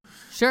before.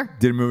 Sure.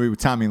 Did a movie with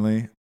Tommy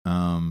Lee.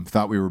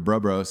 Thought we were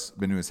bros.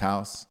 Been to his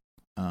house.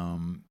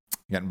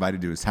 Got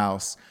invited to his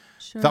house.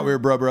 Sure. Thought we were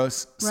bros. Right.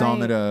 Saw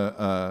him at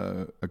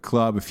a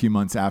club a few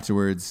months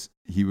afterwards.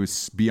 He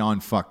was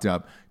beyond fucked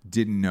up.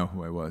 Didn't know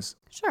who I was.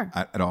 Sure.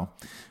 At all.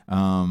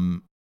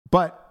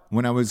 But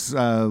when I was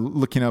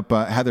looking up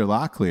Heather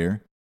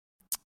Locklear,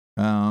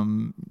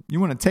 you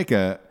want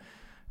to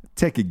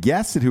take a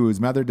guess at who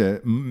was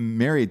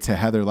married to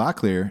Heather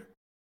Locklear?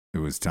 It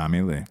was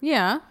Tommy Lee.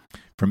 Yeah.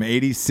 From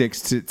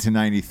 86 to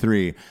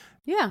 93.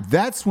 Yeah.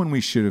 That's when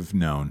we should have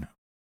known.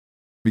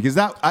 Because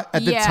at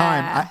the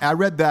time, I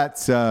read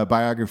that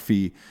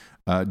biography,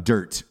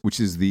 Dirt, which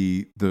is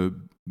the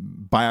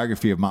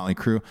biography of Motley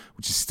Crue,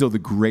 which is still the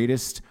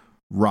greatest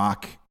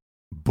rock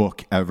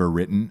book ever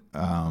written,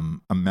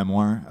 a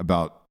memoir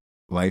about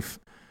life.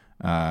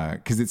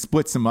 Because it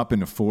splits them up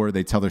into 4.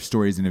 They tell their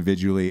stories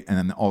individually, and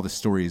then all the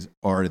stories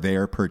are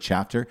there per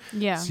chapter.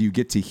 Yeah. So you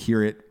get to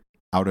hear it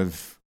out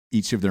of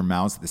each of their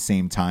mouths at the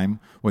same time,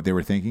 what they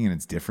were thinking, and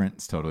it's different.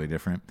 It's totally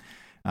different.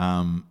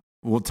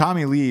 Well,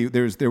 Tommy Lee,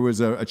 there was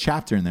a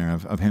chapter in there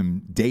of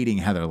him dating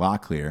Heather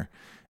Locklear,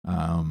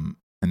 and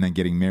then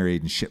getting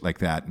married and shit like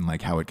that, and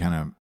like how it kind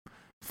of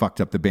fucked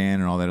up the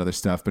band and all that other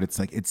stuff. But it's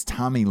like, it's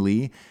Tommy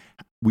Lee.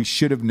 We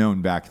should have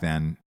known back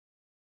then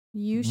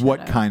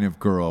what kind of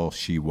girl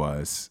she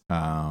was.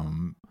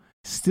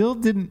 Still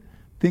didn't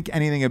think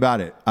anything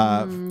about it.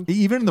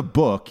 Even in the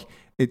book,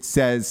 it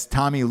says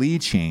Tommy Lee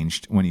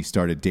changed when he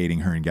started dating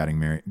her and getting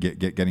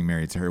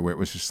married to her, where it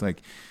was just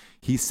like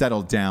he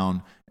settled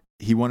down.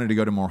 He wanted to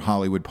go to more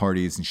Hollywood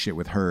parties and shit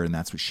with her, and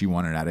that's what she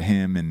wanted out of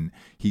him. And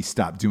he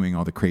stopped doing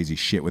all the crazy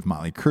shit with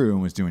Motley Crue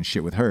and was doing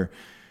shit with her.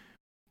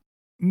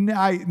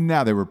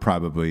 Now they were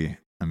probably,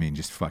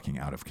 just fucking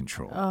out of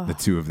control. The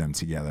two of them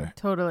together.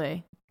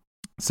 Totally.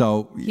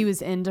 So he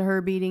was into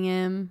her beating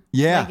him.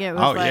 Yeah. Like it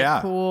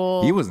was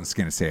cool. He wasn't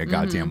going to say a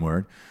goddamn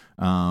word.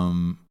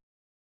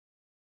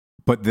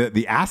 But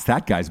the ass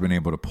that guy's been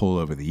able to pull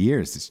over the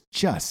years is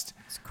just...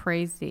 It's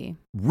crazy.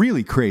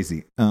 Really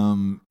crazy.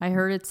 I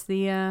heard it's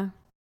the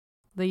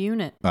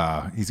unit.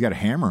 He's got a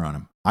hammer on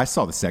him. I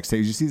saw the sex tape.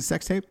 Did you see the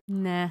sex tape?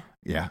 Nah.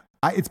 Yeah.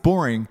 It's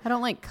boring. I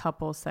don't like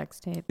couple sex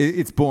tapes.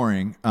 It's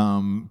boring.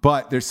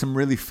 But there's some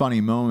really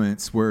funny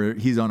moments where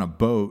he's on a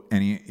boat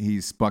and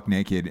he's buck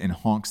naked and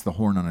honks the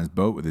horn on his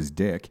boat with his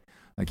dick.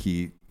 Like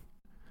he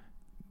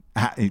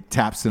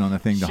taps it on the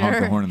thing to honk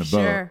the horn on the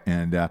boat.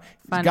 And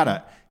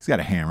he's got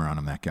a hammer on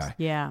him, that guy.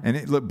 Yeah. And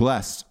it looked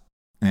blessed.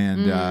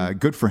 And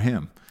good for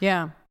him.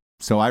 Yeah.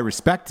 So I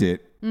respect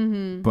it.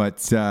 Mm-hmm.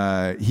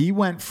 But he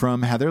went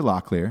from Heather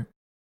Locklear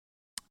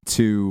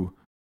to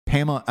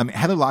Pamela.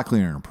 Heather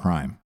Locklear in her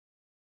prime.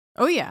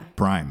 Oh, yeah.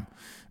 Prime.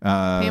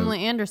 Pamela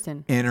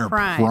Anderson. In her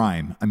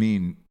prime.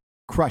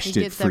 Crushed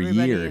it for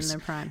years. In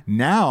their prime.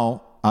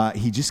 Now,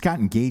 he just got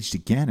engaged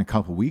again a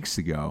couple weeks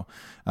ago.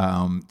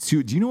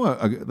 Do you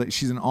know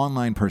she's an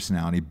online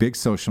personality, big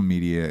social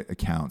media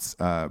accounts.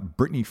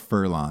 Brittany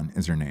Furlan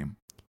is her name.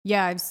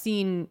 Yeah, I've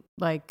seen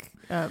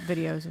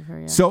videos of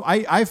her. Yeah. So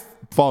I've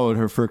followed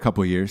her for a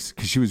couple of years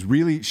because she used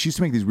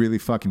to make these really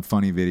fucking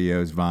funny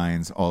videos,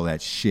 Vines, all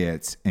that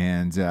shit,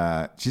 and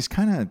just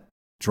kind of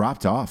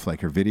dropped off.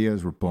 Like her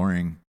videos were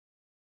boring,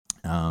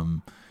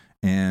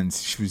 and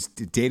she was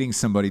dating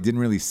somebody, didn't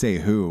really say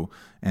who,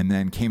 and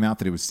then came out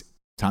that it was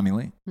Tommy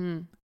Lee,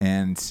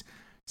 and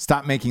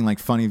stopped making like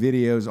funny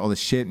videos, all this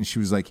shit, and she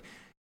was like.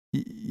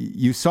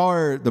 You saw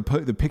her, the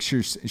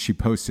pictures she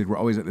posted were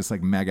always at this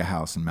like mega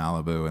house in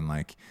Malibu and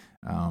like,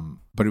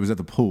 but it was at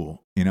the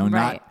pool,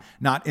 right.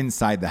 not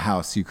inside the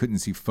house. So you couldn't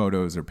see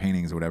photos or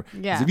paintings or whatever.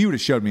 Yeah. 'Cause if you would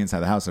have showed me inside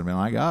the house, I'd been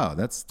like, oh,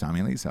 that's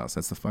Tommy Lee's house.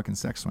 That's the fucking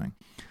sex swing.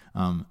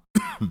 Or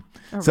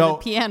the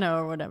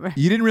piano or whatever.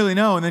 You didn't really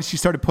know. And then she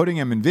started putting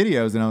him in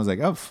videos and I was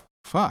like, oh,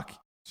 fuck.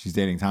 She's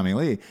dating Tommy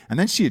Lee. And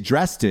then she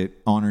addressed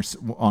it on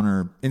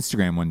her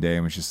Instagram one day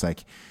and was just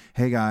like,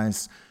 hey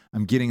guys,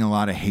 I'm getting a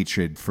lot of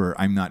hatred for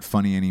I'm not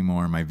funny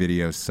anymore. My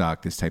videos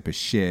suck, this type of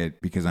shit,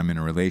 because I'm in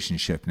a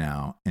relationship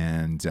now.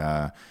 And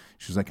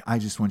she was like, I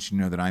just want you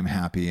to know that I'm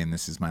happy and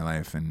this is my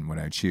life and what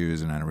I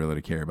choose. And I don't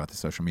really care about the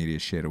social media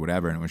shit or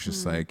whatever. And it was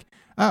just like,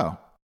 oh,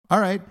 all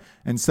right.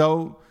 And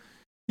so,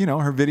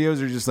 her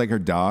videos are just like her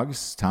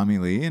dogs, Tommy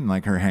Lee, and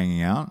like her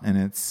hanging out and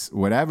it's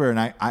whatever. And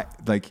I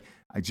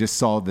just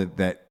saw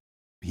that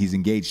he's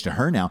engaged to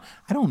her now.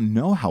 I don't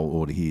know how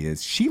old he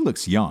is. She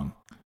looks young.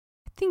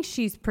 I think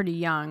she's pretty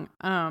young.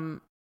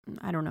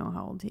 I don't know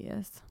how old he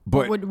is.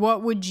 But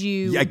what would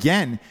you...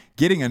 Again,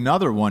 getting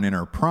another one in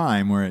her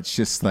prime where it's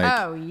just like...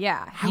 Oh,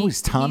 yeah. How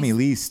is Tommy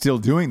Lee still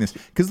doing this?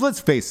 Because let's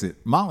face it,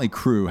 Motley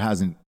Crue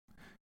hasn't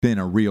been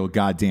a real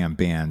goddamn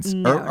band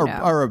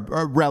or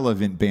a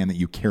relevant band that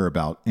you care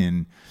about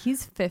in.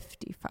 He's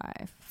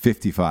 55.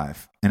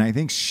 55. And I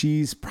think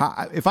she's,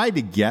 if I had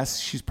to guess,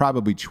 she's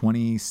probably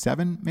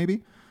 27,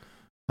 maybe.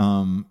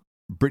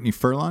 Brittany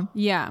Furlan.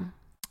 Yeah.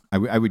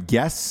 I would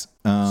guess.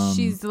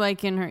 She's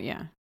like in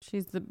her,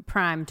 she's the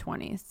prime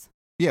 20s.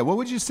 Yeah. What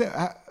would you say?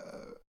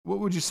 What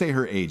would you say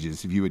her age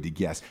is if you had to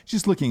guess?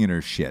 Just looking at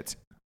her shit.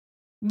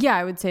 Yeah,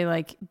 I would say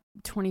like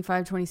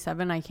 25,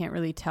 27. I can't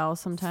really tell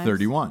sometimes.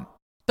 31.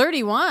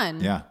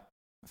 31? Yeah.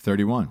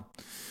 31.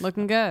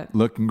 Looking good.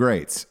 Looking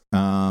great.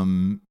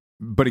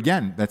 But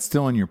again, that's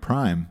still in your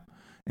prime.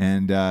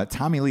 And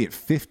Tommy Lee at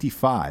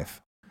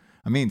 55.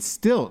 I mean,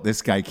 still,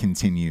 this guy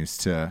continues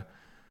to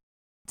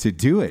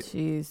do it.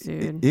 Jeez,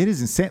 dude. It is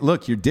insane.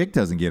 Look, your dick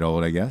doesn't get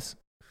old, I guess.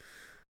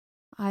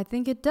 I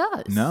think it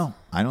does. No,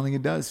 I don't think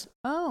it does.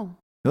 Oh.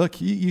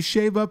 Look, you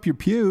shave up your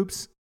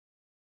pubes.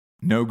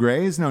 No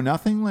grays, no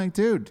nothing. Like,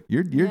 dude,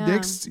 your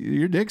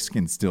dicks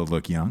can still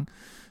look young.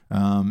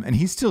 And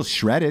he's still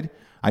shredded.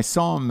 I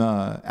saw him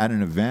at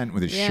an event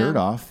with his shirt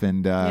off,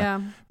 and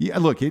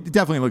look, it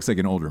definitely looks like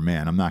an older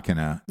man. I'm not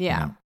gonna,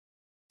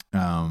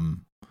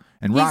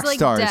 and he's rock like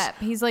stars.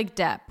 He's like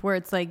Depp, where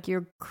it's like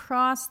you're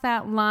cross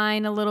that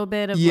line a little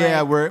bit of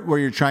where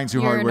you're trying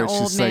too hard, where it's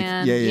just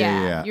man. like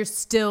yeah. You're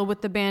still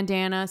with the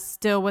bandana,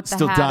 still with the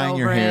still hat dyeing over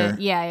your hair, it.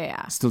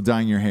 Yeah. Still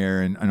dyeing your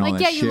hair and all like,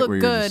 that you shit. look where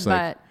good, you're just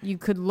but you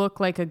could look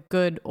like a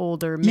good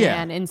older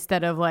man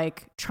instead of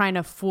like trying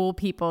to fool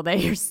people that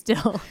you're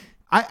still.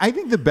 I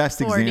think the best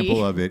 40.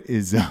 example of it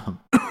is the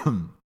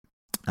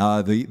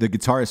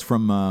guitarist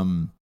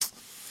from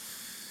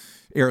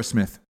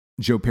Aerosmith,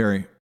 Joe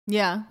Perry.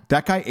 Yeah.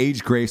 That guy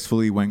aged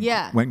gracefully, went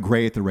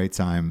gray at the right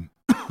time.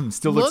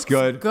 Still looks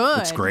good.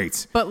 Looks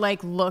great. But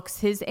like looks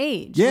his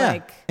age.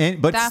 Yeah.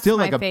 Like, but still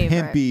like a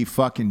favorite. pimpy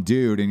fucking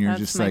dude. And you're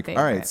just like, all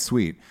right,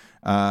 sweet.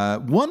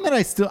 One that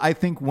I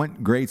think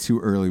went gray too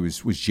early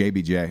was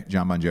JBJ,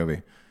 John Bon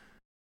Jovi.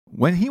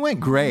 When he went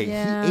gray, he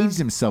aged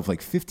himself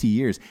like 50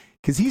 years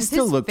because he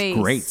still looked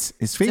great.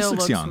 His face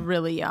looks young.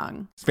 Really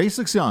young. His face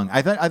looks young.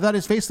 I thought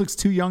his face looks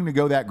too young to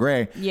go that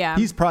gray. Yeah.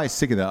 He's probably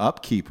sick of the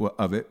upkeep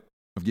of it,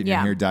 of getting your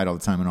hair dyed all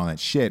the time and all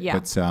that shit. Yeah.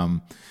 But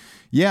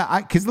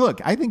because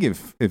look, I think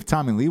if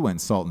Tommy Lee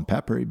went salt and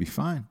pepper, he'd be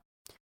fine.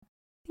 I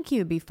think he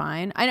would be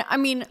fine. I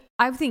mean,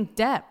 I think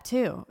Depp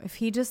too. If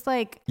he just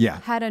like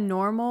had a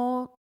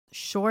normal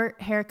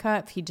short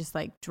haircut, if he just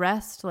like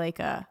dressed like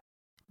a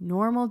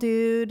normal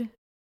dude,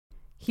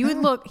 he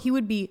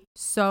would be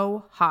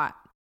so hot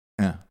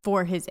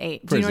for his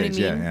age. Do you know what I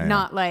mean? Yeah.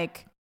 Not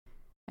like,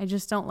 I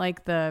just don't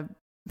like the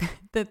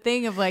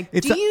thing of like,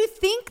 do you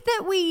think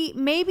that we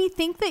maybe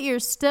think that you're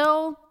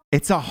still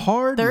It's a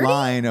hard 30?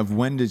 line of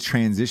when to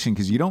transition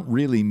because you don't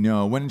really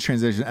know when to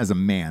transition as a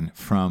man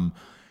from,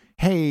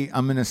 hey,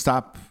 I'm going to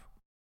stop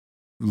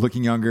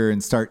looking younger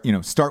and start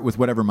with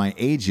whatever my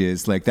age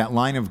is, like that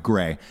line of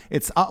gray.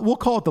 It's we'll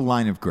call it the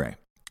line of gray.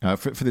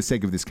 For the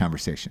sake of this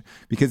conversation,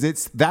 because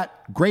it's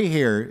that gray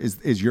hair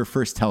is your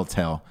first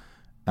telltale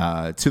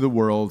to the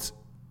world,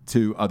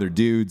 to other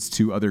dudes,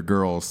 to other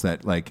girls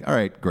that like, all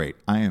right, great.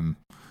 I am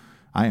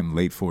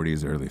late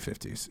 40s, early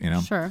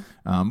 50s, Sure.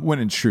 When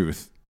in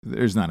truth,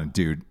 there's not a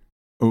dude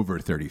over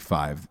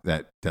 35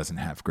 that doesn't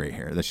have gray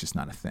hair. That's just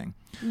not a thing.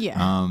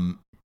 Yeah.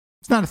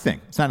 It's not a thing.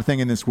 It's not a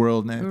thing in this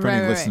world. And for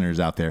any listeners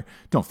out there,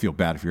 don't feel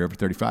bad if you're over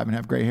 35 and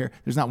have gray hair.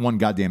 There's not one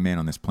goddamn man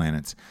on this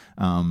planet.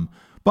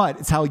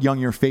 But it's how young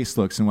your face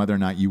looks and whether or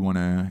not you want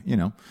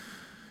to,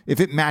 if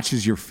it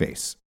matches your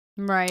face.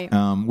 Right.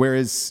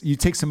 Whereas you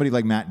take somebody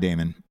like Matt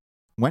Damon,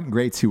 went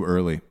gray too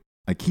early.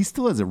 Like he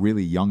still has a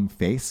really young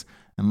face.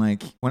 And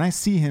like when I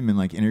see him in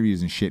like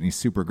interviews and shit and he's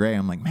super gray,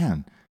 I'm like,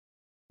 man,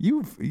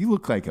 you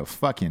look like a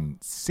fucking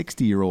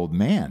 60-year-old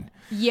man.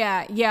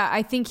 Yeah.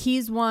 I think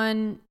he's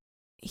one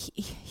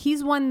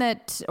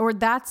that, or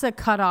that's a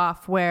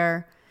cutoff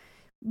where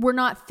we're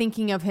not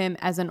thinking of him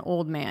as an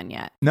old man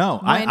yet. No,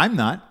 I'm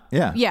not.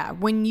 Yeah. Yeah.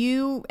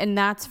 And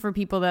that's for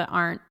people that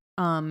aren't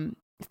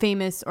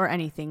famous or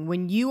anything.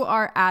 When you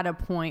are at a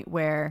point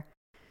where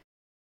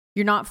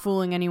you're not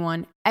fooling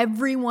anyone,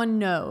 everyone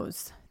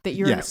knows that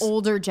you're an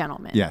older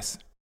gentleman. Yes.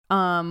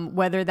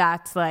 Whether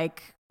that's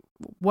like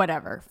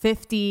whatever,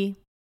 50,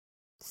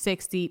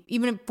 60,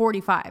 even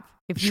 45.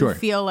 If you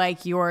feel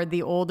like you're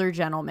the older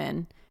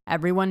gentleman,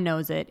 everyone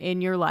knows it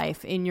in your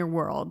life, in your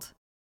world.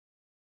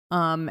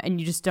 And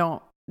you just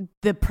don't,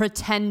 the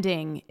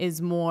pretending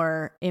is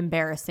more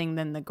embarrassing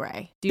than the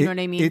gray. Do you know what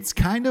I mean? It's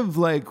kind of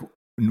like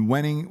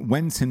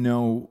when to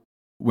know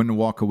when to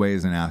walk away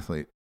as an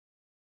athlete.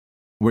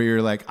 Where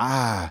you're like,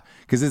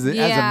 because as a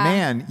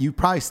man, you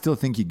probably still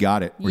think you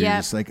got it. Where you're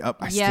just like,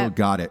 I still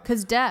got it.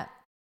 Because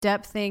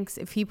Depp thinks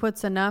if he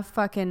puts enough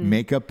fucking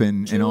makeup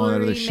and all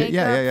that other shit.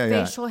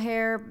 Yeah. Facial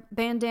hair,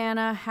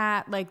 bandana,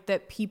 hat, like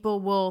that people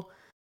will,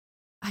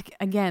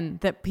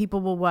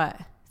 what?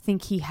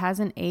 Think he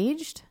hasn't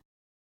aged?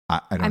 I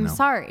don't know. I'm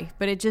sorry,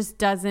 but it just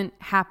doesn't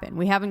happen.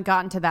 We haven't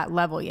gotten to that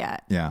level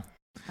yet. Yeah.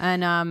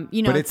 And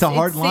but it's a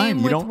hard line.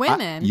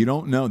 You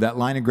don't know that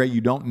line of gray.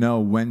 You don't know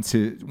when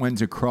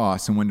to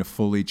cross and when to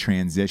fully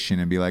transition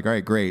and be like, all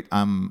right, great.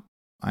 I'm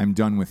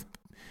done with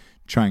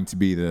trying to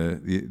be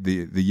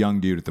the young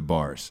dude at the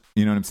bars.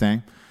 You know what I'm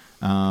saying?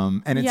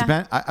 And it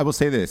depends. I will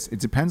say this: it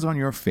depends on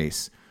your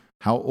face,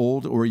 how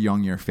old or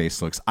young your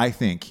face looks. I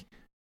think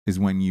is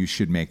when you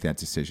should make that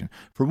decision.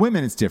 For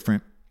women, it's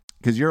different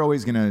because you're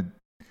always gonna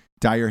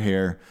dye your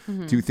hair,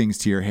 do things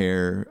to your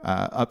hair,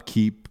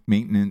 upkeep,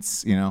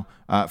 maintenance,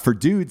 for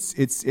dudes,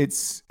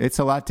 it's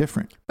a lot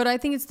different. But I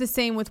think it's the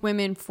same with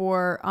women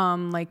for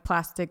like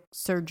plastic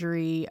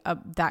surgery,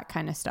 that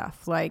kind of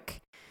stuff.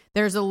 Like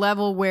there's a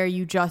level where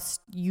you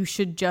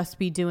should just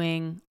be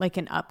doing like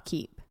an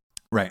upkeep.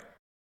 Right.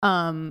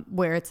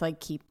 Where it's like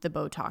keep the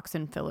Botox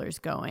and fillers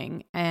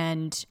going.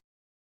 And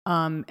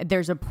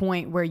there's a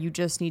point where you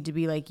just need to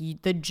be like,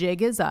 the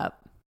jig is up.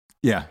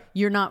 Yeah.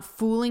 You're not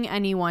fooling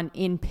anyone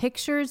in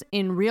pictures,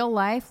 in real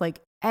life.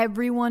 Like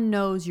everyone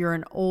knows you're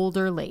an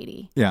older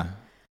lady. Yeah.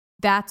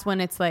 That's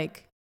when it's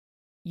like,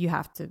 you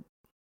got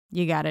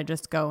to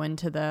just go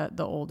into the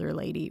older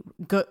lady.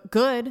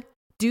 Good.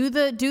 Do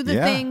the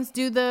things,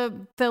 do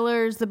the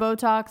fillers, the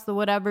Botox, the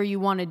whatever you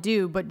want to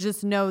do. But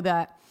just know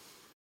that,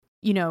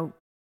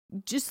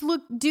 just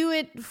do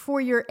it for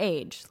your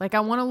age. Like I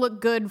want to look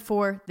good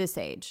for this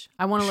age.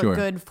 I want to look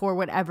good for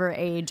whatever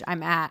age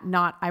I'm at.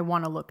 Not I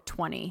want to look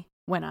 20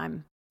 when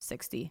I'm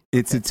 60.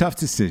 It's a tough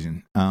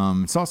decision.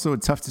 It's also a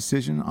tough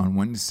decision on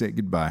when to say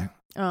goodbye.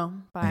 Oh,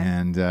 bye.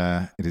 And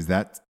it is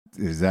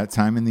that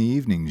time in the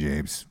evening,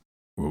 Jabes,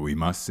 where we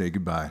must say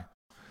goodbye.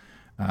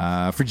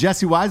 For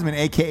Jesse Wiseman,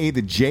 a.k.a.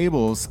 the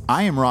Jables,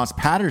 I am Ross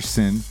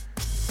Patterson.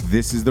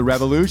 This is The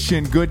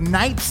Revolution. Good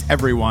night,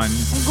 everyone.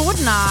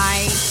 Good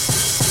night.